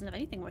father doesn't have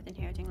anything worth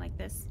inheriting like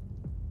this.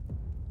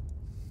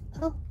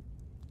 Oh,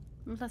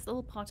 Unless the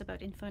whole part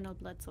about infernal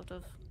blood sort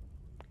of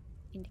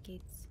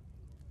indicates.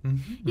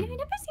 Mm-hmm. You know, he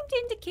never seemed to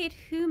indicate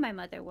who my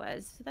mother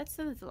was. So that's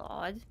so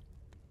odd.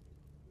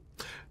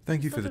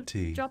 Thank you for Sort the of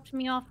tea. Dropped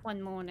me off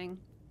one morning.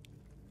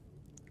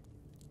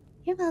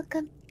 You're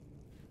welcome.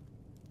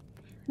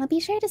 I'll be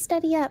sure to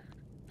study up.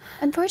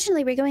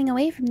 Unfortunately, we're going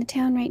away from the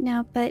town right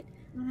now, but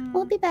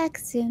we'll be back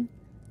soon.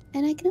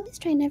 And I can always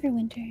try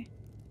Neverwinter.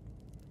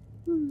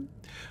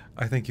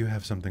 I think you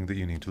have something that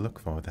you need to look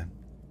for, then.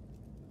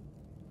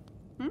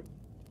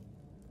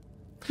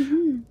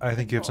 I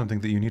think you have something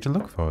that you need to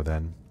look for,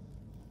 then.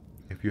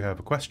 If you have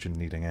a question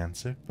needing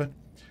answered, but...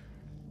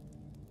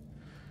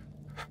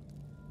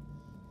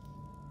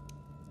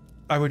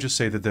 I would just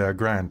say that there are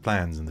grand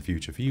plans in the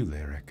future for you,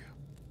 Lyric.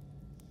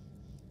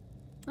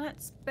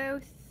 That's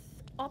both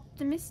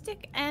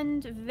optimistic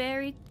and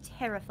very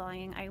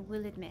terrifying, I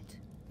will admit.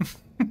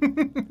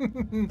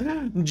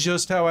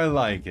 Just how I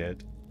like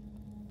it.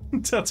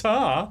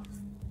 Ta-ta!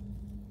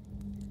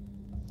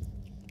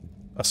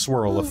 A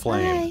swirl of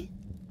flame,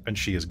 and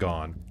she is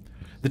gone.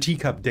 The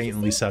teacup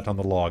daintily set on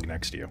the log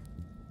next to you.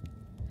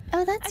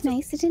 Oh, that's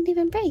nice. It didn't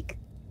even break.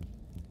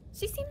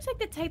 She seems like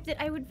the type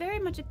that I would very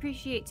much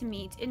appreciate to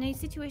meet in a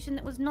situation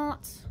that was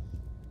not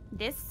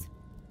this.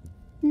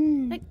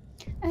 Like,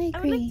 I agree. I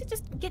would like to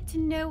just get to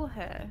know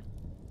her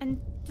and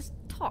just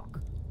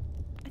talk.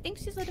 I think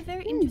she's led a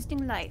very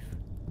interesting life.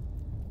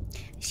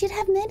 She'd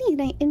have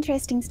many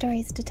interesting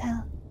stories to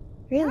tell.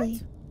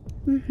 Really.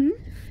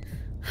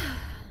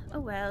 Oh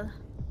well.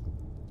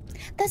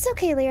 That's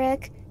okay,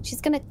 Lyric.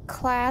 She's gonna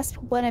clasp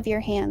one of your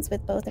hands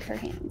with both of her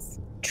hands.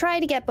 Try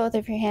to get both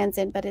of your hands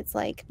in, but it's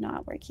like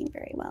not working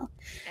very well.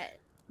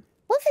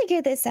 We'll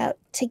figure this out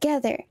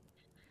together.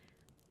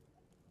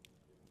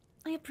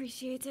 I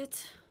appreciate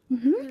it.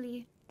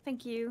 Really.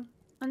 Thank you.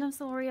 And I'm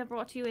sorry I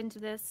brought you into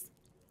this.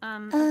 A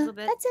little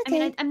bit. That's okay. I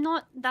mean, I'm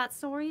not that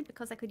sorry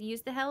because I could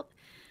use the help,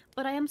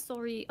 but I am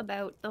sorry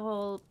about the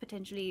whole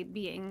potentially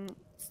being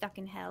stuck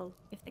in hell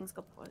if things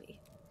go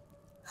poorly.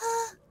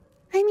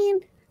 I mean,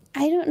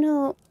 I don't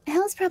know.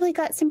 Hell's probably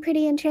got some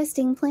pretty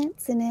interesting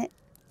plants in it.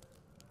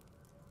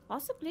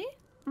 Possibly.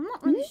 I'm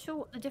not really sure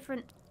what the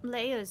different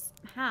layers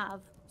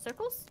have.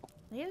 Circles?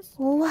 Layers?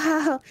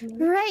 Wow.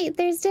 Right,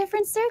 there's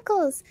different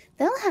circles.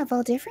 They'll have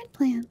all different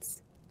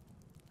plants.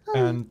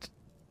 And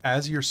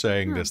as you're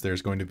saying this,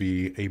 there's going to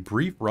be a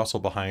brief rustle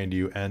behind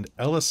you, and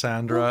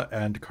Alessandra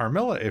and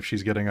Carmilla, if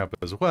she's getting up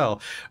as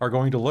well, are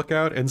going to look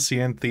out and see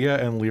Anthea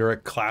and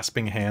Lyric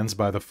clasping hands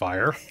by the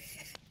fire,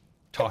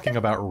 talking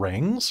about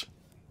rings.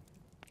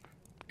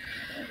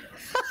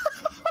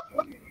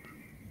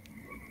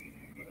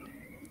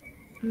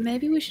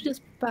 Maybe we should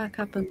just back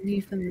up and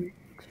leave them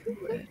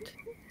to it.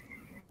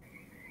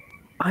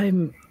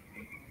 I'm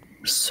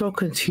so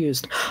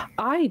confused.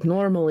 I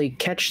normally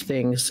catch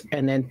things,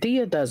 and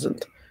Anthea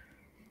doesn't.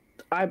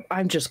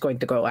 I'm just going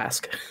to go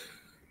ask.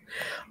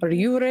 Are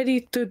you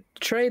ready to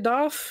trade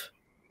off?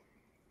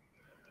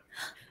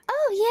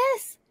 Oh,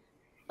 yes.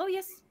 Oh,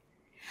 yes.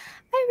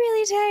 I'm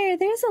really tired.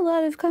 There's a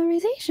lot of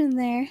conversation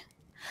there.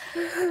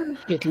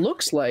 It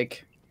looks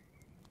like.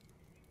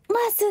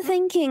 Lots of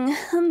thinking.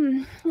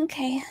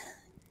 Okay.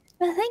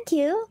 Well, thank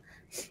you.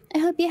 I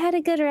hope you had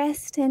a good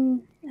rest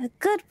and a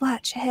good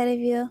watch ahead of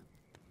you.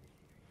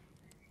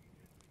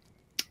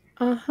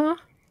 Uh-huh.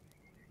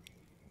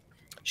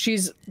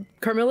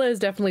 Carmilla is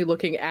definitely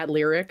looking at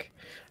Lyric,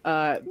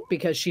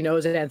 because she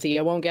knows that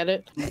Anthea won't get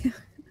it.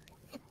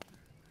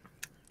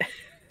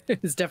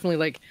 It's definitely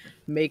like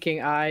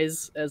making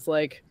eyes as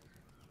like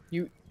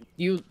you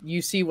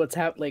see what's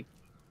happening, like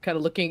kind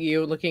of looking at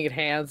you, looking at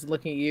hands,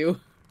 looking at you.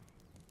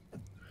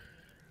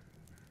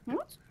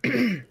 What?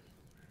 Can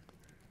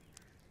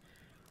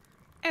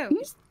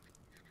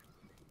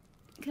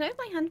I have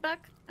my hand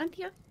back,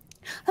 Anthea?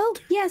 Oh,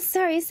 yes,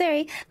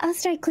 sorry. I'll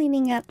start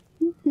cleaning up.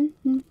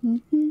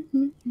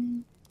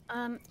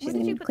 She's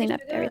gonna clean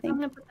up everything. I'm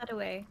gonna put that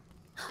away.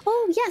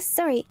 Oh, yes,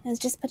 sorry. Let's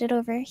just put it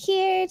over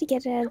here to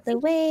get it out of the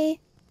way.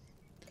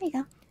 There you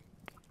go.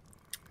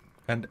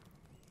 And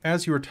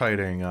as you were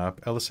tidying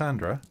up,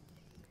 Alessandra,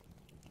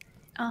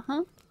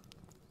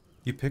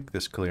 you picked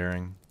this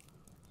clearing.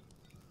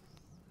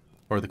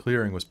 Or the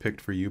clearing was picked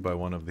for you by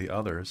one of the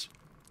others.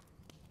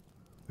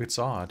 It's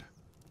odd.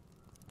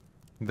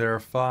 There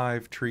are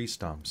 5 tree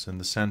stumps in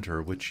the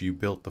center which you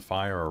built the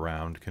fire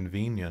around,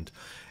 convenient,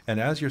 and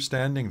as you're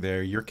standing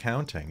there, you're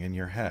counting in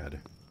your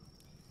head.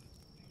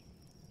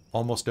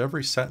 Almost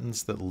every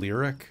sentence that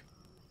Lyric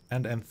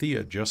and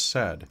Anthea just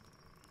said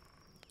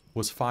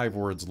was 5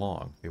 words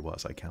long. It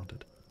was, I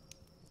counted.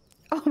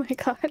 Oh my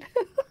god.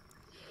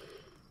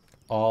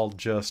 All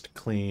just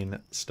clean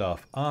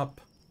stuff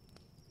up.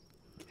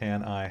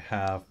 Can I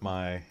have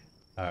my,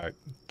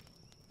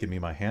 give me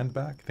my hand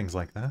back? Things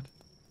like that.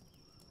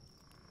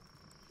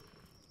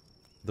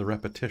 The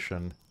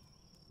repetition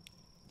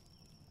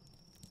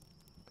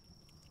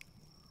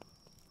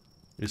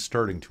is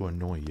starting to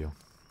annoy you.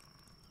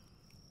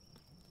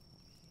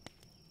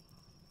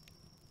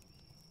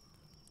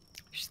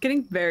 She's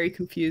getting very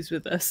confused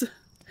with this,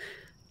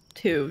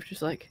 too.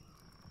 She's like,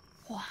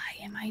 why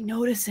am I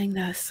noticing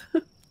this?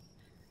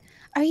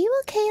 Are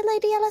you okay,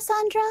 Lady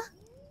Alessandra?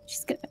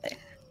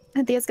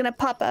 Anthea's gonna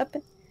pop up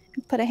and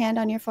put a hand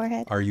on your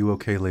forehead. Are you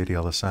okay, Lady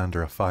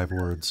Alessandra? 5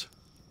 words.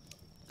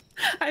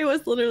 I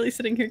was literally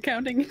sitting here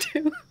counting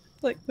too.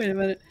 Like, wait a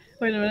minute.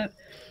 Wait a minute.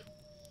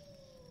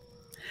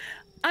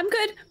 I'm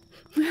good.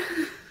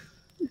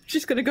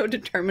 Just gonna go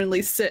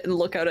determinedly sit and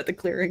look out at the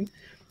clearing.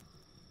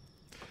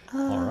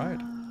 All right.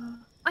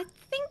 I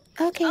think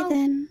Okay, I'll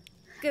then.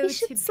 go We to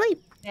should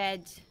sleep.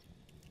 bed.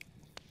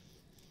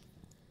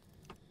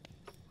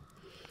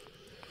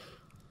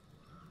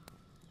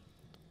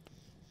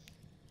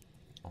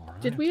 All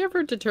right. Did we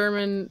ever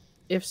determine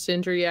if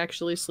Sindri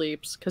actually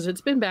sleeps? Because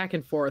it's been back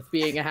and forth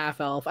being a half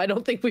elf. I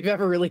don't think we've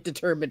ever really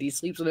determined he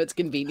sleeps when it's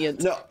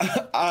convenient. No,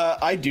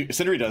 I do.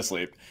 Sindri does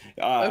sleep.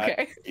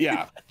 Okay.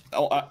 Yeah.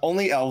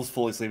 Only elves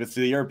fully sleep. It's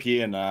the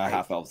European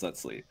half elves that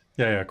sleep.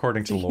 Yeah,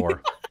 according to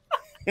lore.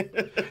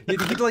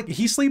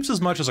 He sleeps as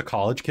much as a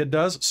college kid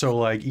does, so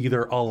like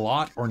either a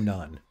lot or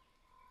none.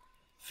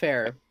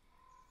 Fair.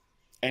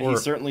 And he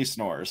certainly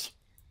snores.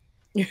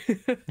 Yeah,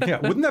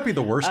 wouldn't that be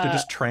the worst to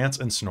just trance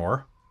and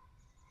snore?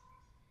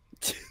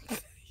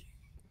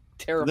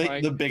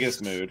 Terrifying. The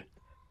biggest mood.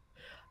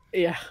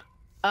 Yeah.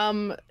 How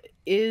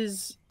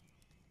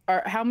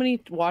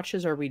many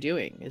watches are we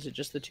doing? Is it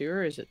just the 2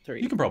 or is it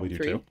 3? You can probably do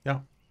 3? 2. Yeah.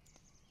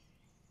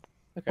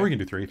 Okay. Or you can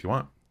do 3 if you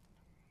want.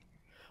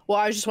 Well,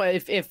 I was just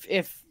wondering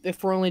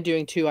if we're only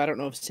doing 2, I don't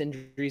know if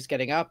Sindri's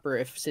getting up or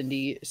if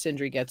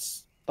Sindri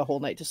gets the whole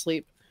night to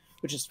sleep,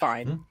 which is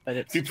fine. But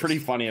It'd be pretty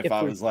funny if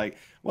I was like,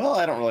 well,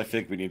 I don't really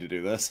think we need to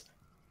do this.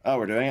 Oh,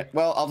 we're doing it?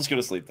 Well, I'll just go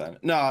to sleep then.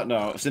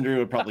 No. Sindri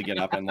would probably get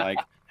up and like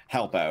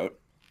help out.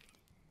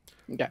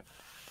 Okay.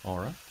 All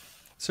right.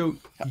 So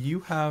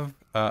you have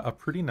a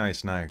pretty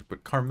nice night,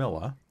 but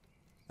Carmilla,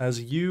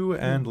 as you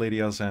and Lady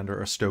Alizarin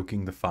are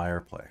stoking the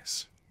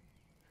fireplace,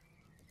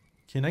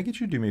 can I get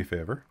you to do me a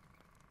favor?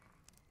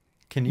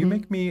 Can you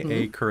make me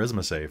a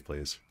charisma save,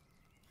 please?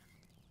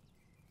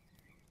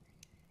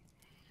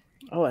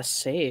 Oh, a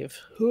save.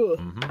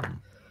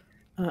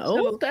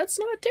 That's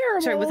not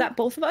terrible. Sorry, was that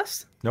both of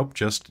us? Nope,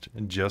 just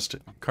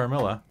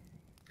Carmilla.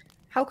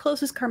 How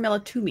close is Carmilla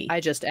to me? I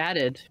just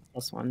added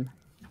 +1.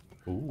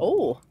 Ooh.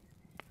 Oh.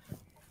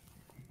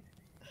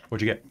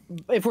 What'd you get?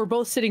 If we're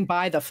both sitting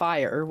by the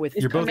fire with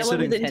You're both Carmilla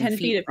sitting within 10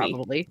 feet of me?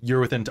 probably. You're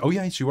within. Oh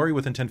yes, you are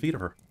within 10 feet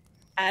of her.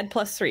 Add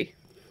 +3.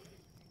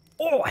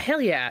 Oh,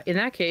 hell yeah. In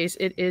that case,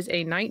 it is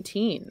a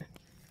 19.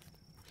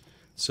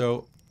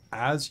 So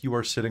as you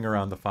are sitting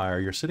around the fire,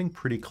 you're sitting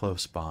pretty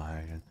close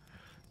by and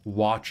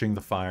watching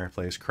the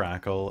fireplace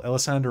crackle.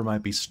 Alessandra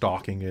might be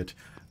stalking it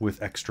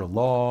with extra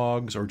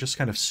logs or just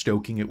kind of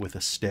stoking it with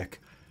a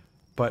stick.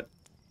 But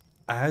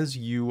as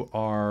you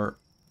are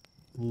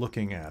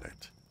looking at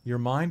it, your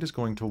mind is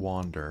going to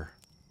wander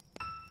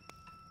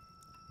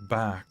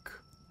back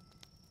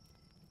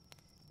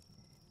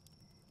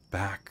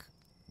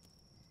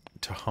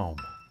to home.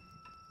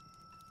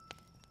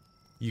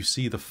 You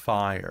see the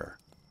fire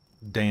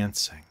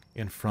dancing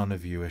in front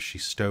of you as she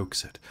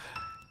stokes it,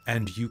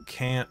 and you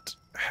can't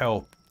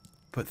help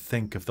but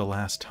think of the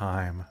last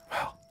time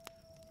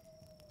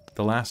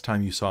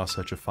you saw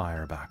such a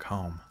fire back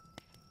home.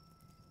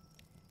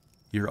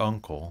 Your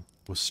uncle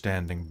was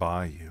standing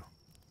by you,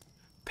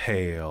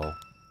 pale,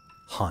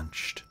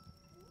 hunched,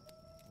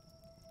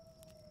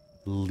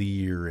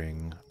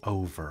 leering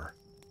over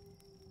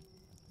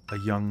a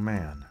young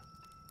man.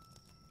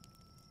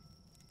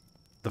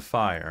 The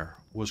fire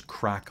was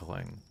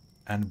crackling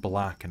and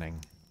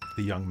blackening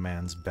the young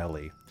man's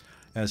belly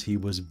as he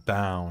was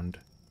bound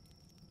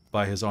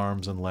by his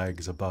arms and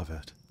legs above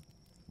it.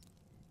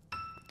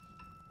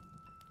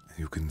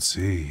 "You can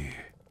see,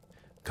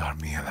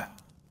 Carmilla,"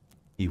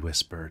 he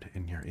whispered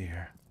in your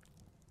ear.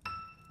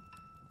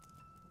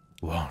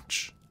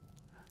 "Watch.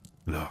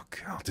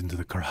 Look out into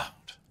the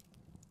crowd."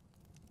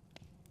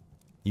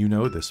 You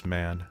know this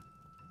man.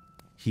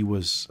 He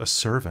was a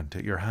servant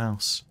at your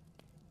house.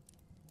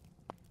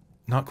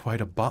 Not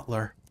quite a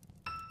butler,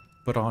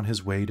 but on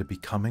his way to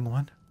becoming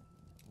one.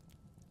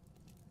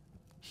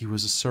 He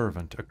was a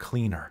servant, a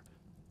cleaner,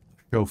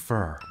 a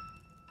chauffeur,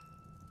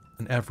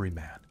 an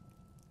everyman.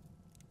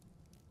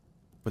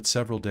 But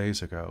several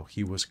days ago,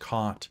 he was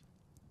caught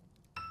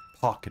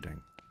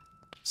pocketing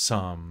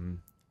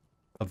some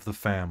of the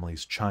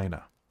family's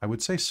china. I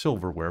would say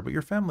silverware, but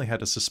your family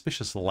had a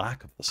suspicious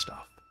lack of the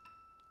stuff.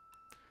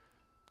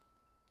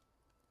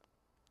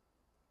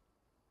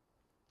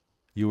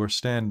 You are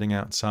standing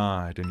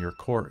outside in your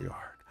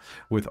courtyard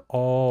with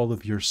all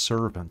of your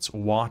servants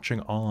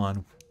watching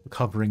on,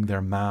 covering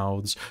their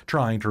mouths,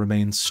 trying to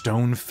remain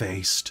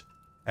stone-faced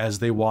as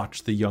they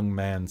watch the young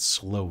man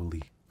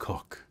slowly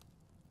cook.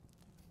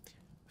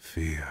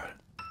 Fear.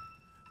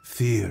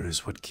 Fear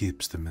is what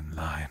keeps them in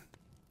line.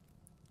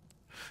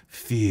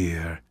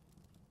 Fear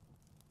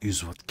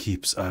is what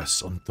keeps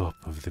us on top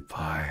of the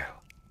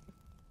pile.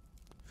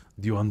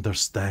 Do you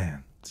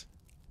understand,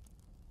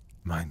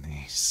 my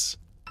niece?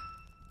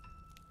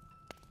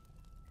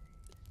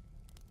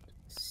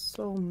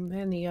 So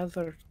many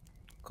other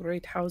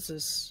great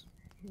houses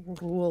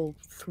rule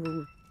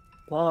through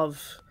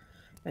love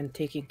and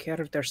taking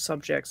care of their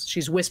subjects.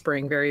 She's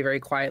whispering very,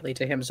 very quietly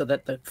to him so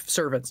that the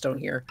servants don't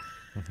hear.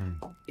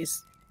 Mm-hmm.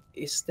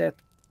 Is that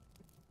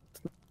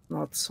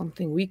not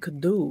something we could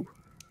do?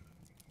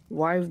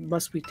 Why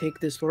must we take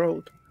this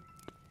road?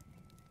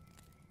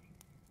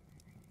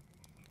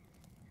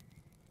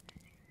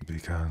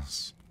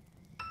 because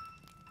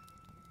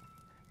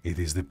it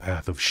is the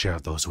path of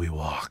shadows we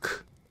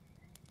walk.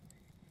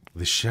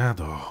 The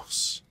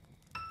shadows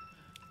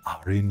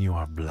are in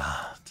your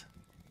blood,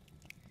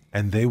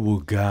 and they will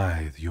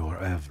guide your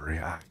every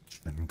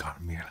action,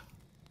 Carmilla.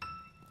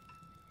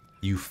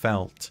 You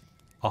felt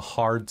a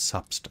hard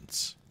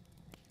substance,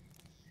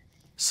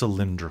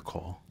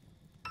 cylindrical,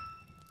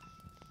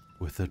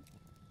 with a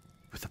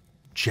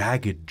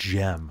jagged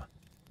gem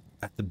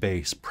at the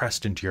base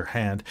pressed into your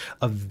hand,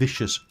 a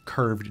vicious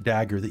curved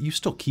dagger that you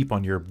still keep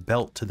on your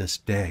belt to this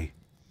day.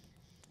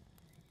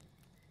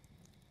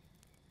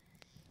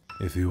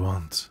 If you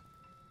want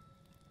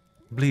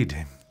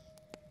bleeding,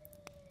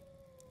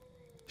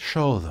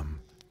 show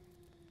them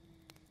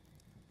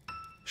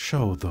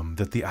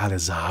that the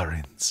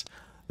Alizarins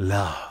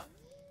love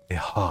a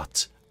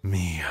hot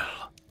meal.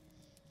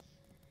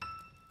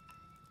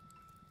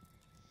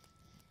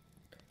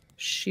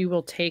 She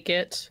will take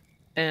it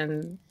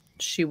and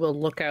she will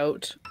look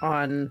out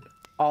on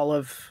all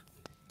of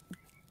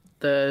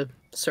the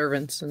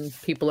servants and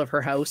people of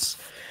her house,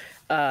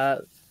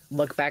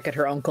 look back at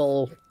her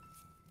uncle,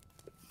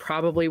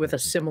 probably with a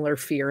similar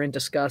fear and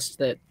disgust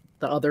that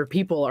the other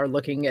people are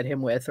looking at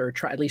him with, or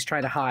at least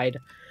trying to hide,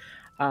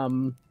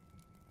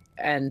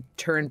 and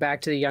turn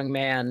back to the young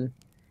man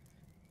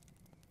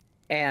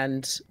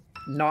and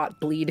not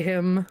bleed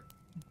him,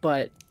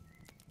 but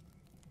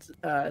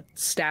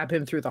stab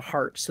him through the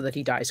heart so that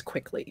he dies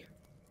quickly.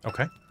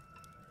 Okay.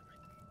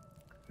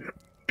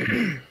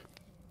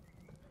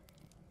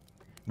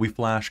 We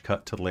flash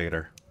cut to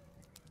later.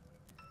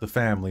 The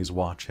families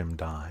watch him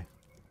die.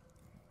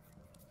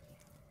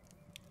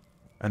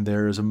 And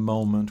there is a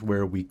moment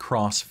where we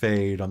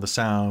crossfade on the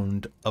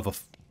sound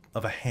of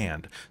a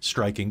hand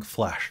striking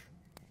flesh.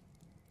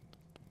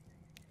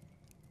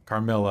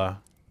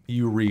 Carmilla,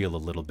 you reel a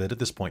little bit. At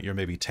this point, you're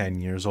maybe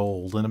 10 years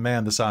old, and a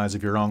man the size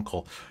of your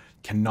uncle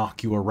can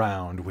knock you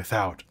around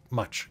without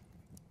much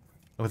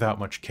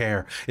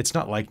care. It's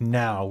not like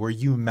now, where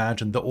you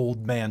imagine the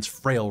old man's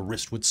frail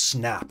wrist would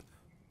snap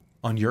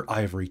on your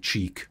ivory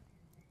cheek.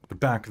 But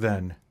back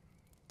then,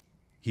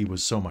 he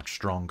was so much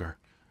stronger.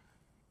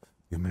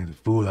 You made a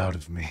fool out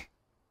of me.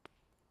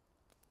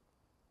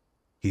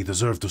 He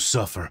deserved to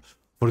suffer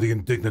for the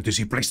indignities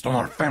he placed on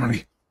our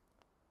family.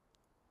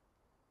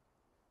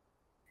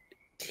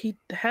 He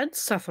had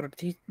suffered.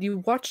 You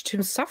watched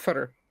him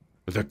suffer.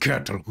 The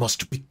cattle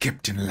must be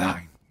kept in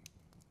line.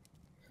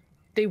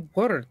 They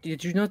were.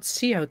 Did you not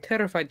see how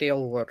terrified they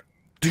all were?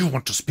 Do you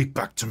want to speak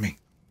back to me?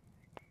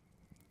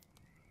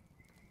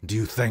 Do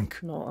you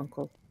think... No,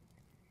 uncle.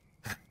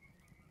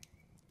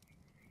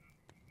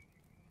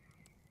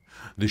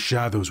 The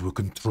shadows will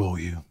control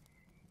you.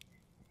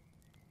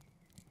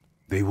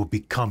 They will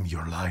become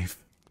your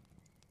life.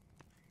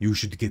 You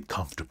should get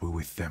comfortable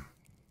with them.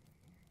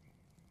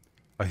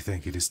 I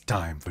think it is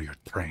time for your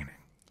training.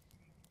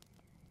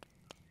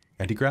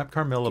 And he grabbed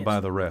Carmilla by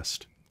the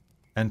wrist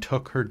and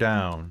took her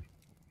down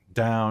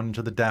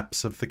to the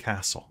depths of the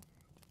castle.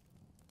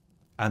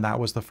 And that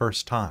was the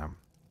first time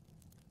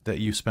that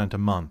you spent a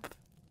month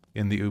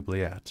in the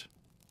oubliette.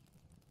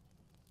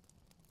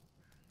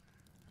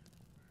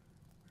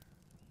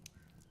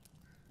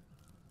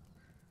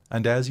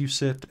 And as you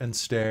sit and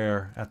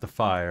stare at the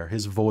fire,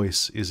 his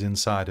voice is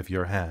inside of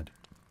your head.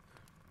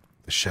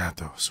 The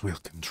shadows will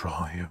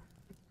control you.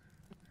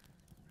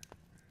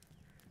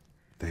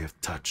 They have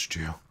touched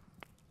you.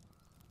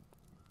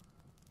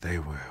 They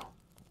will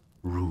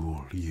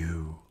rule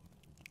you.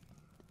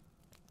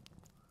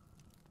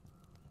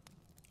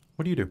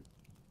 What do you do?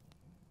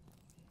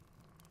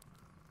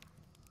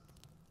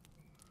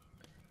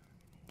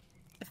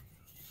 I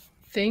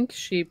think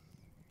she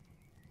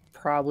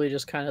probably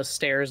just kind of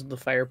stares at the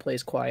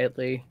fireplace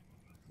quietly.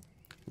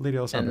 Lady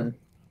Alessandra,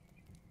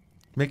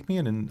 make me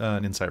an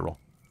insight roll.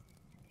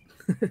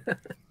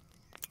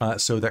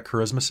 So that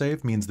charisma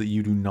save means that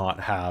you do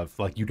not have,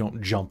 like, you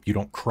don't jump, you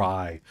don't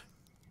cry.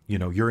 You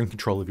know, you're in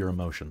control of your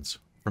emotions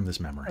from this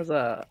memory. As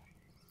a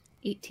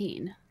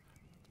 18.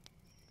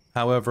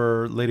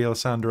 However, Lady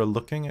Alessandra,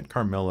 looking at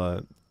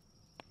Carmilla,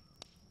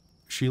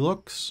 she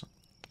looks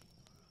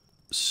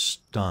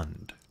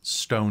stunned,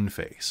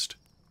 stone-faced.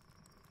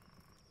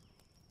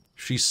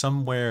 She's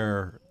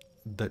somewhere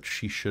that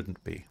she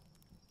shouldn't be.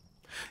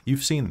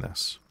 You've seen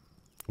this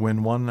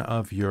when one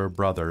of your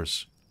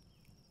brothers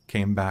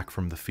came back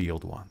from the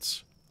field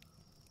once,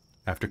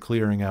 after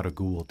clearing out a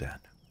ghoul den.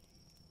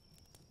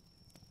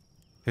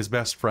 His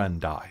best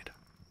friend died.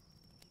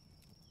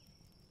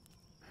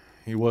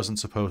 He wasn't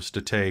supposed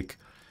to take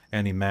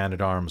any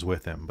man-at-arms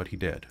with him, but he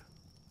did.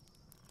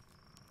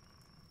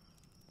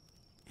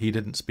 He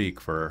didn't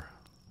speak for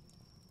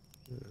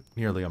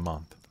nearly a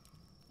month,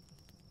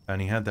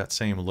 and he had that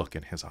same look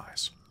in his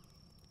eyes.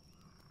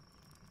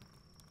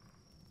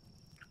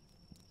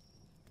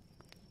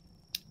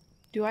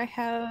 Do I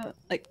have,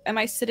 like, am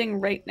I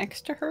sitting right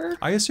next to her?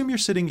 I assume you're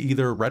sitting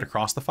either right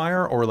across the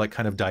fire or, like,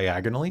 kind of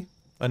diagonally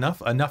enough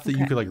that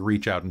you could, like,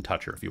 reach out and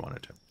touch her if you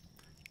wanted to.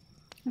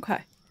 Okay.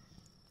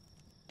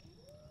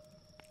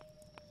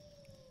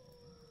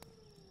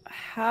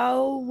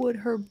 how would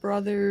her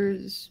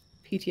brother's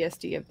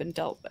PTSD have been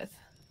dealt with?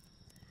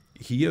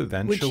 He Would she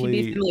eventually...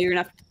 be familiar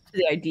enough to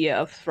the idea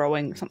of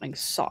throwing something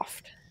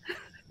soft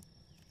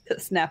to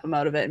snap him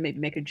out of it and maybe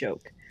make a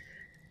joke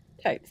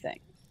type thing?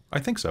 I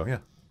think so, yeah.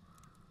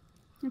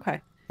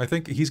 Okay. I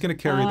think he's going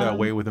to carry that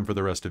weight with him for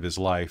the rest of his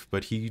life,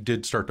 but he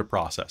did start to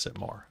process it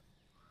more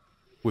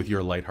with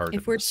your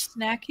lightheartedness. If we're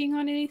snacking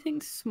on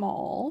anything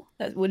small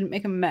that wouldn't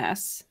make a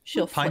mess,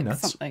 she'll Pine flick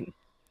nuts. something.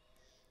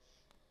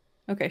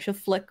 Okay, she'll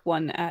flick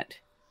one at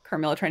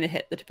Carmilla trying to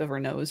hit the tip of her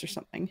nose or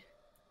something.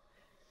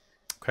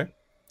 Okay.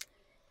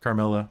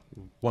 Carmilla,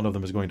 one of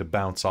them is going to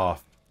bounce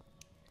off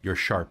your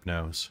sharp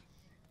nose.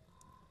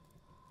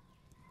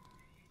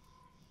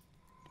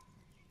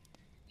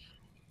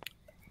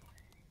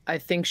 I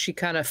think she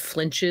kind of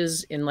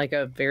flinches in like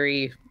a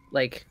very,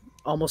 like,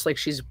 almost like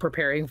she's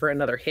preparing for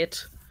another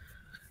hit.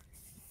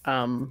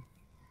 And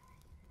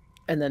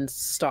then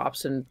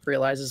stops and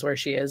realizes where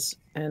she is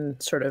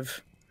and sort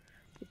of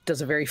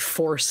does a very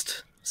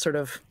forced sort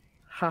of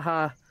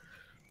haha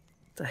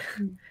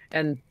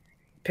and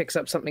picks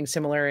up something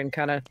similar and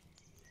kind of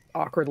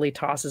awkwardly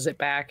tosses it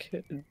back,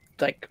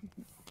 like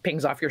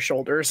pings off your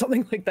shoulder or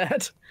something like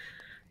that.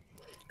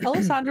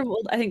 Alessandra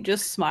will, I think,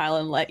 just smile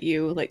and let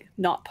you, like,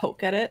 not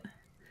poke at it.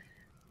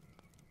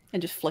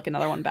 And just flick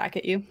another one back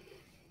at you.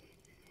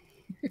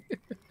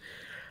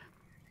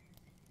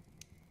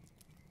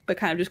 But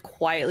kind of just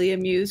quietly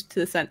amused to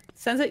the sense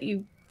that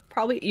you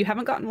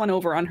haven't gotten one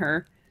over on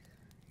her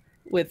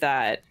with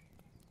that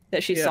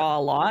she saw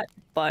a lot,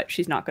 but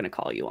she's not going to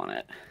call you on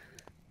it.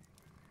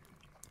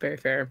 Very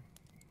fair.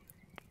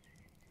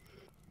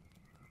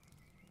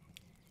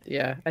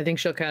 Yeah, I think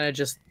she'll kind of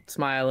just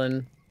smile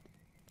and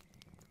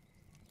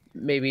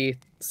maybe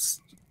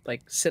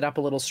like sit up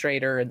a little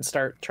straighter and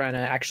start trying to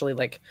actually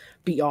like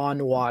be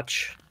on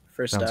watch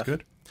for stuff. Sounds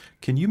good.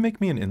 Can you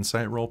make me an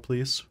insight roll,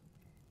 please,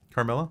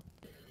 Carmilla?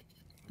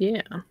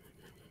 Yeah.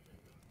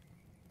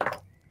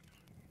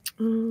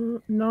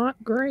 Not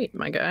great,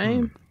 my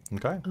guy.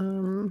 Okay.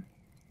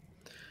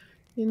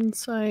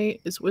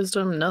 Insight is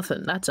wisdom,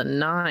 nothing. That's a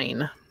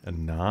 9. A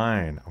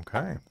 9.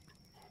 Okay.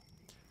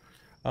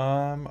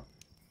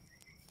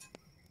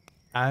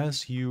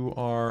 As you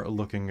are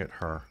looking at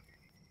her,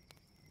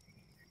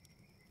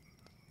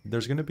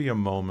 there's going to be a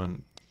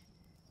moment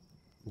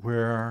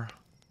where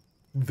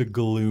the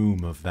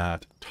gloom of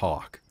that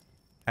talk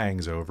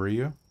hangs over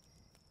you.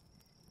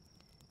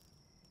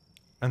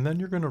 And then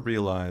you're going to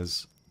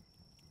realize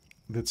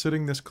that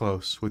sitting this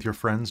close with your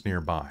friends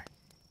nearby,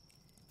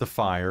 the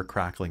fire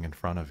crackling in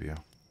front of you,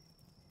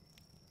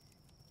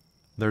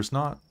 there's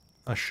not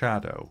a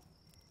shadow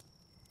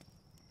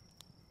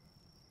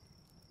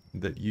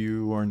that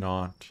you are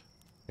not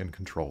in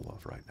control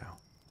of right now.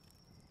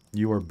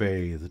 You are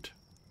bathed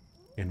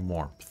in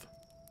warmth.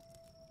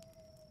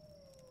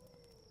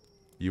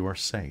 You are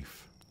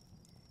safe.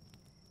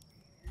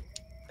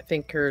 I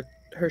think her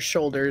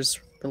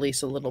shoulders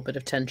release a little bit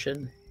of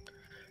tension,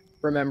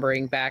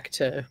 remembering back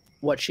to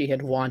what she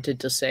had wanted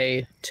to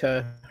say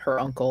to her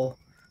uncle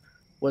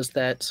was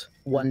that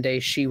one day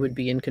she would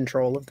be in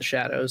control of the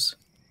shadows.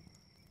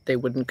 They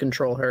wouldn't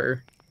control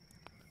her.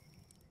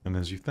 And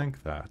as you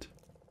think that,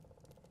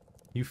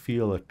 you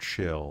feel a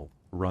chill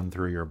run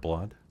through your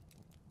blood.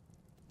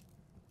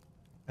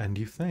 And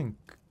you think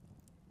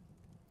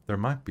there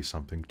might be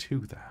something to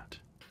that.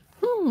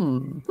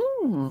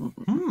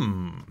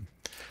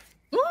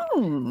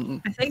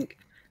 I think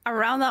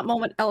around that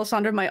moment,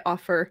 Alessandra might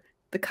offer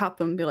the cup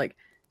and be like,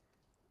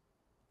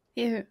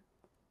 "Here,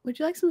 would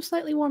you like some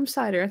slightly warm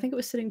cider? I think it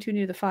was sitting too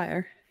near the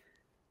fire.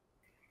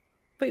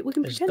 But we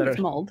can pretend it's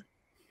mulled."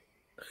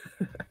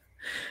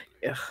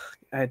 Yeah,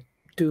 I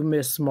do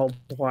miss mulled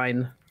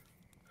wine.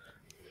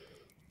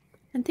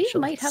 And these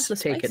might have the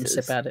spices. Take it and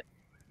sip at it.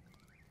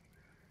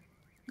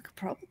 We could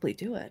probably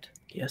do it.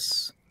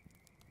 Yes.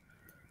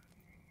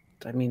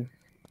 I mean,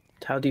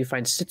 how do you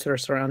find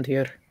citrus around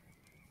here?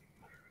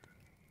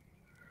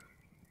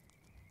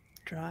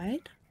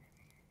 Dried?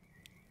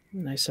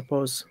 I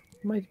suppose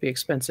it might be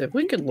expensive.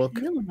 We could look.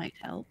 Tequila might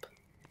help.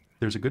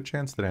 There's a good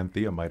chance that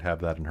Anthea might have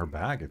that in her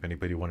bag if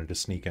anybody wanted to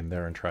sneak in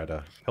there and try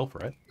to pilfer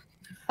it.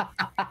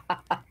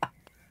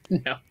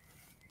 No.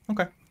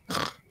 Okay.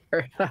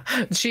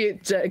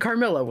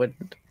 Carmilla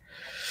wouldn't.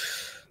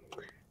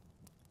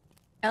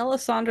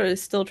 Alessandra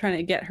is still trying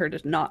to get her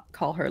to not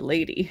call her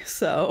lady,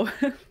 so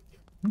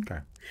Okay.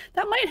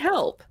 that might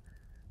help.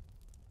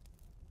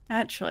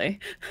 Actually,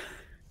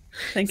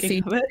 thinking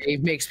See, of it.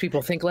 It makes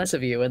people think less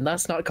of you and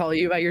thus not call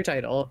you by your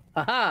title.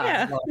 Aha!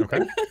 Yeah.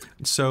 Okay.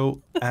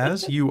 So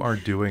as you are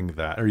doing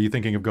that, are you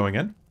thinking of going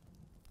in?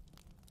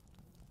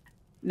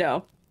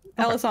 No,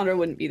 Alessandra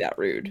wouldn't be that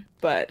rude,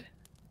 but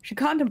she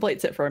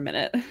contemplates it for a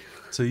minute.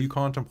 So you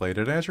contemplate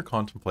it. As you're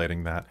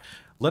contemplating that,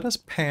 let us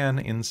pan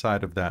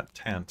inside of that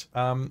tent.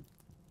 Do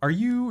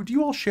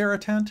you all share a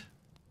tent?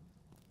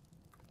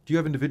 Do you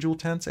have individual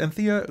tents?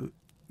 Anthea,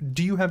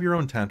 do you have your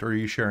own tent or are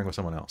you sharing with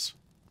someone else?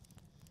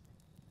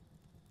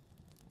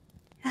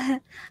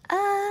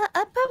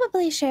 I'd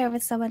probably share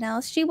with someone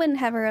else. She wouldn't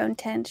have her own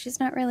tent. She's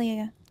not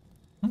really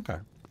Okay.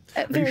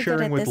 Are you very good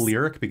sharing at with this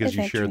Lyric because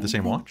you shared the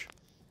same adventuring thing. watch?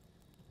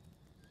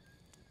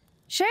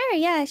 Sure,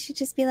 yeah, she'd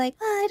just be like,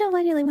 well, I don't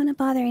really want to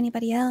bother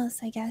anybody else,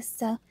 I guess,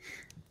 so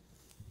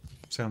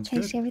Sounds can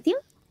I good. share with you?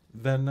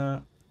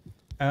 Then,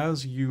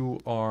 as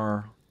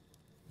you're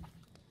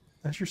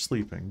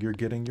sleeping, you're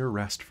getting your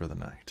rest for the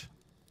night.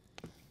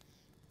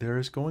 There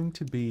is going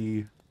to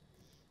be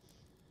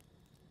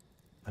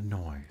a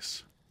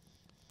noise.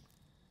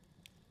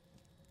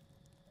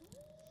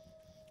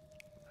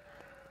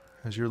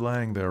 As you're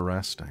laying there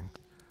resting,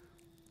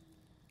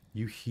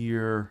 you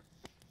hear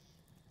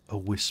a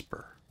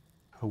whisper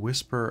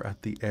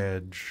at the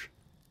edge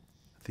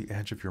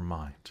of your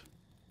mind.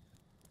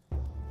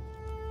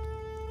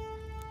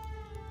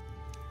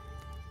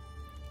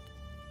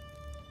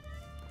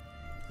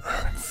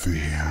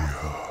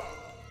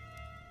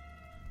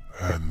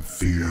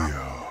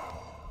 Anthea.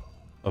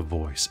 A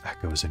voice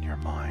echoes in your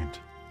mind.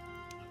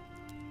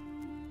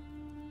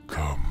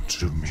 Come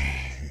to me.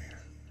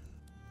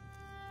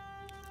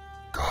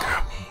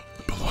 Come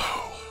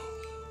below.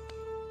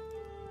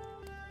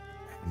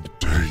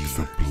 Take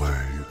the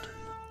blade.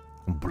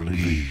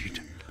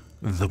 Bleed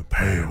the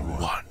pale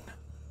one.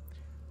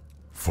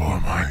 For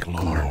my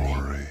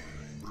glory.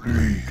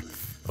 Bleed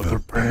the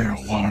pale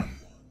one.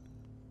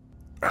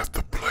 At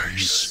the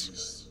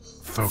place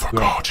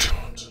forgotten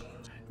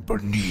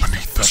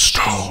beneath the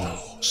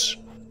stones.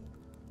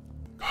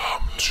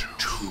 Come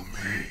to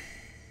me.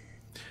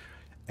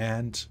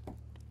 And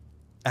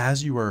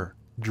as you are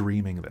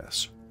dreaming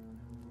this,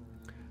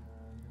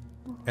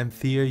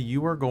 Anthea,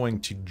 you are going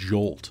to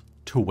jolt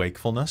to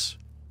wakefulness,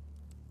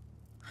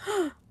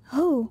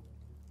 Oh,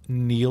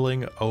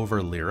 kneeling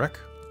over Lyric,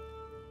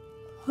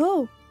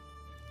 oh,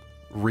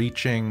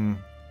 reaching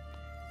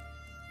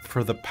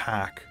for the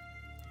pack,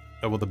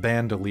 well, the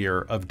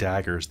bandolier of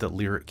daggers that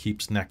Lyric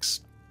keeps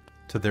next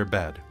to their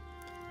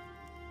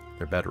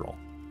bedroll.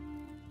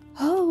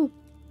 oh.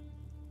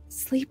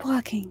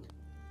 Sleepwalking.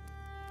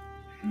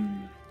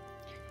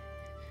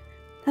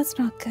 That's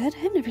not good.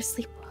 I've never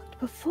sleepwalked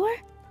before.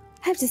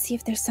 I have to see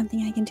if there's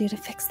something I can do to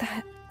fix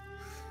that.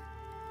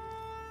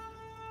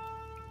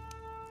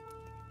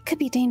 Could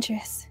be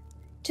dangerous.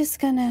 Just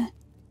gonna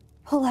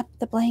pull up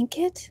the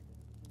blanket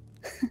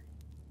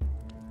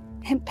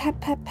and pat,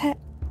 pat, pat.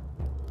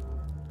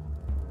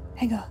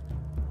 I go,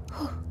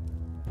 whew.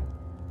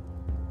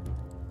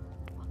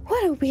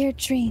 What a weird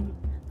dream.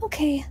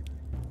 Okay,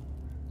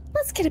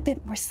 let's get a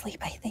bit more sleep,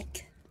 I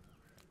think.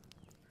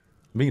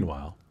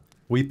 Meanwhile,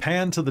 we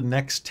pan to the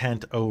next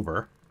tent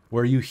over,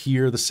 where you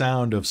hear the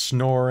sound of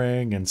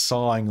snoring and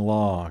sawing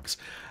logs,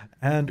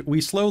 and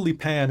we slowly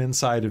pan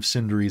inside of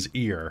Sindri's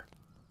ear,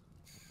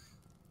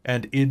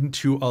 and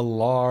into a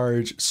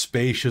large,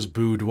 spacious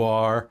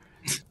boudoir.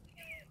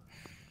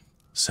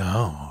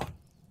 So,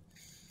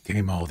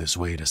 came all this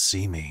way to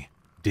see me,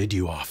 did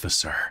you,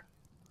 officer?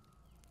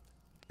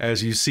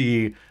 As you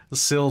see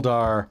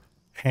Sildar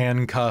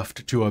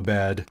handcuffed to a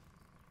bed,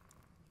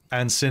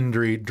 and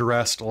Sindri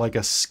dressed like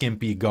a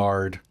skimpy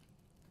guard.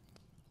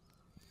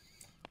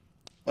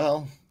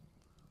 Well,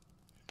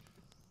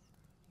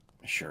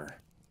 sure.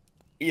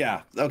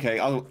 Yeah,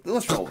 okay,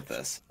 let's roll with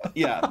this.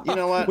 Yeah, you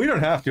know what? We don't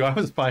have to. I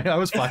was fine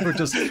with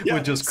just Yeah,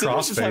 with just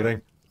Sindri's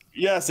crossfading.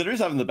 Yeah, Sindri's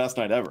having the best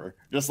night ever.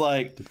 Just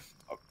like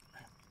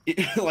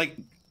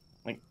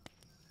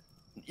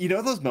you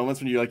know those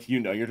moments when you're like,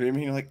 you're dreaming,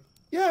 and you're like,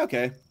 yeah,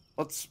 okay,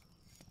 let's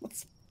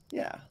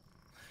yeah.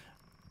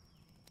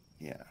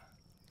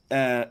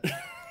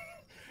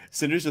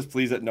 Sindri's just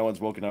pleased that no one's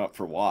woken up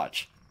for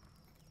watch.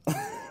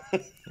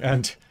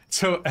 And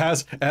so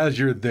as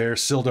you're there,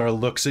 Sildar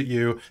looks at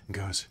you and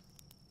goes,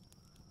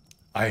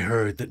 I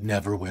heard that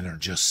Neverwinter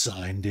just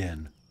signed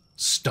in.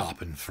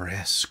 Stop and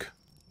frisk.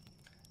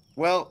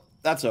 Well,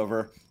 that's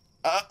over.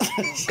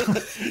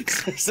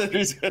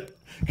 Sindri's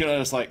gonna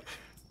just like,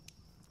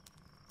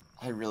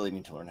 I really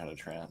need to learn how to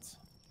trance.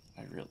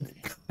 I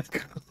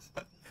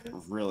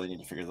really need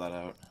to figure that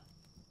out.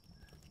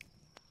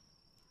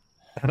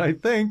 And I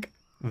think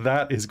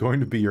that is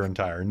going to be your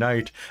entire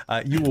night.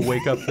 You will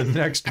wake up the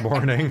next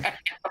morning.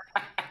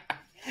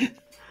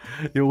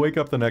 You'll wake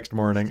up the next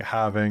morning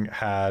having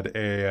had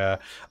a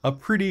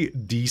pretty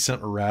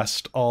decent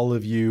rest, all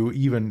of you,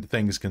 even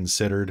things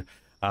considered,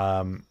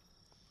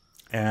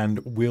 and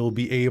will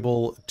be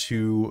able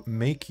to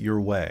make your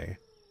way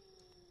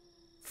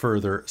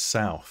further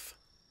south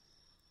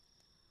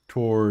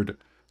toward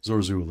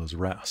Zorzula's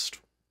Rest.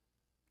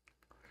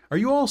 Are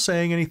you all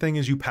saying anything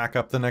as you pack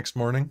up the next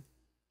morning?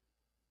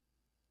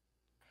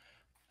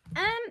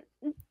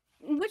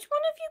 Which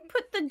one of you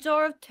put the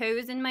jar of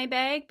toes in my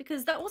bag?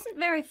 Because that wasn't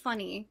very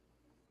funny.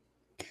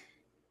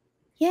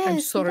 Yes, I'm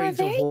sorry, we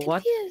the got very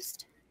what?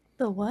 confused.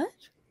 The what?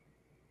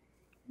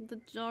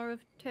 The jar of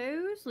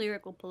toes?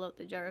 Lyric will pull out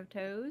the jar of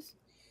toes.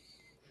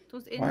 It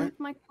was in What?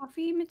 my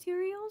coffee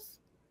materials.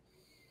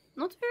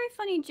 Not a very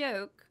funny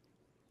joke.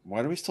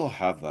 Why do we still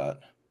have that?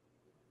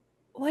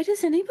 Why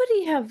does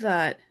anybody have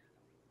that?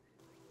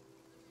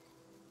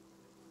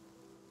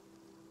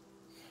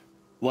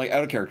 Like,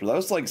 out of character, that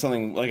was like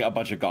something like a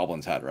bunch of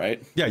goblins had,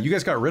 right? Yeah, you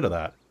guys got rid of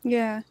that.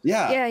 Yeah.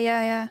 Yeah.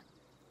 Yeah.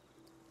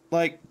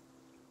 Like,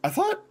 I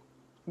thought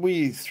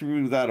we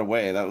threw that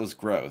away. That was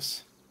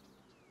gross.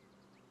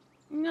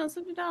 No,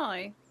 so did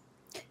I.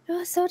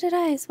 Oh, so did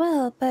I as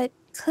well, but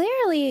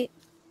clearly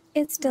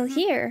it's still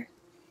here.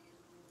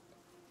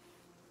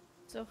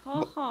 So,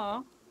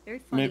 ha. Very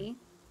funny.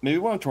 Maybe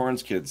one of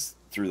Torrance kids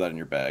threw that in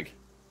your bag.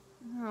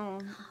 Oh,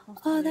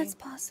 Oh, that's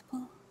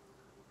possible.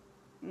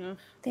 Ugh.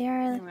 They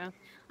are. Anyway,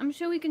 I'm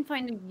sure we can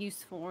find a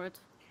use for it.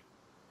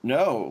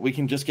 No, we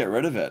can just get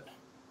rid of it.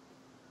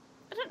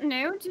 I don't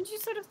know. Did you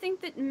sort of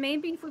think that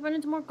maybe if we run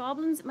into more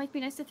goblins, it might be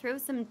nice to throw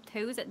some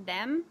toes at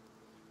them?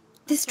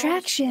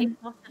 Distraction.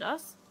 At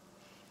us?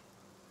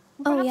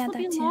 Oh, Perhaps yeah, they'll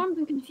be that too. alarmed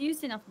and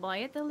confused enough by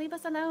it, they'll leave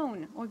us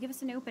alone or give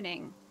us an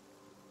opening.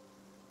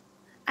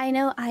 I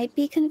know I'd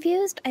be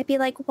confused. I'd be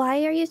like,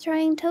 why are you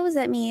throwing toes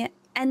at me?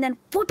 And then,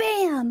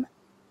 wha-bam!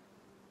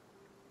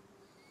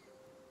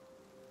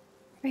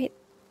 Right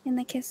in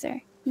the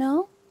kisser.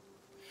 No?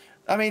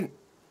 I mean,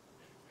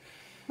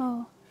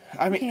 Oh,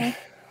 okay.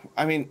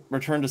 I mean,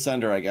 return to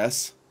sender, I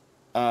guess.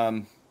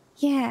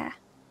 Yeah.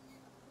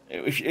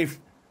 If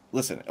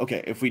listen,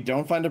 okay, if we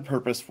don't find a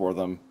purpose for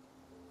them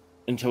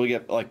until we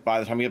get, like, by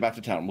the time we get back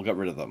to town, we'll get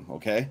rid of them,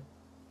 okay?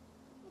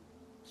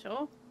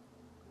 Sure.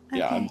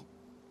 Yeah. Okay.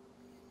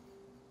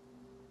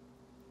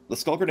 The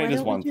skull grenade Why is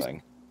don't we one just-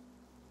 thing.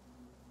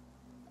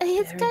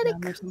 It's Bury kind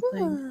them or of something.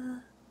 cool.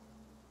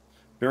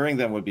 Burying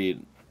them would be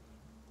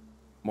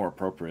more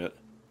appropriate.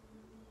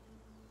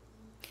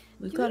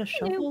 We've Do got we a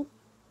shovel.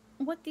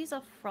 What these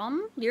are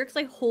from? Lyric's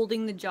like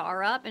holding the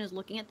jar up and is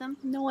looking at them.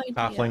 No idea.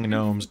 Halfling,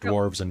 gnomes,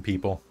 dwarves, and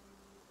people.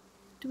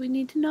 Do we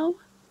need to know?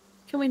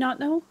 Can we not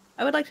know?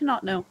 I would like to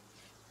not know.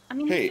 I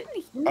mean, Hey,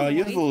 it's you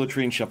have the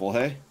latrine shovel,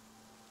 hey?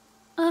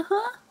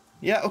 Uh-huh.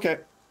 Yeah, okay.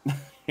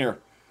 Here.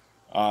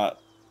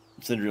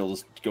 Sindri will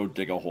just go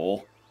dig a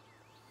hole.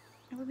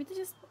 Are we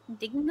just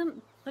digging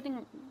them,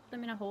 putting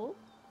them in a hole?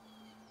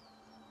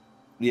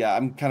 Yeah,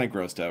 I'm kind of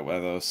grossed out by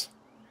those.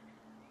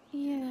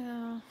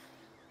 Yeah.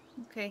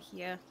 Okay,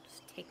 here.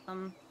 Just take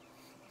them.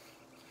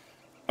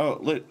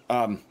 Oh,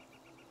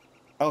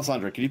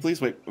 Alessandra, could you please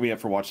wake me up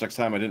for watch next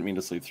time? I didn't mean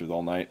to sleep through the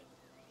whole night.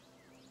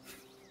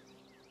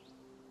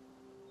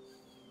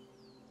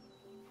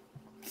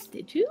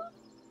 Did you?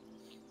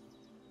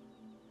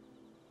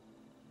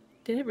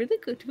 Did it really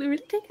go? Did we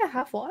really take a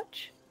half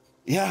watch?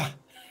 Yeah.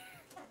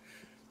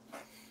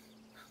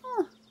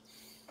 Huh.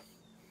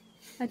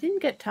 I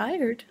didn't get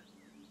tired.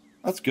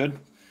 That's good.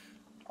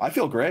 I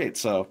feel great,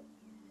 so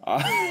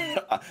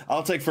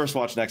I'll take first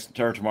watch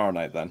tomorrow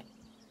night then.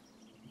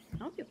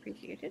 I'll be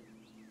appreciated.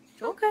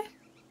 Okay.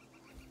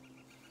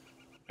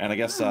 And I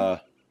guess I'll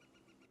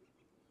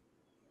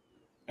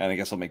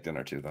make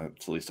dinner too.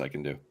 That's the least I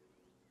can do.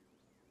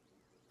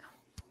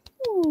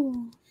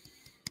 Ooh.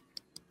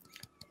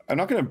 I'm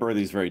not going to bury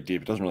these very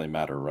deep. It doesn't really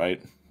matter,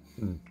 right?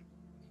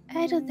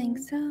 I don't think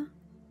so.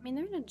 I mean,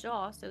 they're in a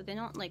jar, so they're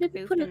not like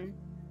Maybe put a- open.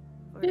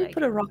 for, maybe like,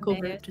 put a rock over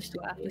bears it just to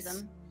in go after case.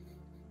 them.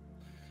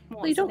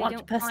 Well, you don't they want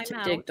the pest climb to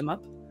out. dig them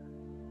up.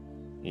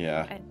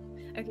 Yeah.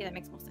 Okay, that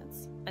makes more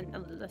sense. And a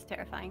little less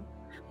terrifying.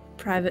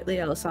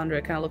 Privately,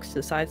 Alessandra kind of looks to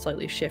the side,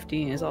 slightly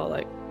shifty, and is all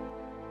like,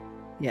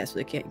 "Yeah, so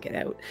they can't get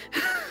out."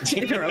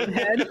 In her own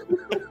head.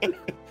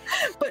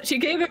 But she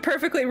gave a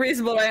perfectly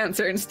reasonable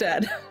answer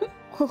instead.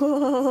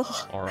 All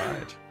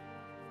right.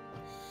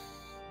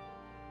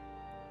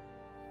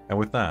 And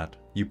with that,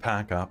 you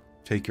pack up,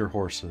 take your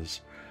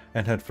horses,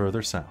 and head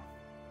further south.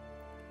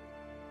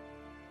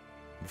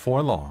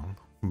 Before long,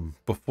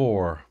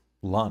 before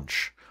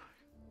lunch,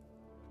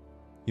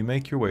 you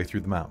make your way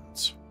through the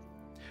mountains.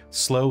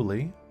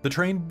 Slowly, the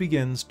terrain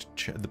begins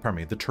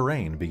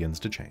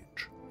to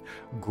change.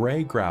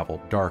 Gray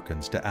gravel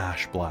darkens to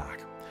ash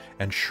black,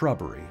 and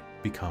shrubbery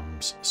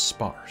becomes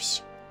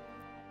sparse.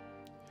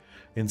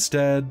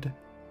 Instead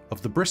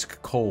of the brisk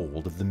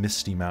cold of the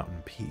misty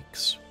mountain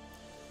peaks,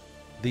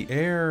 the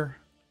air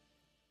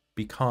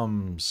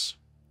becomes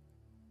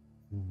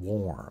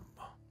warm.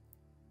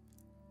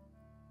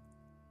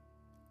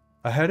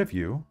 Ahead of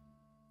you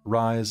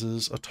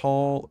rises a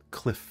tall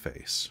cliff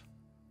face,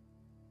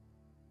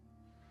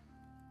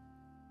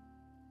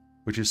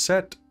 which is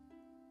set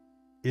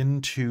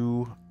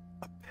into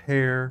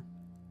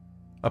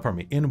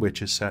in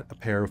which is set a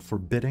pair of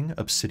forbidding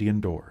obsidian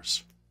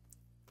doors,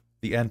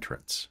 the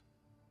entrance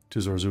to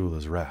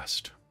Zorzula's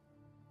Rest.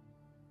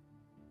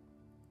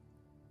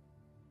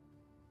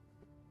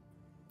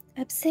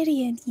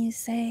 Obsidian, you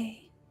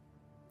say?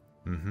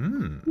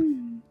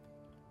 Mm-hmm.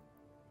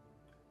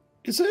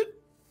 Is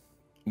it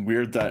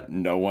weird that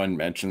no one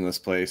mentioned this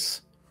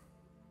place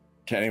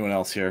to anyone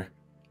else here?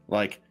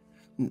 Like,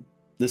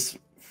 this,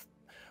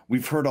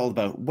 we've heard all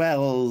about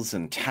wells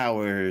and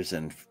towers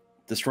and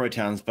destroyed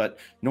towns, but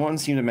no one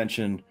seemed to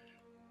mention,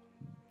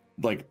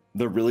 like,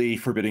 the really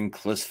forbidding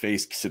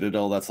cliff-faced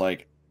citadel that's,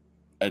 like,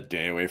 a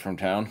day away from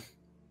town.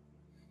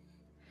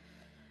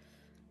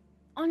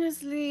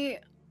 Honestly,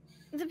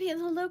 the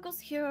locals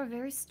here are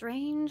very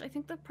strange. I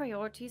think their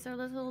priorities are a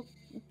little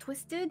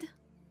twisted.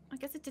 I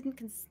guess it didn't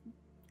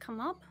come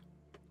up.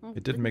 Well,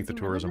 It didn't make the seem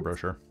tourism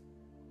relevant.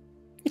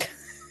 brochure.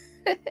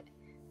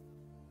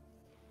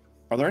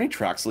 Are there any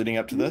tracks leading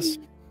up to this?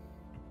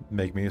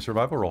 Make me a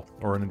survival roll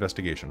or an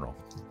investigation roll.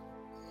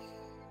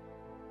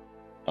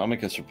 I'll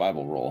make a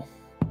survival roll.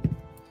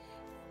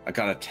 I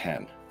got a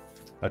 10.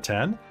 A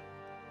 10?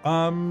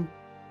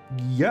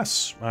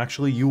 Yes.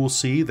 Actually, you will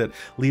see that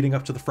leading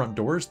up to the front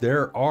doors,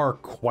 there are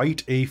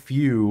quite a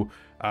few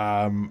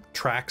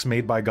tracks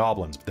made by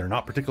goblins, but they're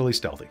not particularly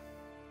stealthy.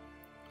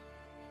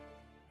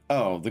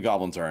 Oh, the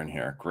goblins are in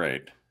here.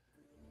 Great.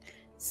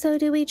 So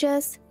do we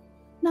just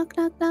knock,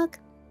 knock, knock?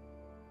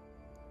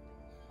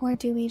 Or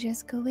do we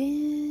just go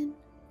in?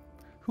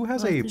 Who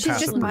has Well, a she's She's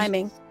passive just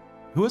miming.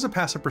 Who has a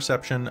passive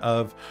perception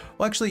of...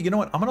 Well, actually, you know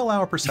what? I'm going to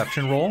allow a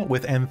perception roll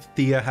with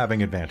Anthea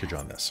having advantage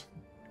on this.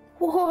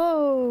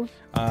 Whoa.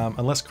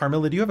 Unless,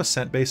 Carmilla, do you have a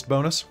scent-based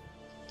bonus?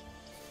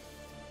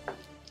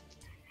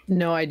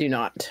 No, I do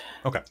not.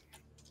 Okay.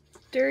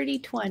 Dirty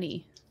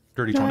 20.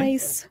 Dirty 20?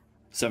 Nice.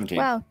 17.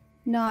 Wow.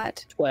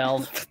 Not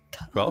 12.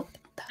 12?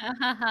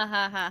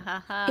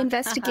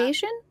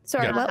 investigation?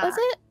 Sorry, Yeah. what was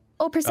it?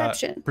 Oh,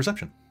 perception.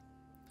 Perception.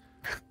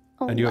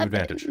 And you have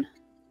advantage.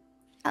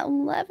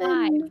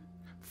 11.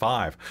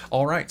 5.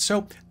 All right.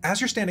 So as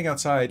you're standing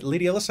outside,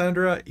 Lady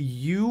Alessandra,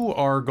 you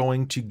are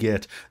going to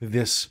get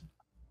this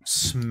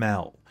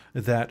smell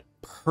that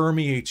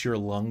permeates your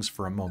lungs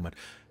for a moment.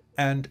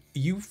 And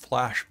you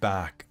flash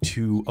back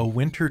to a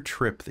winter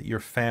trip that your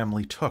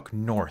family took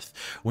north.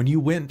 When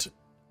you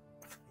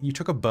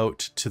took a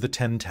boat to the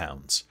 10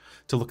 Towns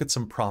to look at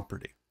some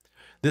property.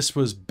 This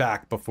was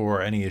back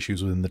before any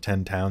issues within the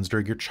 10 Towns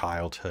during your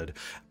childhood.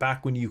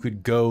 Back when you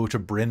could go to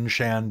Bryn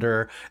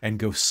Shander and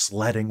go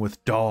sledding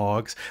with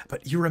dogs.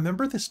 But you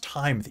remember this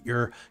time that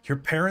your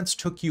parents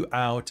took you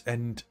out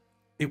and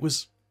it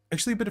was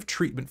actually a bit of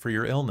treatment for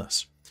your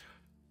illness.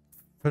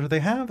 But they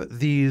have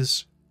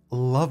these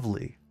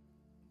lovely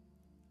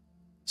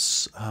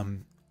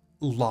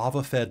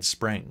lava-fed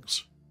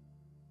springs.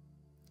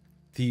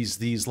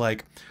 These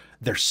like,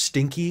 they're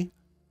stinky,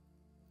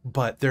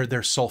 but they're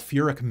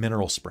sulfuric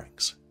mineral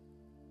springs.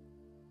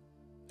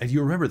 And you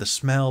remember the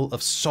smell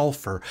of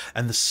sulfur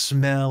and the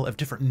smell of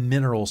different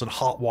minerals and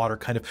hot water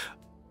kind of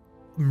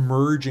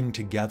merging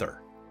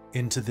together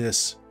into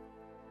this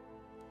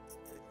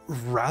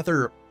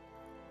rather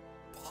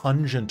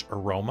pungent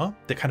aroma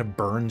that kind of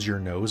burns your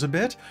nose a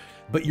bit.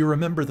 But you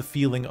remember the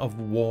feeling of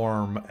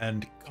warm,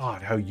 and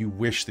God, how you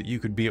wish that you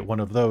could be at one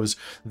of those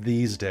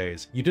these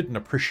days. You didn't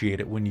appreciate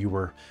it when you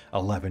were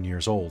 11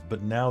 years old,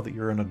 but now that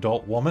you're an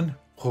adult woman,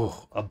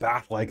 oh, a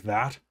bath like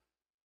that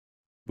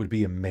would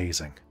be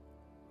amazing.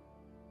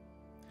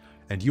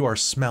 And you are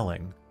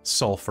smelling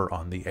sulfur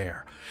on the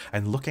air.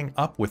 And looking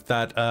up with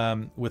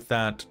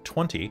that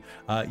 20,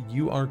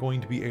 you are going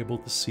to be able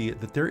to see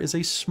that there is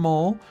a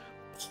small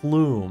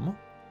plume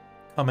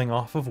coming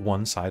off of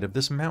one side of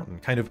this mountain,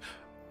 kind of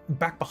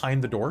back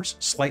behind the doors,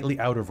 slightly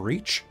out of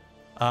reach.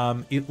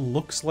 It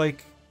looks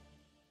like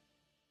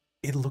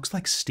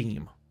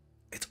steam.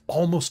 It's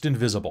almost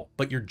invisible,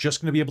 but you're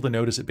just going to be able to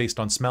notice it based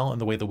on smell and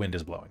the way the wind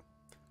is blowing.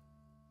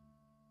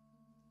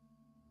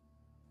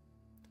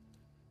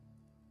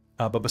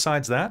 But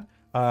besides that,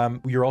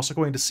 you're also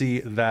going to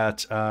see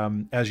that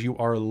as you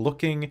are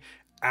looking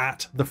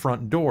at the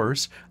front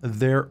doors,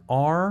 there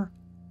are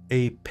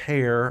a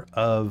pair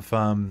of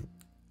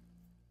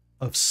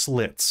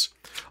slits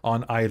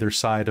on either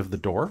side of the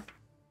door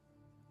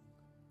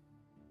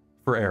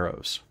for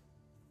arrows.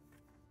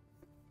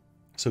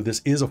 So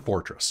this is a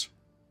fortress.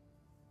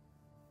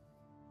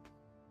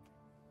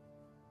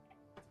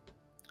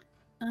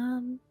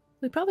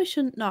 We probably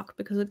shouldn't knock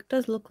because it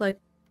does look like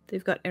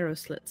they've got arrow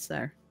slits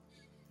there.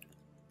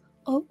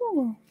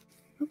 Oh,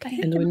 okay.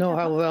 And we know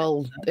how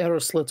well arrow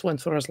slits went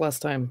for us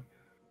last time.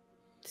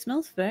 It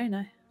smells very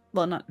nice.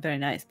 Well, not very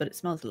nice, but it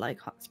smells like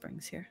hot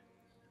springs here.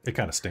 It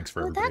kind of stinks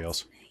for everybody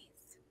else.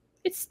 Nice.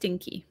 It's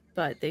stinky,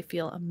 but they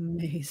feel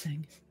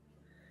amazing.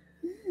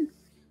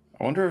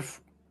 I wonder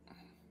if...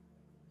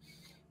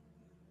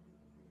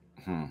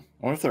 I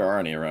wonder if there are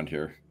any around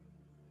here.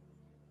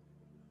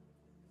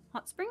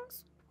 Hot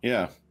springs?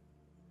 Yeah.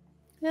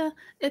 Yeah,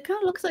 it kind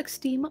of looks like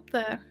steam up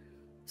there.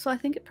 So I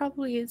think it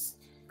probably is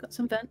got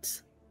some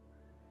vents.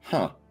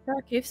 Huh. There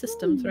are cave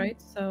systems,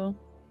 right? So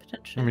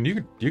potentially. I mean,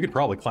 you could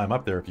probably climb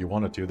up there if you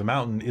wanted to. The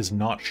mountain is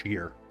not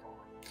sheer.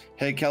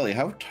 Hey, Kelly,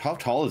 how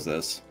tall is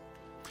this?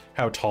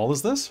 How tall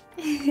is this?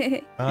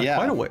 Yeah.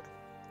 Quite a way.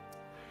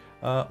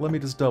 Let me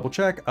just double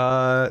check.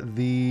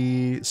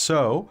 Doing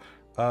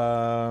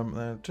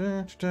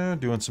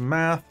some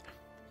math.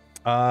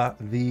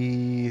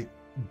 The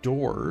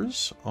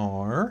doors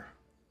are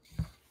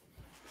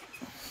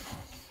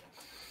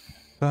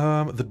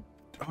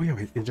oh yeah,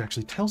 wait, it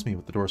actually tells me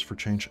what the doors for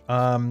change.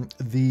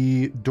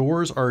 The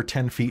doors are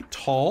 10 feet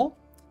tall,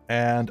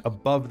 and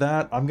above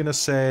that, I'm gonna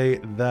say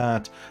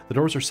that the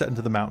doors are set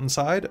into the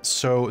mountainside.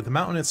 So the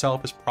mountain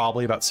itself is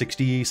probably about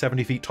 60,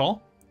 70 feet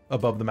tall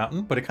above the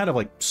mountain, but it kind of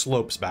like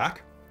slopes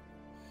back.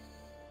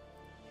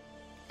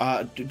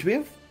 Do we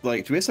have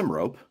some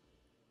rope?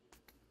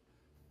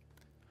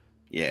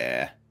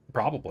 Yeah.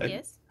 Probably.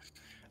 Yes.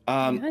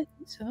 Yeah, I think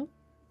so.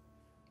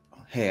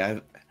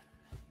 Hey,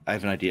 I I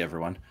have an idea,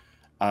 everyone.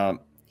 Yeah.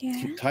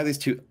 Tie these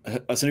two.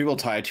 Sindri will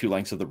tie 2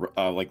 lengths of the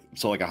like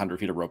 100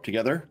 feet of rope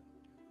together,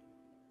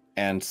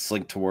 and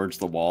slink towards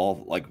the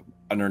wall, like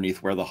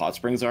underneath where the hot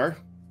springs are.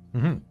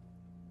 Mm-hmm.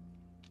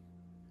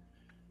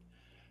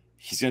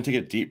 He's gonna take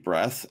a deep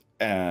breath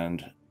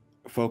and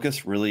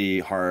focus really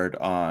hard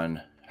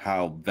on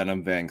how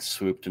Venom Fang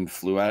swooped and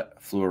flew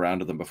around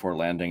to them before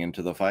landing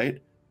into the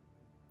fight,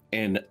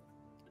 and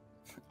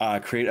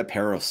create a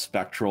pair of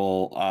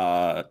spectral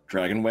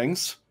dragon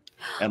wings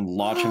and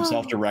launch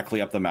himself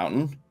directly up the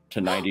mountain to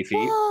 90 feet.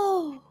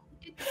 Whoa!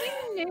 Did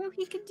we know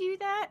he could do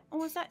that, or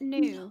was that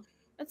new?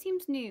 That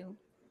seems new.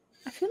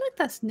 I feel like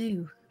that's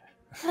new.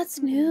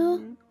 That's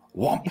new.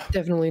 Whomp!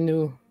 Definitely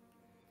new. Do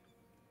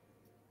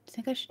you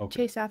think I should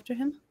Okay. chase after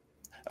him?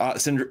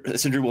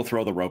 Sindri will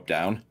throw the rope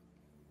down.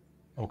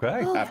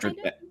 Okay. Oh, After I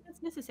don't think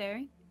that's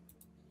necessary.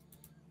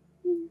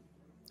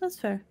 That's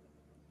fair.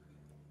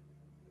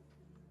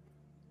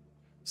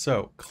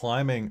 So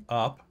climbing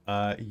up,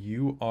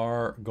 you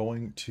are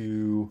going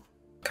to.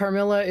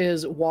 Carmilla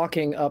is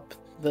walking up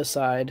the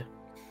side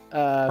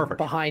Perfect.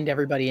 behind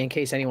everybody in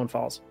case anyone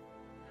falls.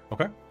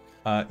 Okay.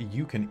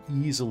 You can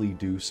easily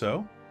do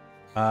so.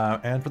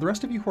 And for the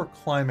rest of you who are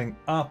climbing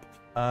up,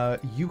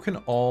 you can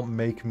all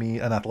make me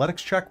an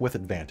athletics check with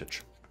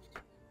advantage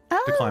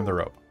to climb the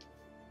rope.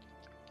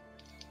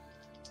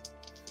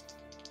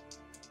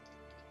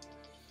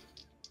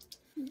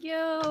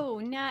 Yo,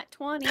 nat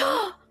 20.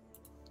 I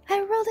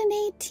rolled an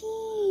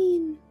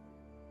 18.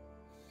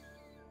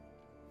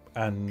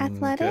 And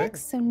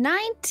Athletics, so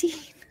 19.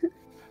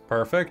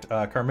 Perfect.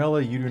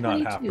 Carmilla, you do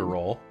not have to 22.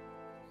 roll.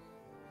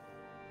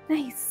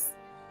 Nice.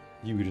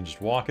 You can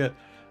just walk it.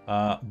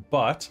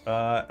 But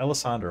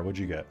Alessandra, what'd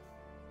you get?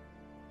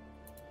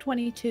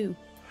 22.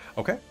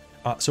 Okay.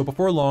 So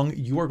before long,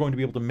 you are going to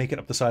be able to make it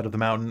up the side of the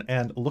mountain,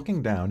 and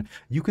looking down,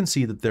 you can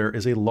see that there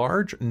is a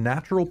large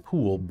natural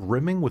pool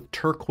brimming with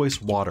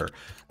turquoise water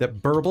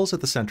that burbles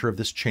at the center of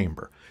this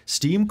chamber.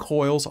 Steam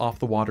coils off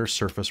the water's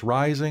surface,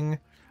 rising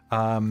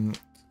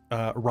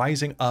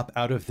up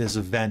out of this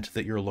vent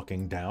that you're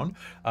looking down,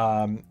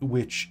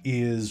 which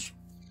is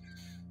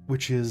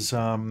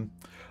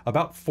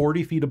about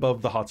 40 feet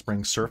above the hot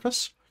spring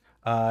surface.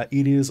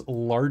 It is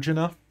large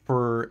enough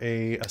for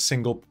a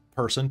single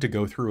person to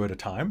go through at a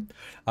time.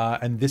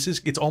 And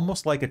it's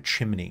almost like a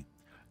chimney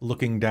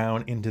looking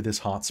down into this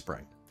hot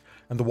spring.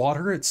 And the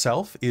water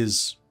itself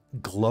is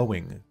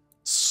glowing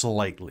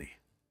slightly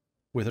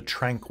with a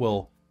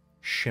tranquil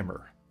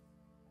shimmer.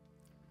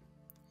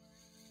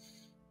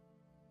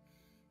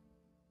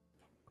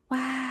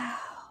 Wow.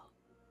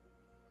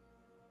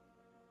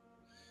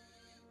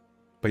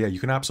 But yeah, you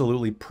can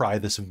absolutely pry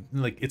this,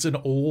 like, it's an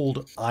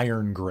old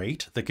iron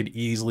grate that could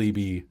easily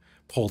be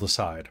pulled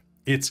aside.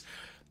 It's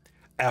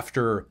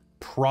after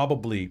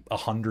probably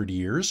 100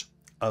 years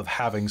of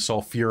having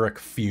sulfuric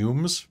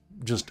fumes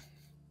just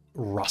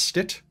rust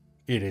it.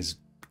 It's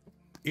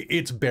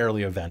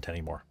barely a vent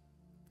anymore.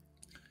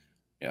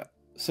 Yeah,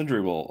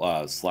 Sindri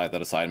will slide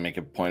that aside and make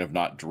a point of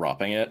not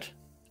dropping it,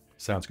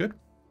 Sounds good.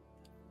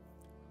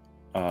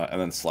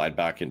 and then slide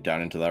back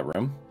down into that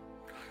room.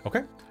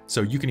 Okay,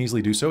 so you can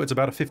easily do so. It's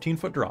about a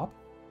 15-foot drop.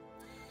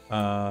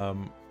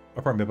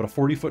 Pardon me, about a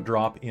 40-foot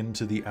drop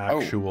into the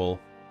actual...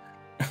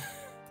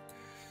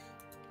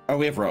 Oh,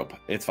 we have rope.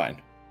 It's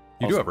fine.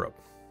 You do have rope.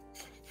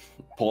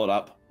 Pull it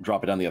up,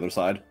 drop it down the other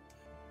side.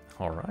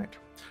 All right.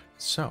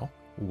 So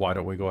why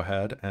don't we go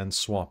ahead and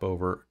swap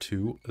over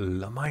to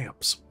the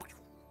maps.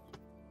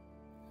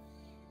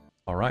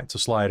 All right, so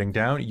sliding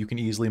down, you can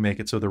easily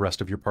make it so the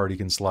rest of your party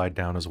can slide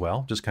down as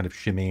well, just kind of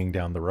shimmying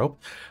down the rope.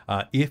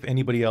 If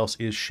anybody else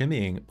is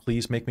shimmying,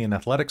 please make me an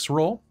athletics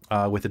roll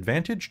with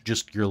advantage.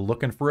 Just you're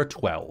looking for a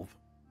 12.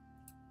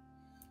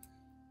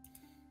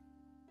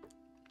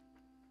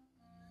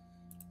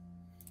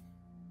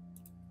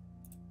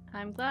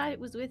 I'm glad it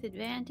was with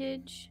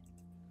advantage.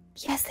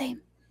 Yes,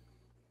 same.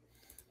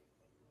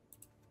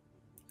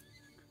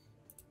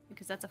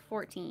 Because that's a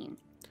 14.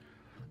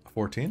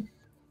 14.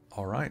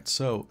 All right,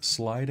 so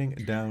sliding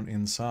down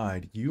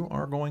inside, you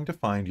are going to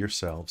find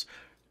yourselves.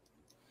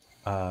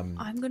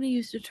 I'm going to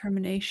use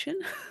determination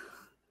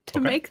to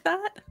Okay. make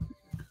that.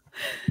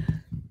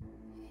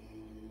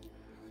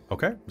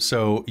 Okay,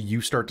 so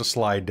you start to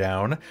slide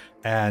down,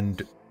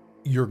 and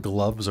your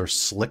gloves are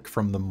slick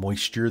from the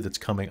moisture that's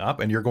coming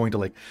up, and you're going to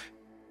like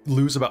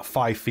lose about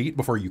 5 feet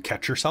before you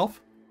catch yourself.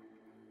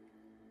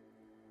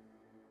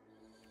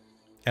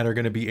 And are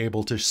going to be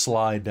able to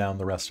slide down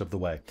the rest of the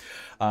way.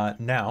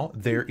 Now,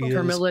 there is...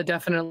 Carmilla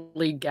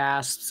definitely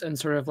gasps and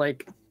sort of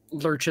like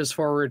lurches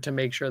forward to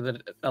make sure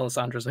that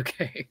Alessandra's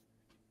okay.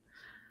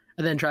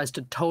 And then tries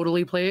to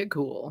totally play it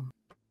cool.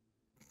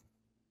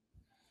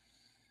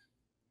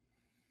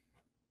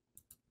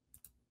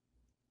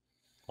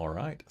 All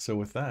right, so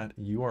with that,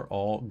 you are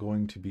all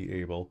going to be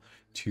able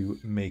to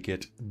make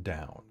it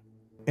down.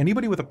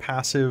 Anybody with a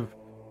passive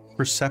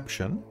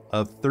perception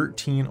of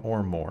 13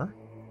 or more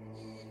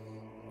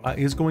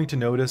is going to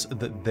notice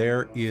that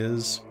there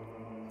is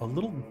a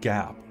little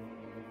gap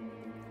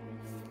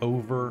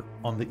over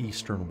on the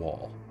eastern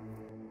wall.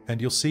 And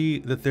you'll see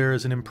that there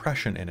is an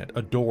impression in it,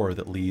 a door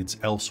that leads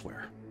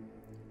elsewhere.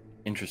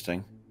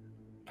 Interesting.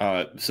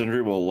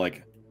 Sindri will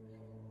like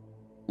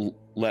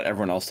let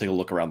everyone else take a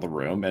look around the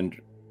room and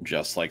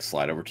just like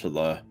slide over to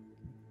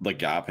the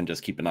gap and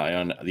just keep an eye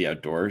on the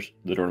outdoors,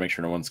 the door, to make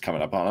sure no one's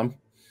coming up on them.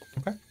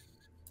 Okay.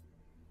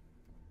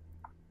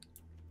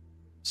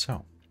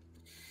 So,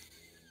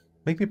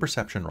 make me a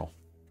perception roll.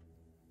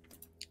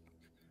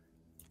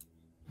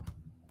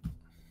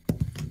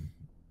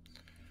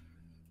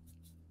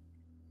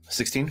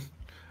 $16.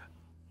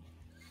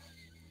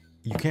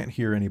 You can't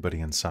hear anybody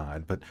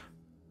inside, but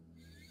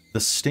the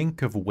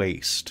stink of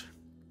waste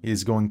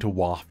is going to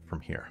waft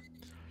from here.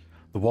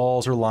 The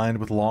walls are lined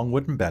with long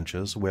wooden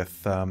benches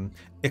with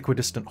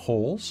equidistant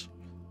holes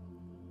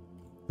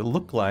that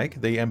look like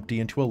they empty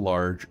into a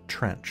large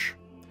trench.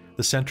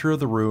 The center of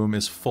the room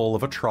is full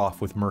of a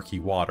trough with murky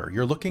water.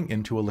 You're looking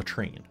into a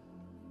latrine,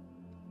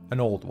 an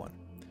old one.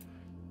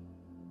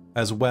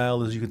 As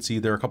well as you can see,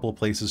 there are a couple of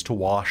places to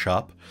wash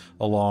up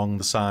along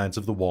the sides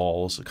of the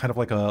walls, kind of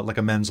like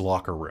a men's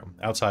locker room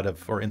outside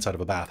of or inside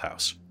of a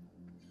bathhouse.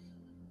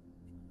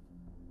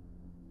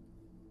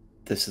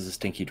 This is a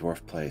stinky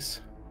dwarf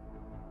place.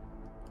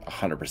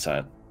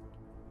 100%.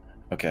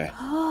 Okay.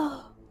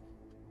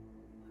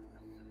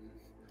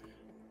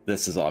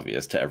 This is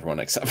obvious to everyone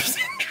except for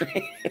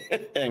Sindri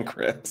and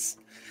Chris.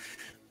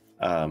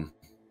 I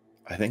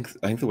think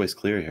the way's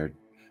clear here.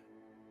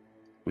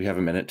 We have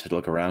a minute to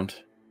look around.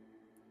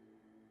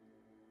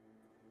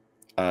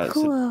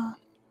 Cool.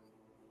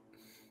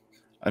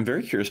 I'm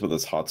very curious about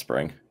this hot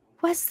spring.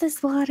 What's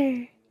this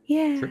water?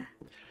 Yeah. Sure.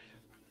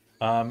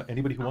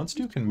 Anybody who wants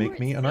to can make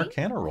me an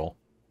Arcana roll.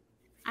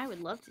 I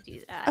would love to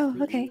do that. Oh,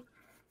 okay.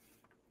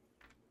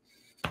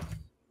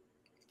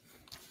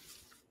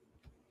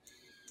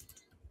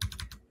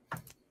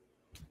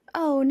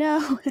 Oh,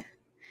 no.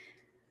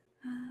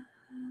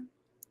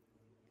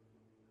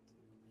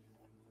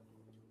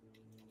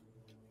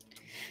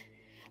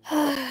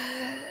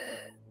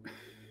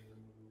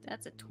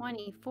 That's a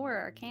 24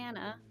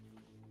 Arcana.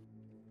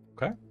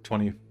 Okay,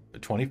 20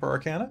 for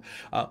Arcana.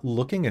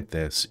 Looking at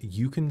this,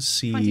 you can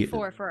see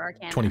 24 for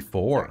Arcana.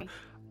 24.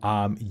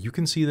 Sorry. You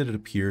can see that it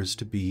appears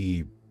to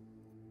be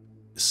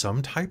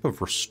some type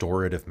of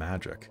restorative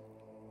magic.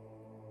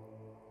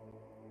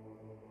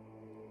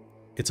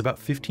 It's about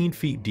 15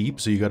 feet deep,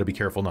 so you got to be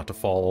careful not to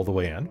fall all the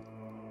way in.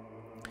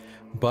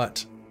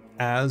 But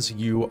as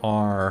you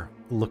are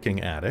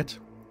looking at it,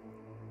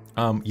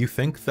 you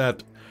think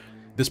that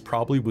this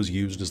probably was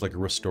used as like a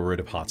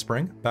restorative hot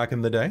spring back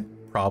in the day,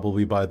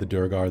 probably by the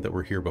duergar that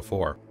were here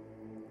before.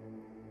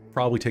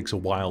 Probably takes a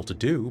while to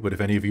do, but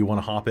if any of you want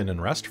to hop in and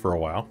rest for a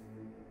while,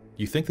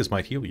 you think this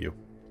might heal you.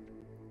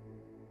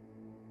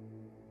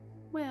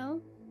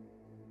 Well,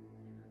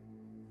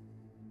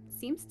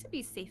 seems to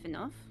be safe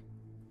enough.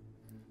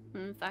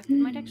 In fact, it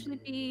might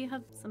actually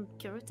have some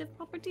curative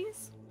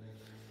properties.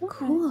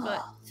 Cool.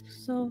 But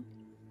So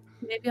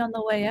maybe on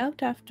the way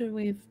out after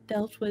we've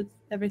dealt with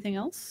everything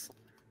else?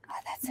 Oh,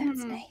 that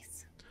sounds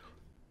nice.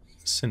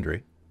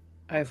 Sindri.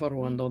 I, for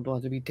one, don't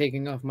want to be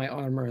taking off my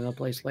armor in a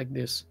place like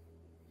this.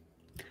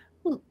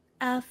 Well,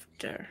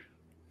 after.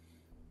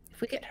 If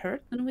we get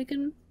hurt, then we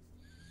can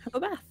have a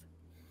bath.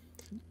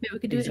 Maybe we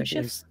could do it in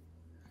Exactly. shifts.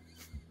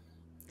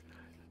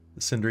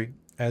 Sindri,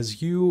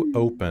 as you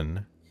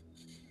open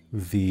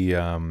the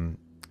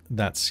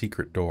that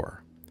secret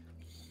door,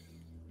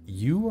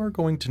 you are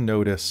going to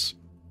notice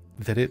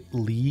that it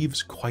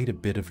leaves quite a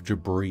bit of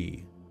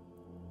debris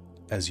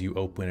as you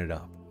open it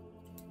up.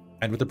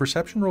 And with the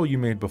perception roll you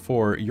made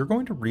before, you're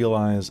going to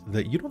realize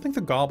that you don't think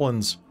the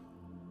goblins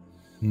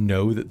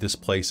know that this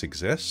place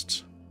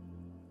exists,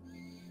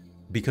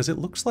 because it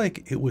looks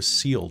like it was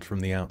sealed from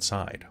the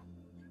outside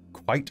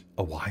quite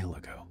a while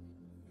ago.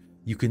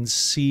 You can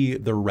see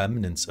the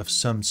remnants of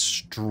some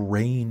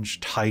strange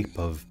type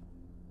of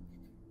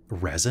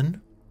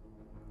resin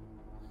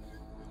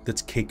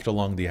that's caked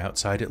along the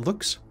outside. It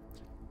looks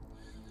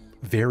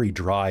very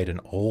dried and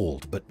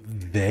old, but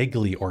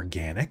vaguely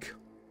organic.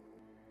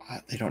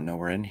 They don't know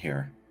we're in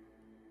here.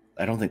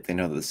 I don't think they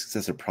know that this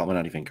exists. They're probably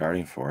not even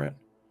guarding for it.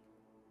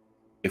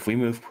 If we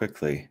move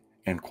quickly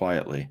and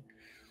quietly,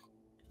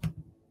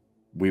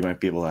 we might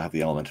be able to have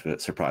the element of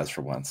it surprise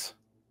for once.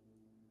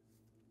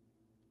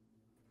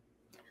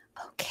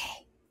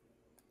 Okay.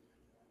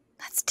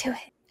 Let's do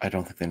it. I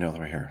don't think they know that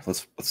we're here.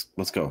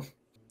 Let's go.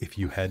 If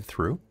you head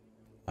through,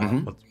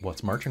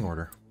 what's marching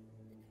order?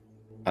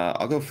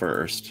 I'll go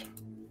first.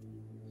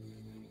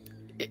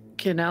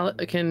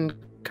 Can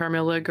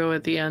Carmilla go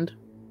at the end?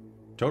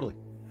 Totally.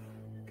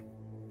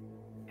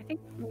 I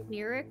think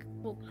Lyric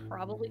will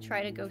probably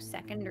try to go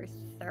second or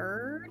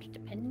third,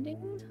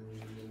 depending.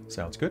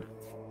 Sounds good.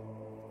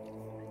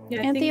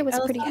 Yeah, I Anthea think was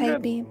pretty Alessandra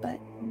hypey, but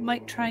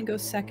might try and go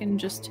second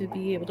just to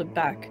be able to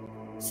back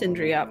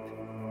Sindri up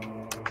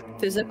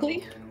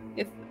physically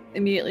if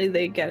immediately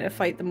they get a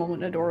fight the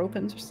moment a door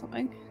opens or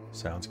something.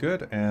 Sounds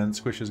good. And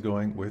Squish is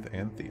going with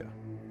Anthea.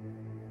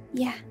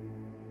 yeah.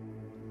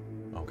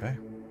 Okay.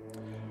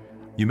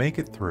 You make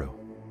it through.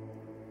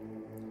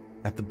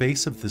 At the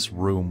base of this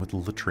room with the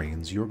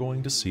latrines, you're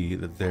going to see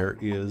that there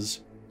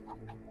is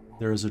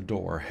a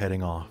door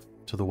heading off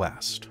to the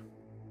west.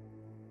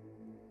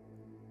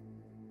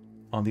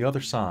 On the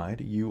other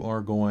side, you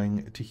are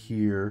going to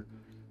hear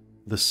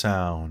the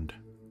sound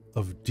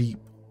of deep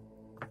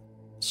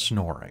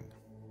snoring.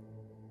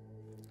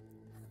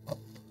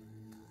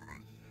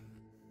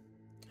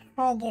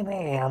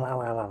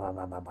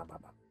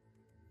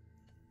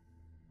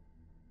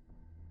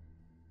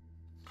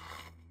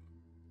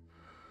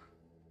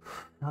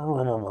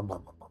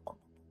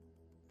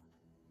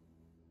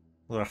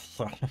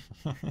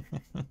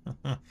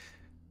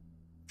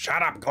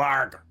 Shut up,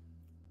 Clark!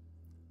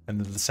 And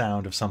then the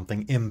sound of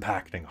something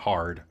impacting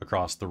hard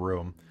across the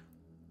room.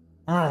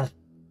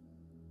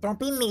 Don't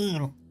be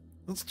mean.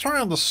 It's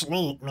trying to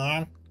sleep,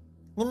 man.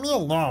 Leave me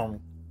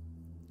alone.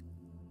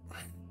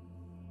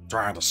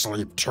 Trying to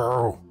sleep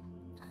too.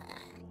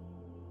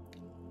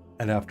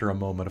 And after a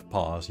moment of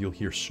pause, you'll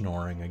hear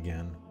snoring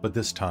again, but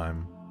this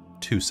time,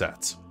 2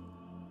 sets.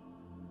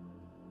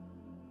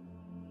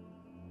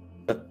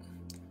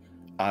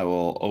 I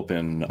will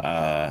open,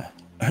 I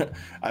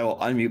will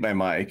unmute my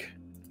mic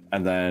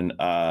and then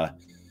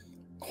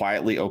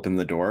quietly open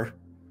the door.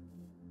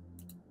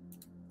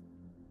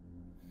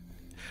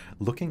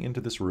 Looking into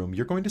this room,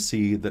 you're going to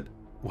see that,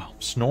 well,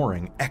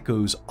 snoring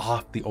echoes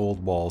off the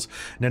old walls.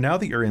 Now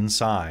that you're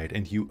inside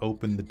and you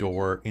open the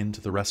door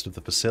into the rest of the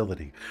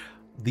facility,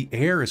 the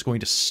air is going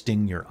to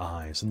sting your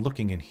eyes. And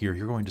looking in here,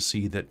 you're going to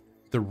see that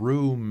the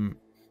room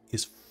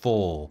is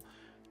full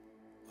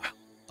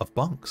of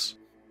bunks.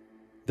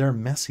 There are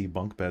messy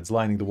bunk beds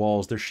lining the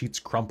walls, their sheets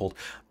crumpled.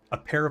 A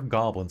pair of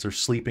goblins are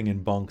sleeping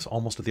in bunks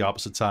almost at the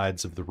opposite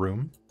sides of the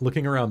room.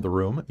 Looking around the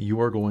room, you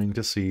are going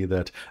to see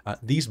that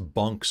these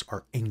bunks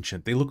are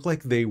ancient. They look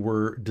like they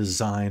were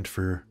designed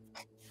for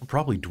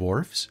probably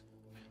dwarves,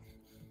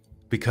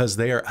 because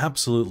they are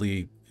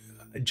absolutely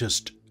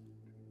just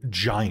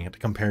giant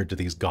compared to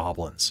these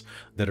goblins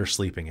that are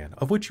sleeping in,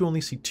 of which you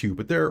only see 2,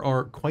 but there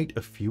are quite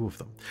a few of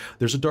them.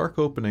 There's a dark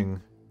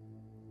opening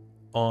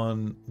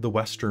on the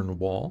western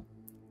wall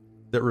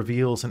that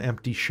reveals an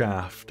empty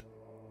shaft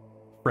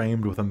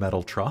framed with a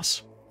metal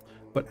truss.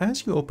 But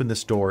as you open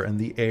this door and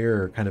the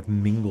air kind of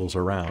mingles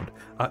around,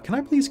 can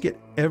I please get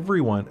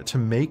everyone to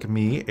make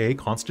me a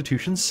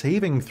Constitution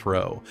saving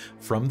throw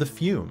from the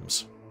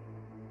fumes?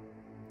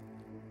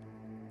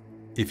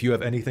 If you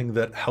have anything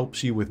that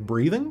helps you with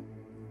breathing.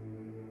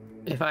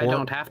 If I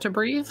don't have to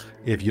breathe?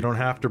 If you don't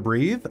have to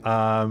breathe,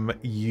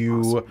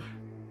 you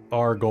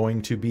are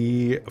going to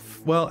be,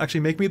 well, actually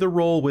make me the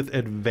roll with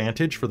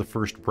advantage for the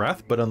first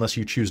breath, but unless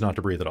you choose not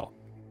to breathe at all.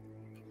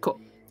 Cool.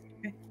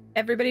 Okay.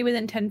 Everybody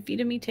within 10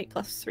 feet of me take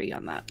 +3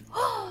 on that.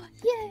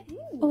 Yay!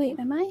 Oh wait,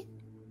 am I?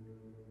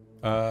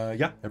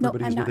 Yeah,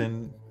 everybody's I'm not.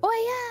 within. Oh,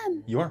 I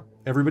am. You are.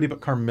 Everybody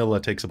but Carmilla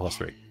takes a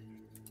 +3.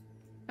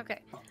 Okay.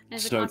 And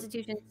it's So- a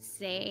Constitution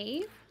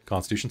save.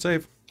 Constitution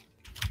save.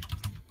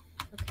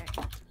 Okay.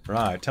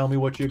 Right, tell me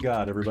what you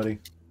got, everybody.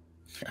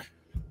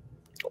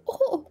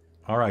 Oh,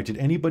 All right, did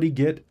anybody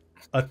get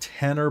a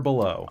 10 or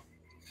below?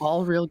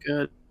 All real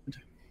good.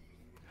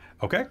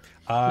 Okay,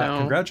 No,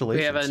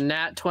 congratulations. We have a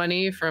nat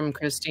 20 from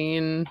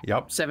Christine.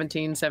 Yep.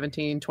 17,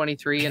 17,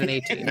 23, and an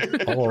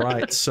 18. All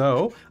right,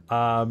 so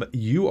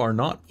you are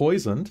not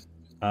poisoned,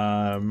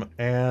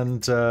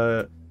 and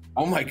Oh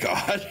my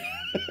god.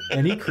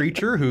 any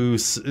creature who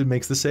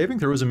makes the saving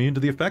throw is immune to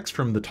the effects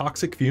from the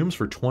toxic fumes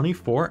for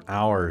 24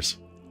 hours.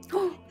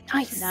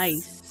 nice.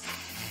 Nice.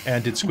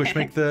 And did Squish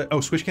make the...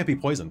 Oh, Squish can't be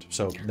poisoned,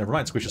 so never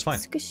mind, Squish is fine.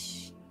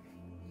 Squish.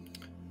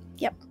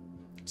 Yep.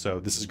 So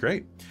this is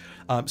great.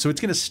 So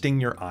it's going to sting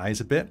your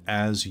eyes a bit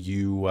as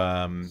you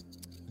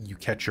you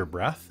catch your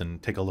breath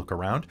and take a look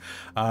around.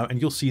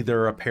 And you'll see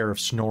there are a pair of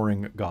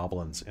snoring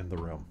goblins in the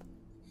room.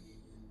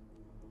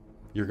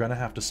 You're going to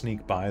have to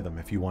sneak by them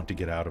if you want to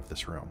get out of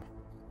this room.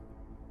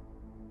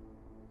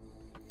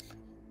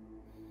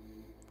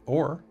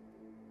 Or,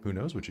 who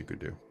knows what you could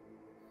do.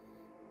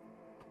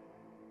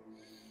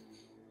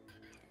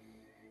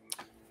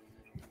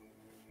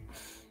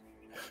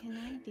 Can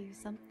I do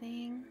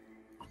something?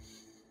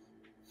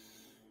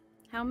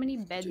 How many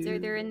beds are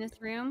there in this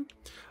room?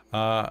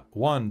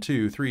 1,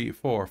 2, 3,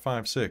 4,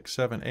 5, 6,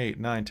 7, 8,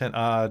 9, 10.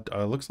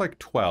 Looks like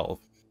 12.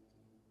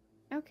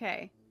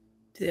 Okay.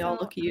 Do they all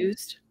So- look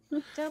used?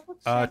 Double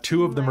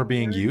 2 of them checking are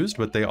being my used,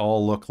 but they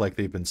all look like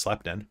they've been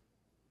slept in.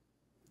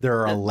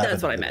 There are That- 11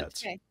 that's what of I the meant.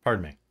 beds. Okay.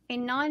 Pardon me. A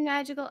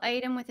non-magical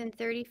item within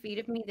 30 feet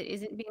of me that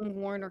isn't being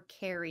worn or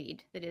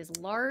carried that is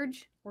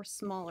large or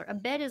smaller. A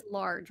bed is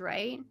large,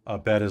 right? A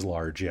bed is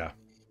large, yeah.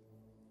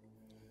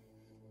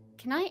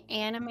 Can I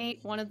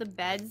animate one of the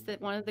beds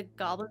that one of the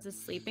goblins is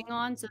sleeping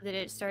on so that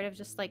it sort of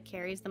just like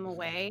carries them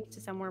away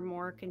to somewhere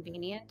more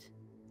convenient?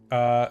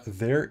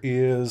 There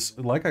is,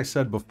 like I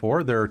said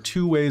before, there are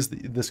 2 ways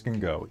that this can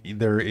go.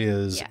 There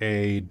is Yeah.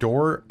 a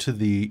door to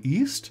the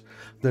east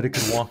that it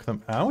can walk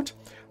them out,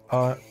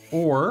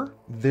 or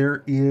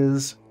there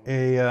is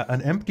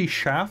an empty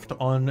shaft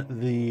on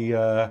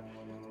the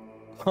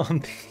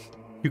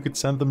you could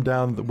send them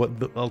down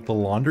the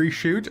laundry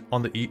chute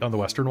on the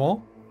western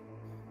wall.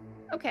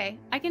 Okay,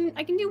 I can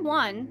do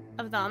one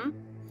of them.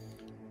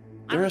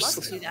 I They're would love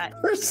to do that.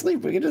 They're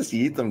asleep. We can just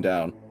eat them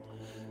down.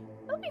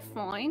 That'll be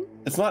fine.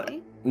 It's not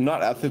Okay.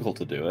 not ethical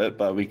to do it,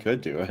 but we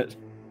could do it.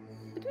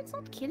 But it's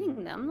not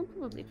killing them. They'll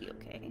probably be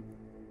okay.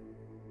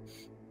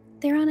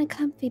 They're on a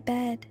comfy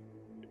bed.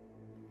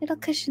 It'll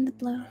cushion the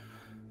blow.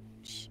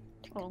 Shh.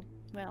 Oh,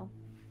 well.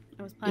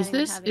 I was planning Is on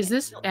this having is it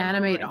this still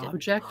animate overrated.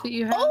 object that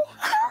you have? Oh!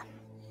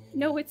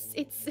 No, it's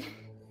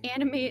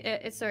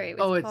animate. Sorry.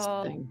 Oh, it's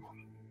called. thing.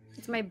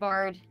 It's my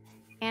bard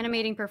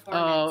animating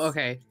performance. Oh,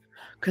 okay.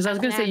 Because I was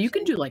As gonna an say you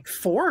can action. do like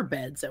 4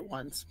 beds at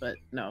once, but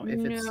no, if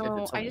it's No,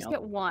 I something just else.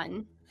 get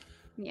one.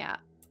 Yeah.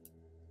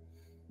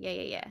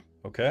 Yeah.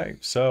 Okay,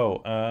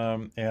 so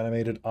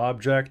animated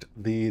object.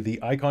 The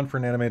icon for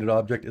an animated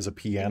object is a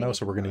piano, Animated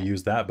so we're going to performance.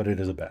 use that, but it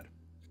is a bed.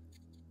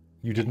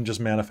 You didn't just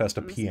manifest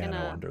a I'm just piano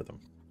gonna- under them.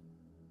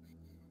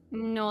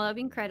 No, that'd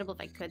be incredible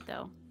if I could,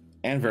 though.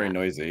 And very Yeah.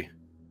 noisy.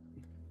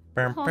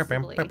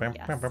 Possibly,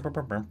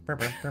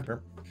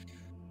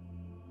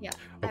 Yeah.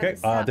 Okay,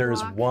 there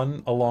is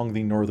one along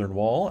the northern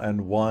wall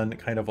and one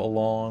kind of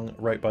along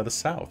right by the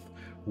south.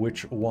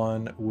 Which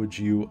one would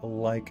you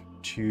like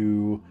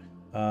to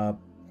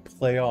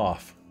play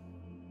off?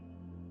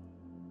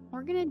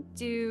 We're gonna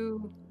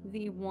do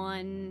the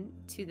one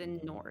to the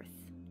north.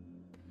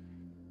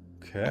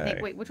 I Okay,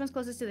 think. Wait, which one's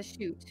closest to the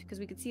chute? Because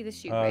we could see the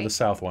chute, right? the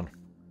south one.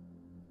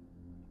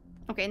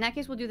 Okay, in that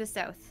case, we'll do the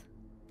south.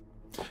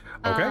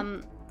 Okay.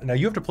 Now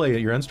you have to play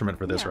your instrument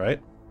for this, yeah.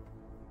 right?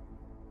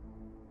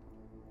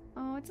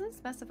 Oh, it doesn't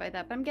specify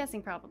that, but I'm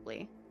guessing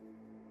probably.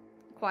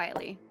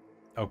 Quietly.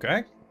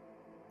 Okay.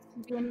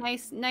 Do a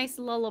nice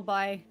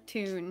lullaby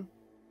tune.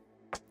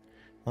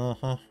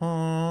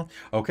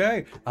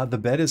 Okay, the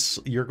bed is,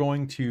 you're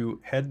going to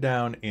head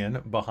down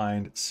in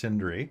behind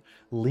Sindri,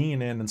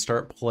 lean in and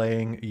start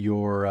playing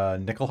your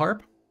nickel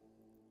harp.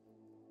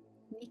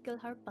 Nickel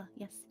harpa,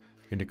 yes.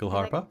 Your nickel Okay,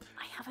 like, harpa.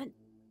 I haven't.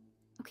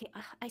 Okay,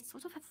 I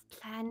sort of have a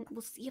plan.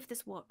 We'll see if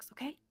this works,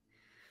 okay?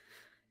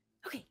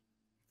 Okay,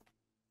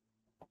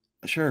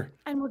 Sure.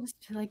 and we'll just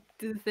like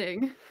do the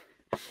thing.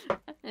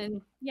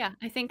 And yeah,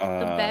 I think the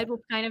Uh, bed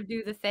will kind of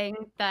do the thing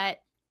that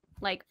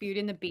like Beauty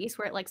and the Beast,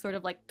 where it like sort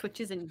of like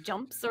twitches and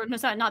jumps. Or no,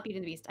 sorry, not Beauty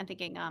and the Beast. I'm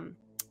thinking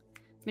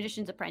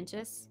Magician's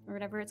Apprentice or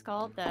whatever it's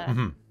called.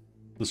 The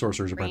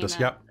Sorcerer's brain, Apprentice.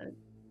 Yep. the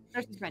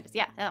Sorcerer's Apprentice.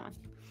 Yeah, that one.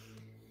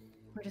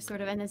 We're just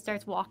sort of, and then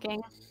starts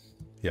walking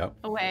Yep.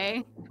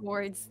 away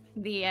towards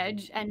the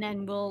edge, and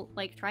then we'll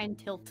like try and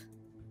tilt.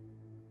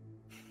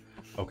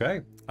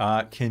 Okay.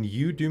 Can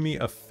you do me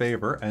a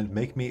favor and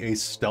make me a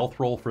stealth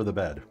roll for the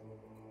bed?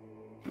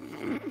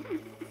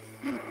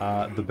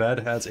 The bed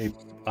has a...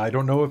 I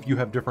don't know if you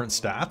have different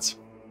stats.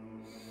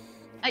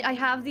 I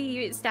have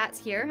the stats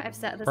here. I've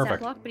set the Perfect. stat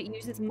block, but it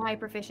uses my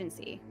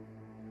proficiency.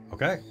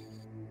 Okay.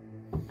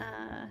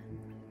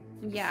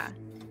 Yeah.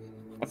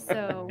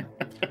 So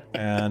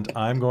And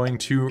I'm going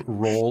to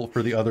roll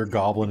for the other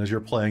goblin as you're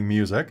playing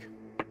music.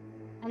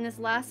 and this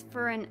lasts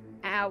for an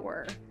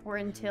hour or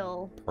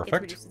until Perfect.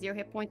 it's reduced to 0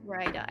 hit points where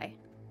I die.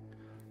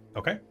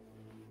 Okay.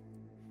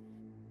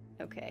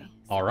 Okay.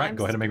 All right, I'm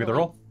go ahead and make me the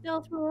rolling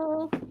roll. Stealth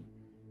roll.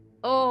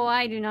 Oh,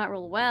 I do not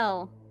roll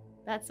well.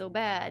 That's so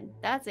bad.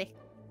 That's a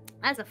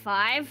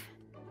 5.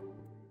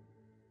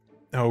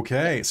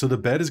 Okay, so the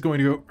bed is going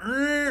to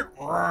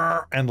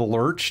go and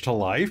lurch to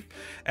life,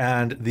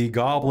 and the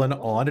goblin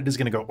on it is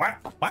going to go, what?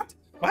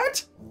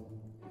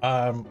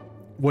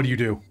 What do you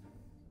do?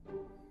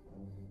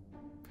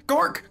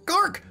 Gork!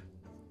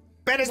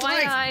 Bet is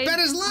life! Wide-eyed, Bet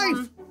is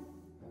life!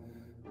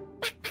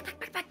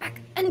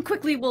 Back. And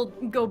quickly we'll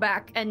go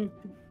back and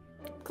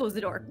close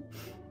the door.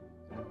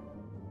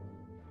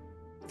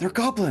 They're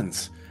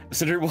goblins.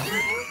 Sindri will.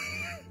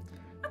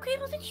 Okay,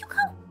 well then you go.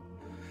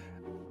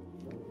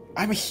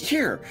 I'm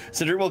here.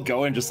 Sindri will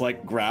go and just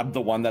like grab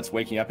the one that's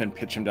waking up and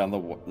pitch him down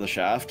the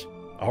shaft.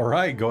 All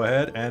right, go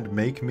ahead and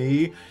make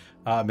me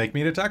an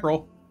attack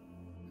roll.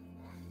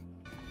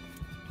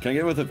 Can I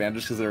get it with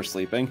advantage because they're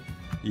sleeping?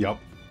 Yep.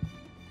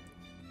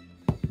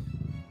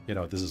 You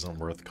know, this isn't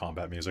worth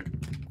combat music.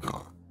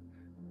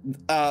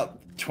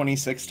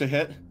 26 to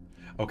hit.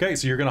 Okay,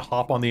 so you're gonna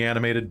hop on the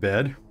animated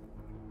bed.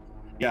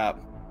 Yeah.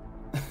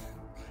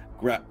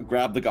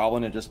 Grab the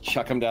goblin and just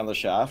chuck him down the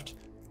shaft.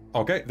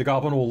 Okay, the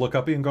goblin will look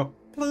up at you and go,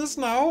 please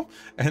no,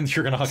 and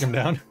you're gonna huck him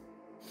down.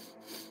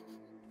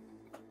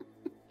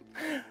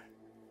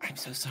 I'm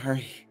so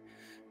sorry.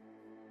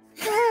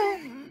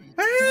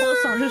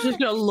 Alisandra's just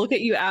gonna look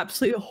at you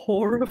absolutely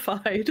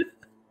horrified.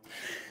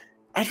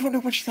 I don't know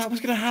what you thought was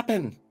gonna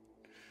happen.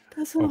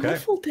 That's an Okay.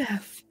 awful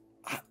death.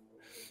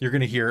 You're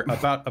gonna hear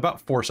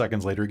about 4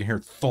 seconds later, you can hear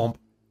thump.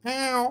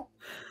 Ow!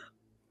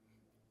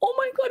 Oh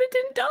my god, it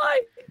didn't die!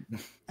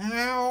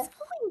 Ow!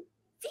 Fine.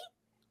 See?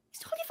 It's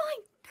totally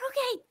fine. They're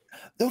okay.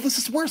 No, this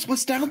is worse.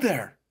 What's down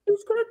there?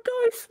 It's gonna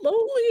die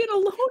slowly and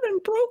alone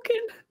and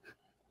broken.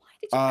 Why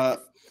did you have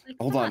this like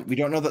Hold that? on. We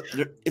don't know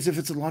that. As if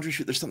it's a laundry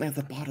chute, there's something at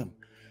the bottom.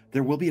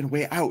 There will be a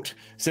way out.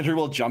 Sindri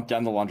will jump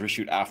down the laundry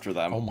chute after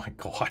them. Oh my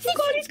god. Oh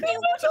god, he's gonna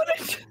lose on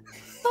it!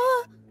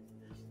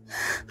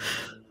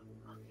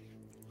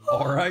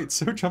 All right,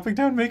 so jumping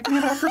down, make me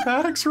an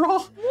acrobatics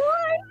roll.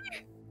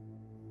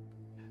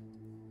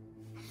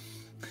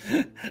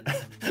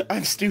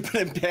 I'm stupid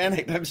and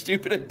panicked. I'm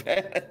stupid and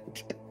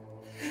panicked.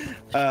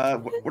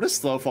 What does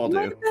slow fall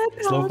do?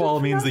 Slow fall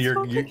means that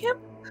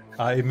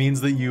it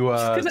means that you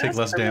take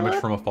less damage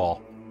from a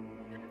fall.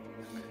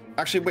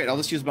 Actually, wait. I'll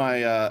just use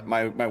my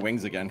my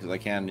wings again because I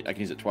can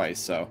use it twice.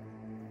 So,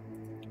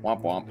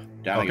 womp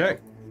womp. Down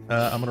Okay.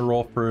 I'm gonna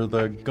roll for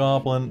the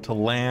goblin to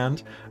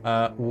land.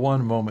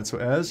 1 moment. So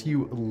as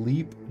you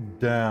leap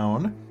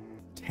down,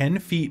 10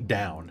 feet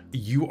down,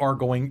 you are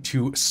going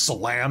to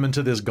slam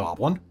into this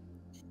goblin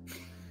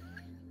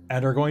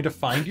and are going to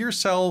find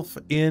yourself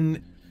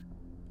in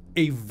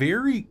a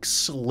very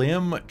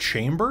slim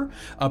chamber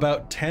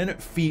about 10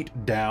 feet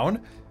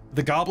down.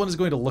 The goblin is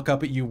going to look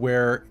up at you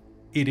where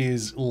it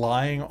is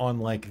lying on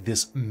like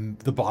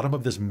the bottom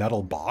of this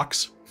metal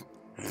box.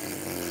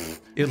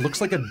 It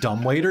looks like a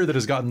dumbwaiter that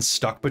has gotten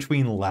stuck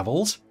between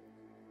levels.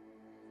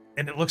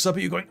 And it looks up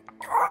at you going,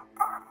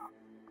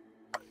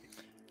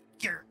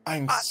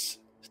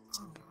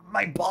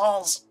 my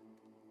balls.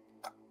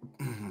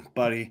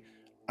 Buddy,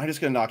 I'm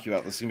just gonna knock you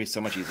out. This is gonna be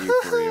so much easier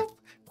for you.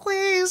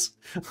 Please.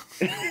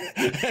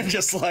 And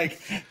just like,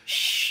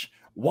 shh,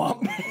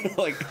 womp.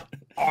 Like,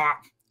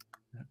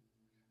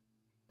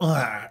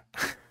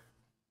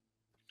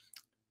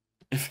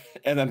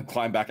 and then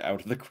climb back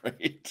out of the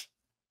grate.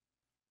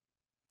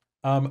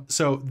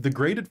 So the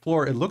graded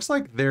floor, it looks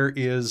like there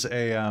is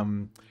a,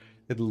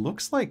 it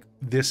looks like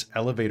this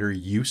elevator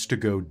used to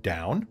go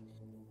down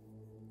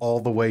all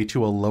the way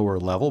to a lower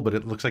level, but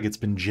it looks like it's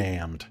been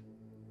jammed.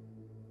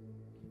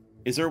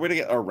 Is there a way to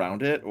get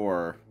around it,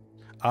 or?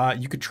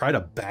 You could try to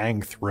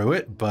bang through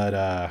it,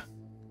 but,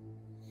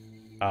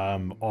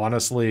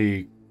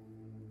 honestly,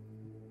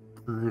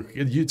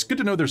 it's good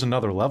to know there's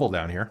another level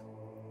down here.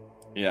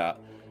 Yeah.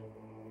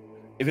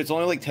 If it's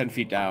only like 10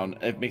 feet down,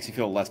 it makes you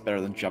feel less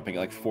better than jumping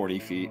like 40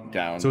 feet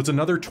down. So it's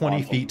another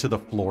 20 feet to the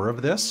floor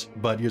of this,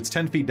 but it's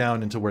 10 feet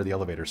down into where the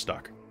elevator's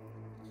stuck.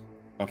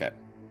 Okay.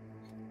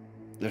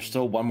 There's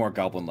still one more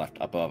goblin left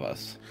above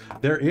us.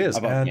 There is,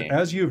 and game.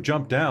 as you've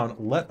jumped down,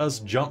 let us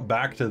jump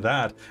back to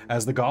that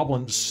as the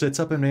goblin sits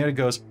up in the air and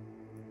goes,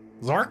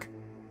 Zark?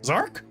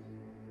 Zark?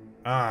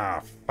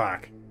 Ah,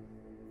 fuck.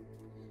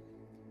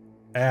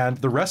 And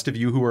the rest of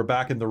you who are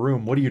back in the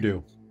room, what do you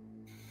do?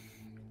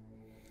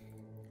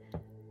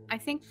 I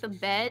think the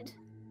bed,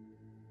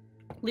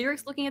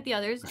 Lyric's looking at the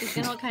others, is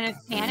gonna kind of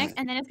panic,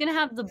 and then it's gonna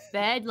have the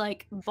bed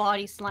like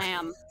body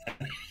slam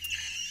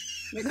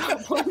the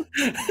goblin.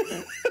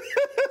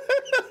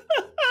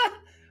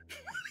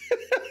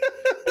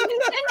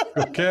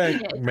 Okay,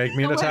 make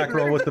me an attack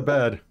roll with the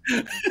bed.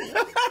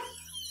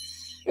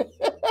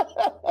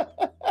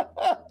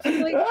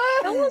 Like,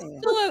 Ella's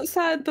still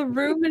outside the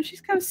room, and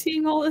she's kind of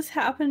seeing all this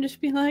happen, just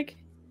being like,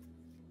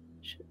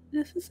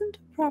 this isn't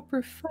a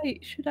proper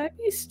fight. Should I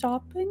be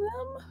stopping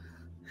them?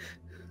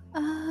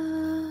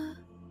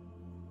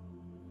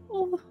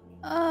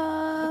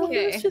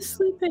 Okay. He was just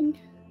sleeping.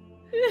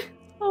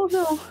 Oh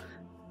no.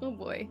 Oh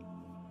boy.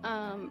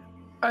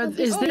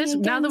 Is this,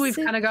 now that we've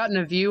so- kind of gotten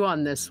a view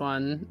on this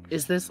one,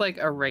 is this like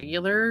a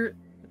regular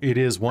It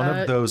is one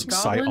of those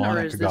goblin, or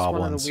psionic is this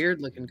goblins. one of the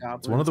weird looking goblins?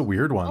 It's one of the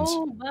weird ones.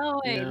 Oh boy,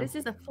 Yeah. this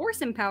is a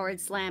force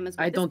empowered slam as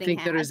well. I don't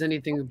think there is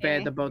anything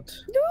bad about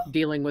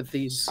dealing with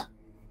these.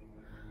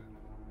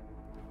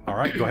 All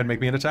right, go ahead and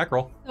make me an attack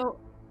roll. So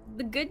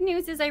the good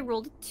news is I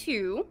rolled a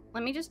 2.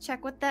 Let me just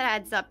check what that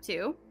adds up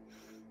to.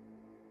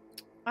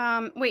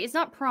 Wait, it's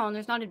not prone.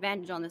 There's not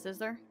advantage on this, is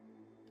there?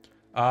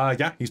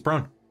 Yeah, he's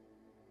prone.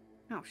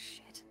 Oh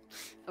shit.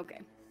 Okay.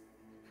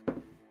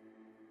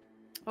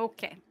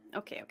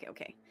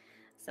 Okay.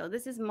 So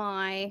this is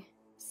my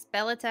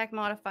spell attack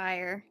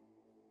modifier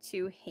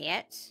to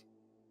hit.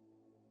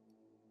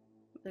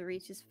 The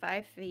reach is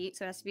 5 feet,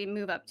 so it has to be a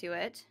move up to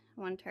it.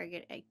 One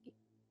target that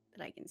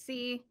I can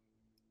see.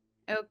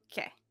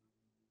 Okay.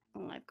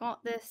 Well, I've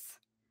got this.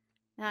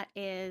 That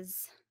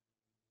is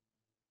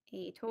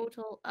a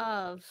total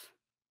of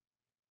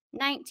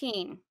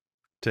 19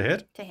 To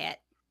hit? to hit.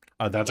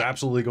 That's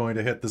absolutely going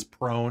to hit this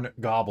prone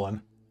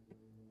goblin.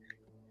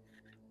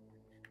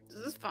 This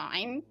is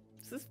fine.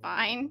 This is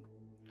fine.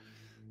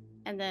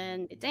 And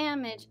then the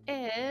damage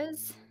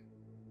is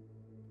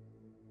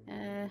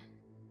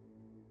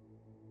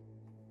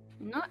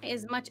not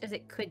as much as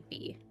it could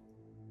be,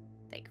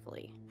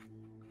 thankfully.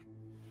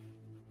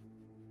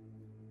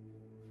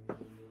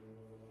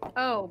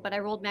 Oh, but I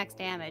rolled max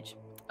damage.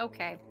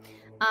 Okay.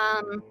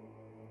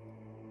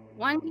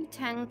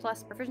 1d10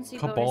 plus proficiency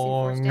bonus in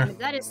force Kabong. damage.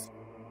 That is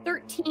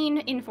 13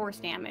 in force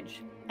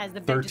damage as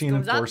the bed 13 just in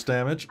goes up force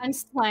damage. and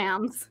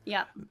slams.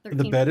 Yeah.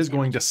 The bed is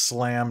going to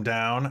slam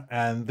down,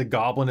 and the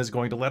goblin is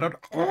going to let out.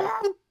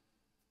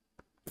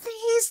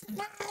 Please,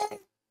 no.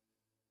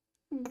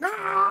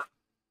 No.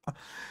 Okay,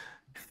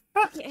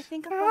 I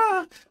think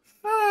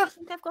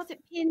I've got it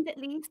pinned at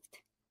least.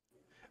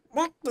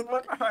 I give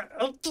up. I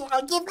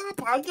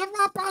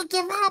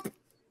give up.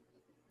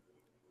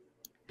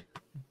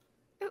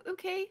 Oh,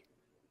 okay.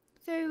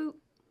 So,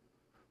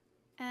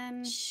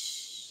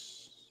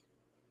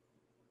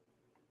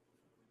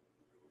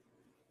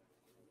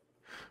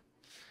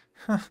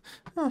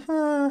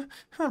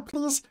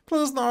 Please,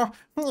 please no.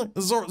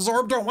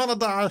 Zorb don't want to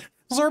die.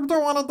 Zorb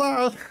don't want to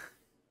die.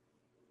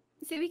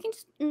 So we can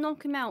just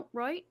knock him out,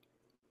 right?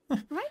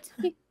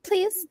 Right?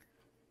 Please.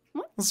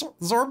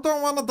 Zorb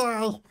don't want to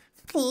die.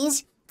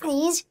 Please,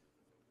 please.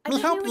 I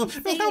Me don't know help you. what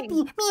he's Me help saying.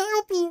 you. Me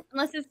help you.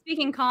 Unless it's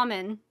speaking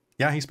common.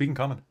 Yeah, he's speaking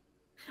common.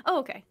 Oh,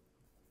 okay.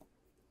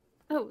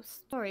 Oh,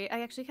 sorry.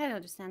 I actually can't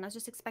understand. I was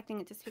just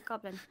expecting it to speak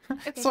goblin.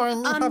 Okay. Sorry,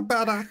 me have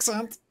bad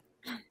accent.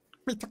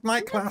 We took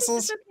night no,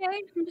 classes. It's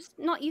okay. I'm just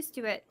not used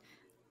to it.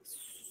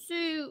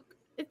 So,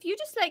 if you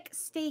just like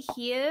stay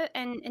here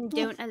and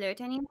don't alert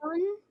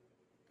anyone.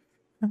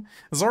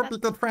 Zorb be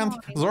good friend.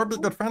 fine. Zorb be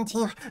good friend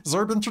here.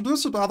 Zorb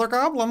introduce you to other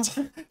goblins.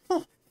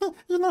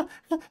 You know,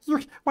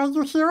 while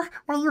you're here,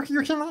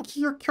 you can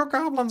kill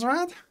goblins,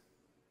 right?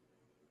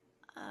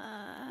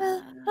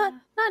 Not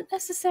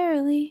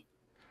necessarily.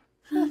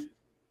 I'm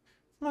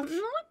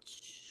not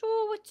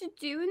sure what to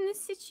do in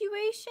this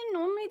situation.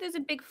 Normally there's a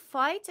big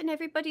fight and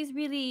everybody's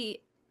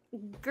really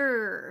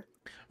grr.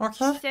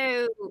 Okay.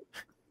 So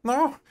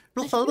No,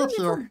 we I feel hate it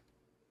a little here.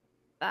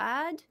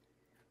 bad.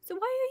 So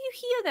why are you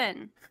here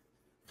then?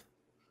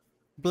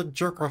 Big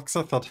jerk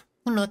excited.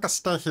 He make us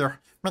stay here.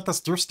 Make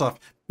us do stuff.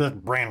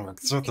 Big brain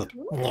excited.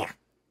 Yeah.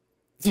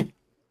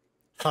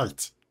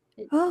 Hate.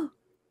 Oh,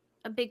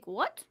 A big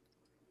what?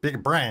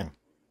 Big brain.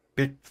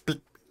 Big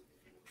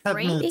head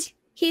Brain? meat.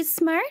 he's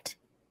smart?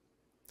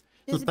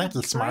 He There's a think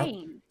big he's smart.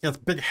 brain. He has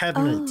big head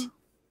meat.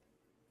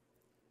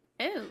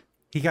 Oh.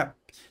 He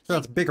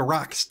has big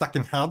rock stuck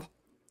in head.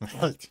 And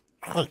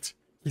hate.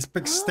 He's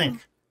big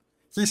stink.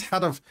 He's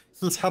head of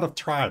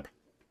tribe.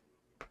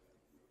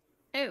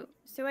 Oh.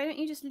 So why don't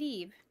you just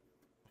leave?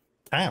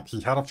 Can't.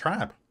 He's head of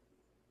tribe.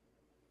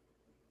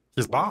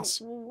 He's boss.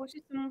 Well, what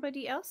is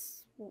somebody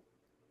else?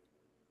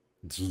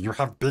 Do you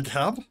have big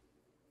head?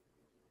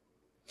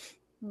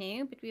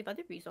 No, but we have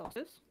other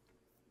resources.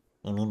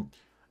 I mean,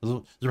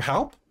 you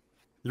help?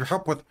 You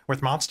help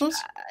with monsters?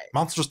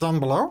 Monsters down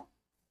below?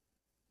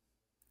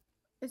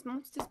 There's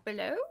monsters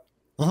below?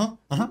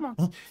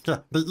 Yeah,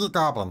 they eat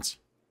goblins.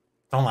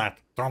 Don't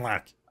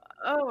like.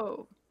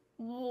 Oh.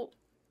 Well,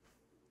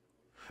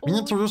 We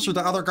introduce you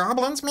to other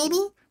goblins, maybe?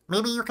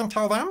 Maybe you can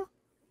tell them?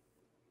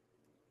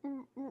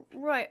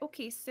 Right,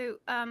 okay, so,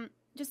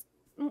 just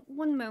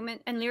one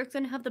moment, and Lyric's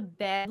gonna have the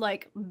bed,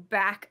 like,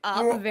 back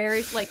up,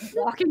 very, like,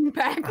 walking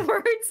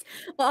backwards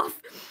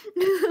off,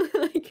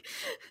 like...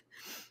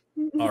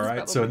 All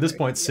right, so at this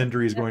point,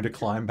 Sindri is going to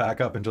climb back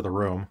up into the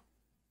room.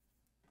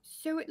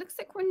 So it looks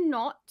like we're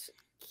not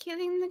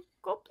killing the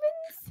goblins?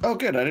 Oh,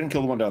 good. I didn't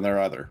kill the one down there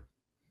either.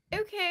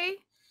 Okay,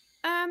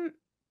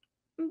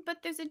 but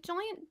there's a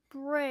giant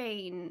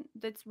brain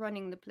that's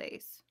running the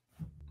place.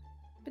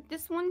 But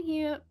this one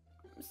here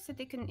said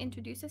they can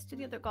introduce us to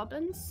the other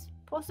goblins,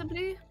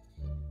 possibly.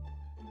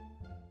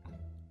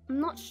 I'm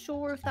not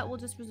sure if that will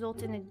just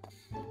result in a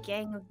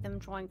gang of them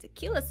trying to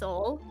kill us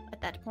all at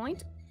that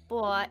point,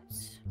 but...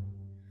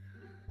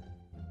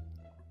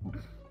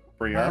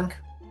 Briark?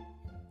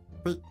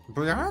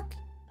 Briark?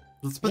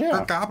 You speak Yeah.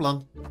 good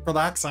goblin. Good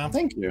accent.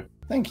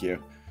 Thank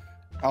you.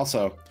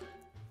 Also,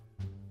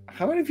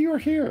 how many of you are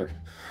here?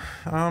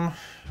 1,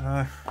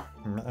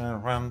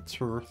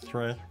 2,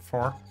 3,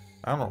 4.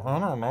 I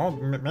don't know.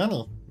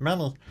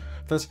 Many.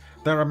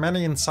 There are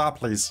many in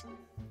Sopley's.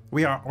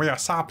 We are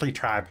Sopley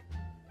tribe.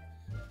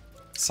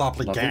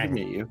 Sopley Lovely gang. to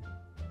meet you.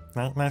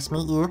 Nice to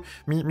meet you.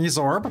 Meet me,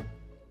 Zorb.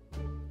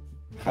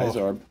 Hi, Oh.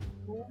 Zorb.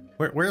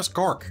 Where's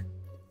Gork?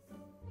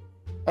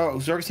 Oh,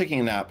 Zorg's taking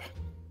a nap.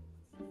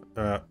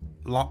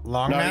 Long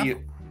No, nap?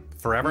 you-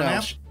 Forever no,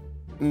 nap?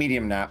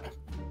 medium nap.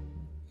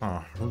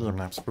 Oh, medium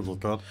nap's pretty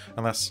good.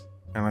 Unless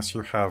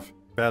you have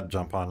bed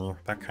jump on you.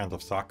 That kind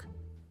of suck.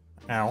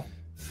 Ow.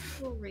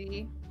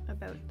 Sorry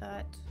about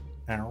that.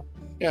 Ow.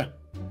 Yeah.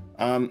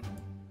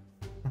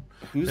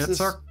 Who's It's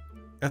this?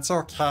 It's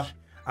okay.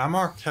 I'm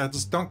okay.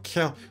 Just don't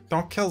kill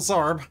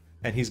Zorb.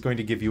 And he's going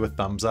to give you a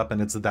thumbs up,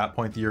 and it's at that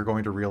point that you're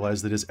going to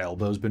realize that his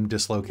elbow's been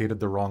dislocated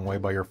the wrong way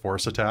by your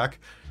force attack.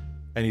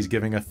 And he's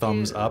giving a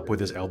thumbs up with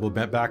his elbow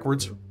bent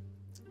backwards.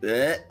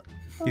 Eh.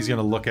 He's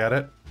gonna look at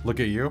it, look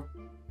at you.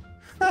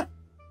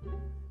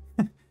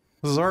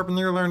 Zorb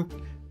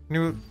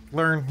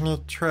learn new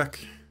trick.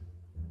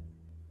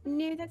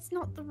 No, that's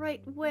not the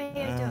right way,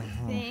 I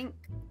don't think.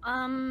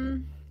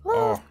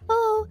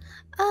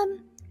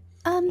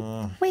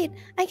 Wait,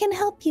 I can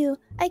help you.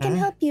 I can Huh?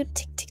 help you.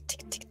 Tick, tick,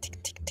 tick, tick,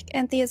 tick, tick, tick.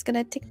 Anthea's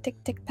gonna tick,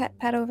 tick, tick,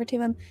 pat over to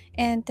him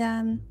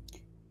and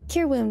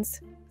cure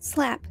wounds.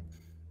 Slap.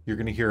 You're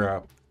gonna hear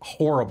a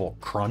horrible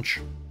crunch.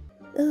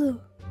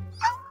 Ooh.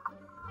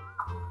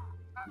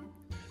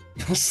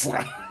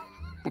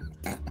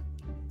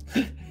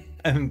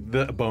 And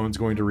the bone's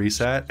going to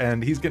reset,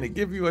 and he's gonna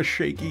give you a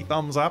shaky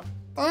thumbs up.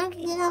 Thank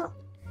you.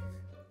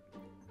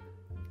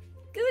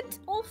 Good,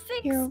 all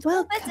fixed. You're all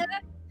welcome.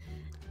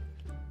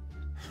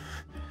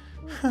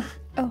 better.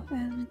 Oh,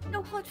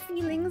 No hard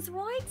feelings,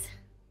 right?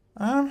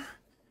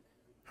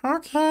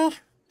 Okay.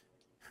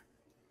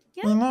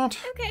 Yeah, Me not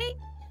okay.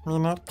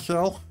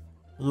 kill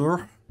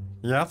you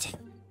yet.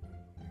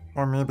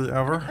 Or maybe I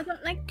ever.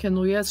 don't like. Can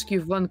we ask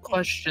you one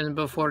question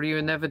before you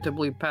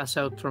inevitably pass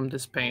out from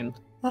this pain?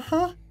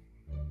 Uh-huh.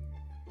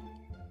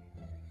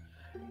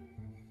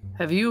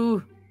 Have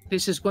you...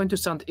 This is going to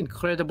sound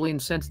incredibly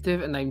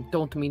insensitive, and I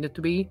don't mean it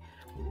to be.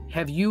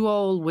 Have you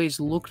always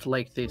looked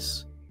like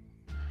this?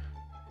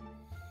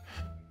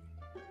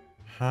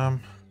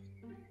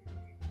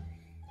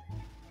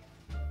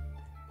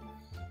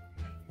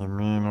 You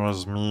mean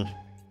was me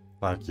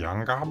like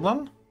young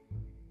goblin?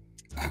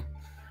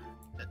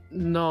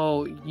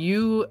 No,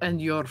 you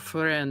and your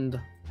friend.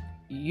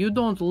 You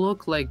don't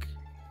look like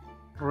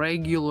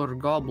regular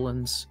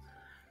goblins.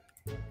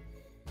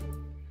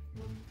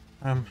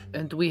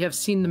 And we have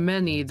seen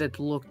many that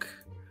look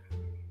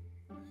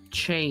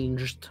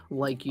changed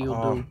like you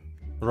do.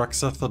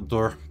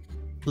 Ruxithadur.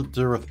 He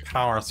do with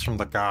powers from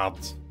the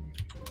gods.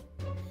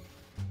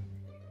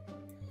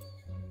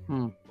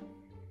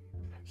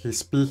 He's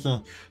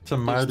speaking to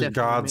mighty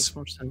gods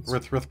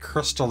with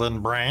crystalline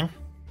brain.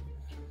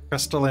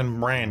 Crystalline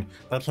brain.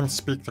 Let him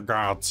speak to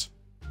gods.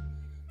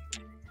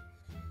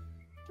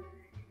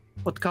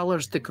 What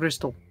color's the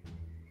crystal?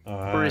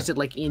 Or is it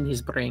like in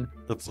his brain?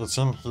 It's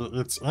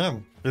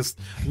in.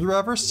 You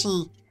ever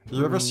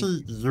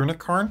see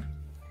unicorn?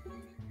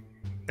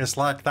 It's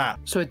like that.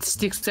 So it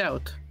sticks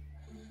out.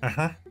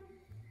 Uh-huh.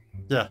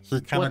 Yeah, he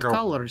kind of What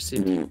color is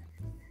it?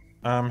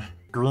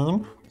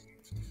 Green.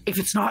 If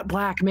it's not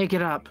black, make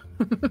it up.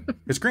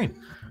 It's green.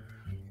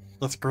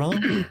 It's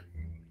green.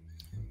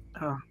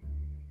 Oh.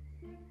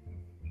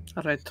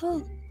 All right.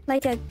 Oh,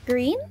 like a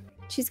green?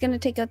 She's gonna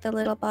take out the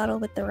little bottle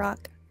with the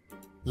rock.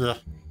 Yeah,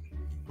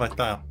 like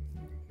that.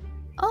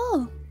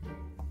 Oh.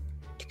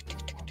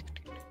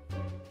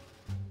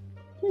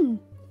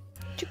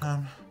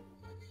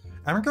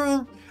 I'm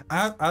going.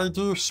 I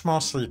do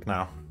small sleep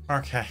now.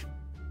 Okay.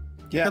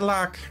 Yeah. Good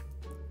luck.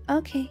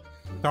 Okay.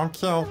 Don't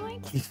kill.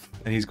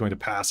 And he's going to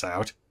pass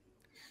out.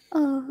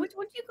 Oh. What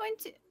are you going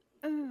to?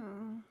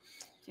 Oh,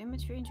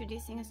 Geometry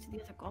introducing us to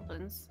the other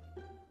goblins.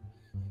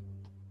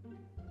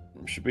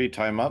 Should we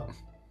tie him up?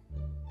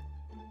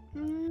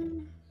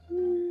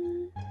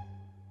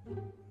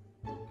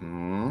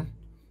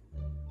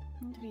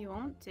 Do you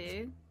want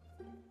to?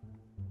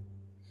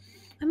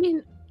 I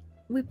mean,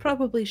 we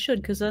probably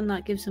should, because then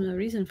that gives him a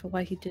reason for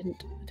why he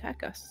didn't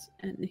attack us,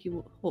 and he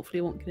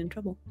hopefully won't get in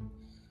trouble.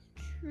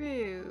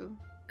 True.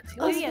 Because he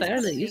Oh, was yes,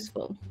 fairly that's true.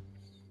 useful.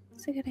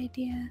 That's a good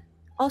idea.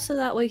 Also,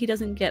 that way he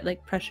doesn't get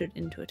like pressured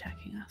into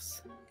attacking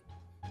us.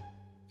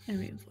 And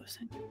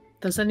reinforcing.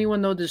 Does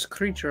anyone know this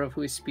creature of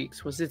who he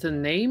speaks? Was it a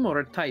name or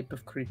a type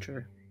of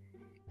creature?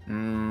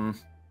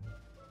 Sounds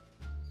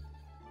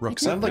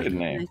like a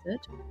name.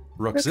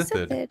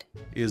 Ruxithid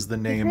is the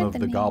name heard of the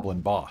the name.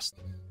 goblin boss.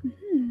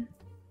 Mm-hmm.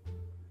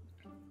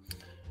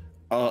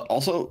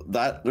 Also,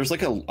 that there's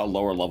like a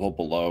lower level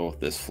below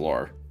this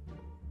floor.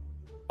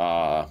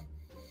 Oh,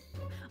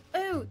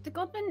 the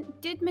goblin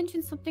did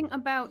mention something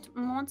about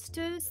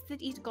monsters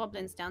that eat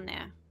goblins down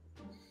there.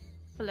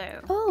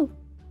 Below. Oh,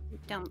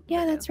 Down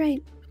yeah, below. that's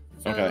right.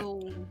 So,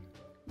 Okay.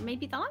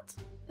 maybe that?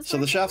 Is So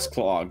where the it shaft's goes?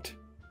 clogged,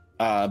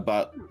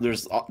 but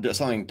there's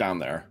something down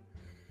there.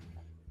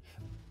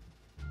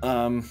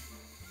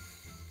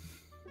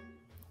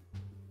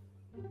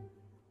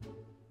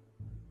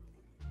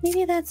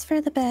 Maybe that's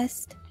for the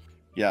best.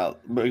 Yeah,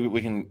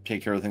 we can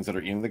take care of things that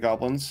are eating the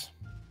goblins,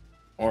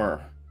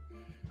 or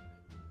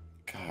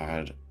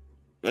God,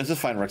 let's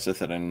just find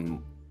Ruxithid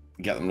and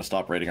get them to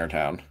stop raiding our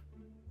town.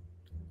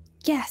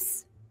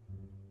 Yes.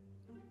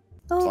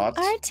 Oh, Thoughts?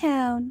 our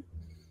town.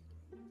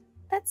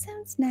 That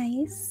sounds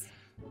nice.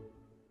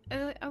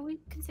 Are we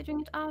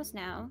considering it ours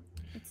now?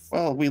 It's,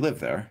 Well, we live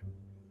there.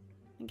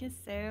 I guess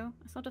so.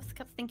 I sort of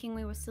kept thinking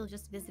we were still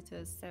just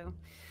visitors, so.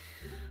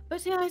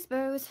 But yeah, I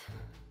suppose.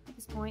 At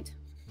this point.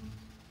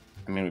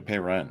 I mean, we pay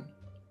rent.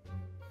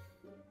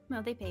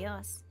 Well, they pay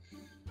us.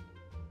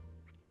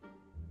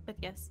 But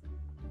yes.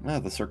 Ah,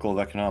 the circle of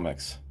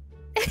economics.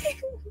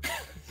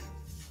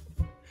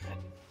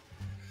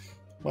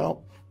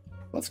 Well,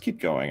 let's keep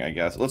going, I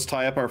guess. Let's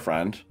tie up our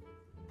friend.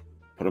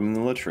 Put him in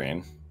the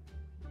latrine.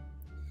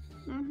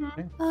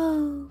 Mm-hmm.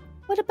 Oh,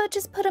 what about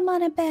just put him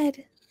on a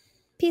bed?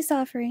 Peace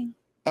offering.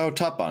 Oh,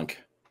 top bunk.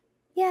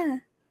 Yeah.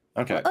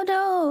 Okay. Oh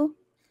no,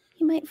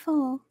 he might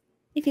fall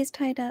if he's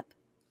tied up.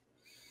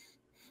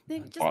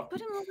 Then just What?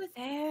 put him over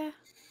there.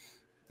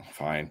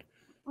 Fine.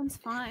 One's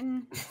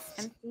fine. It's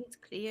empty, it's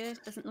clear.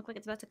 Doesn't look like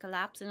it's about to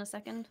collapse in a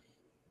second.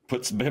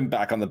 Puts him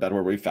back on the bed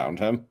where we found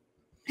him.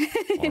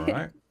 All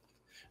right.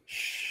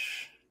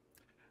 Shh.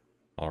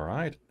 All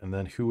right. And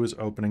then who is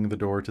opening the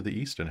door to the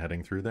east and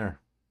heading through there?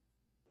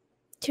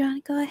 Do you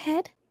want to go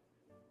ahead?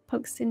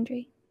 Poke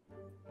Sindri.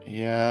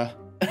 Yeah.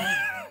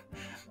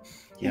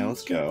 Yeah,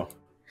 let's go.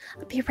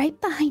 I'll be right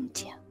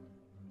behind you.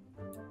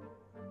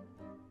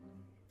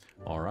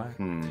 All right.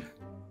 Hmm.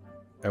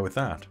 And with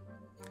that,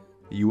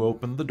 you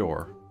open the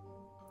door,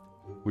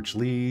 which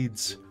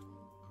leads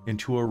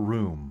into a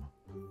room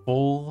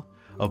full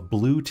of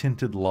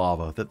blue-tinted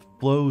lava that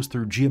flows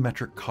through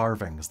geometric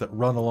carvings that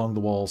run along the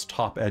wall's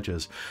top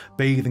edges,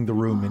 bathing the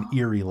room in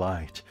eerie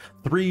light.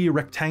 3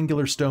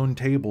 rectangular stone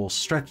tables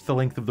stretch the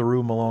length of the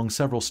room along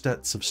several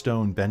sets of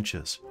stone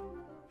benches.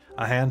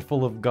 A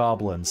handful of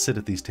goblins sit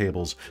at these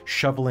tables,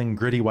 shoveling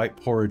gritty white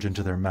porridge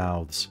into their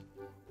mouths.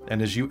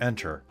 And as you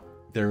enter,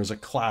 there is a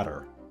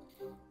clatter.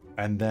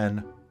 And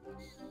then,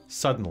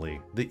 suddenly,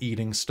 the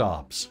eating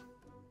stops.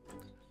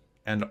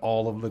 And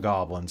all of the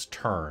goblins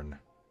turn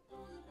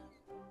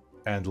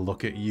and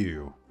look at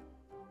you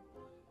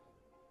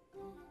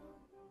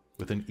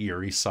with an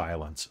eerie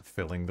silence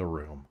filling the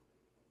room.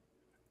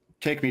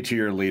 Take me to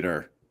your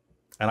leader.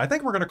 And I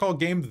think we're going to call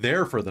game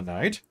there for the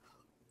night.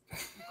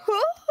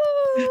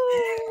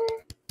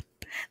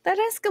 That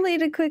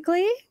escalated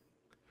quickly.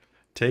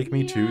 Take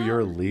me to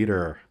your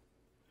leader.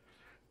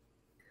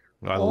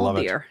 I love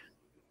it.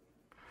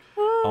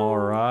 All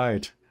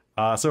right.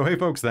 So, hey,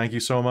 folks, thank you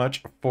so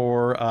much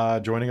for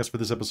joining us for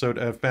this episode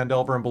of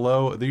Phandelver and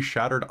Below the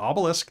Shattered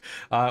Obelisk.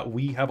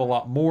 We have a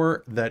lot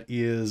more that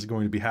is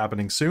going to be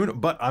happening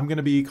soon, but I'm going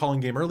to be calling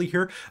game early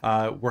here.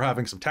 We're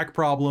having some tech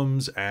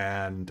problems,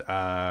 and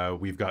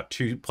we've got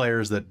 2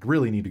 players that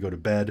really need to go to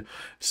bed.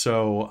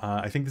 So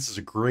I think this is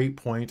a great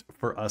point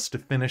for us to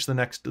finish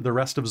the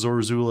rest of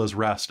Zorzula's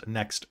Rest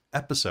next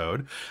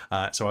episode.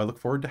 So I look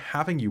forward to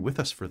having you with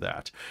us for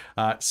that.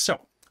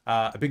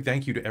 A big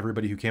thank you to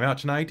everybody who came out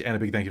tonight, and a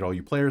big thank you to all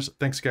you players.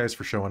 Thanks, guys,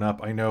 for showing up.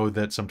 I know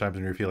that sometimes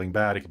when you're feeling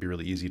bad, it can be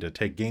really easy to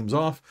take games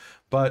off,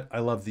 but I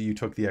love that you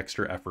took the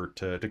extra effort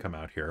to come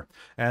out here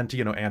and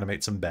to,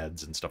 animate some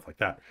beds and stuff like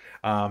that.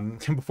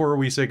 Before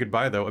we say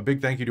goodbye, though, a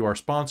big thank you to our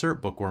sponsor,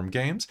 Bookworm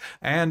Games,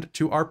 and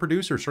to our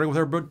producer, starting with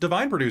our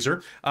divine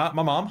producer,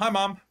 my mom. Hi,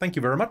 Mom. Thank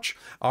you very much.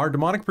 Our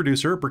demonic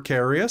producer,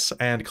 Precarious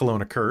and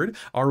Kelowna Curd,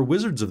 our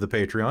wizards of the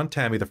Patreon,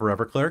 Tammy the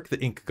Forever Cleric,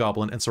 the Ink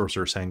Goblin, and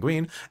Sorcerer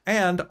Sanguine,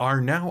 and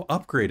our now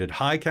upgraded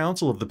High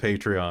Council of the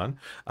Patreon,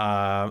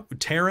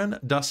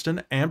 Taryn,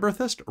 Dustin,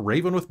 Amberthist,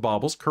 Raven with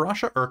Baubles,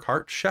 Karasha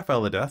Urquhart, Chef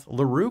Eladeth,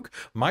 Larouk,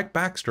 Mike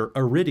Baxter,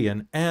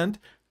 Iridian, and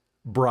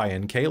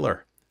Brian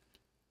Kaler.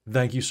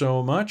 Thank you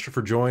so much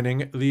for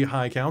joining the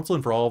High Council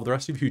and for all of the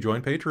rest of you who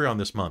joined Patreon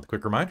this month.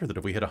 Quick reminder that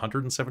if we hit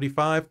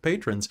 175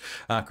 patrons,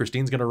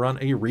 Christine's going to run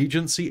a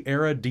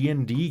Regency-era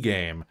D&D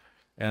game.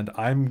 And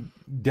I'm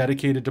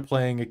dedicated to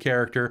playing a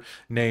character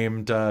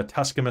named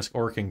Tuscamus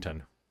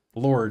Orkington.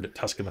 Lord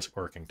Tuscamus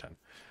Orkington.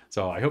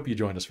 So I hope you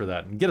join us for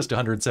that and get us to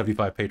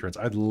 175 patrons.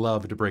 I'd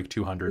love to break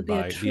 200 by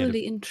the end of...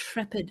 truly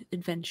intrepid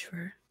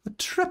adventurer. A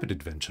trepid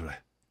adventurer.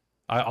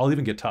 I'll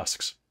even get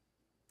tusks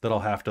that I'll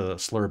have to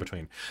slur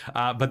between.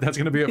 But that's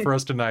going to be it for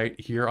us tonight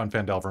here on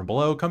Phandelver and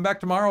Below. Come back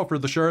tomorrow for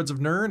the Shards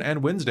of Nirn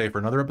and Wednesday for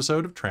another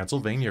episode of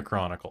Transylvania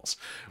Chronicles.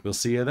 We'll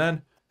see you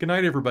then. Good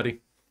night,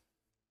 everybody.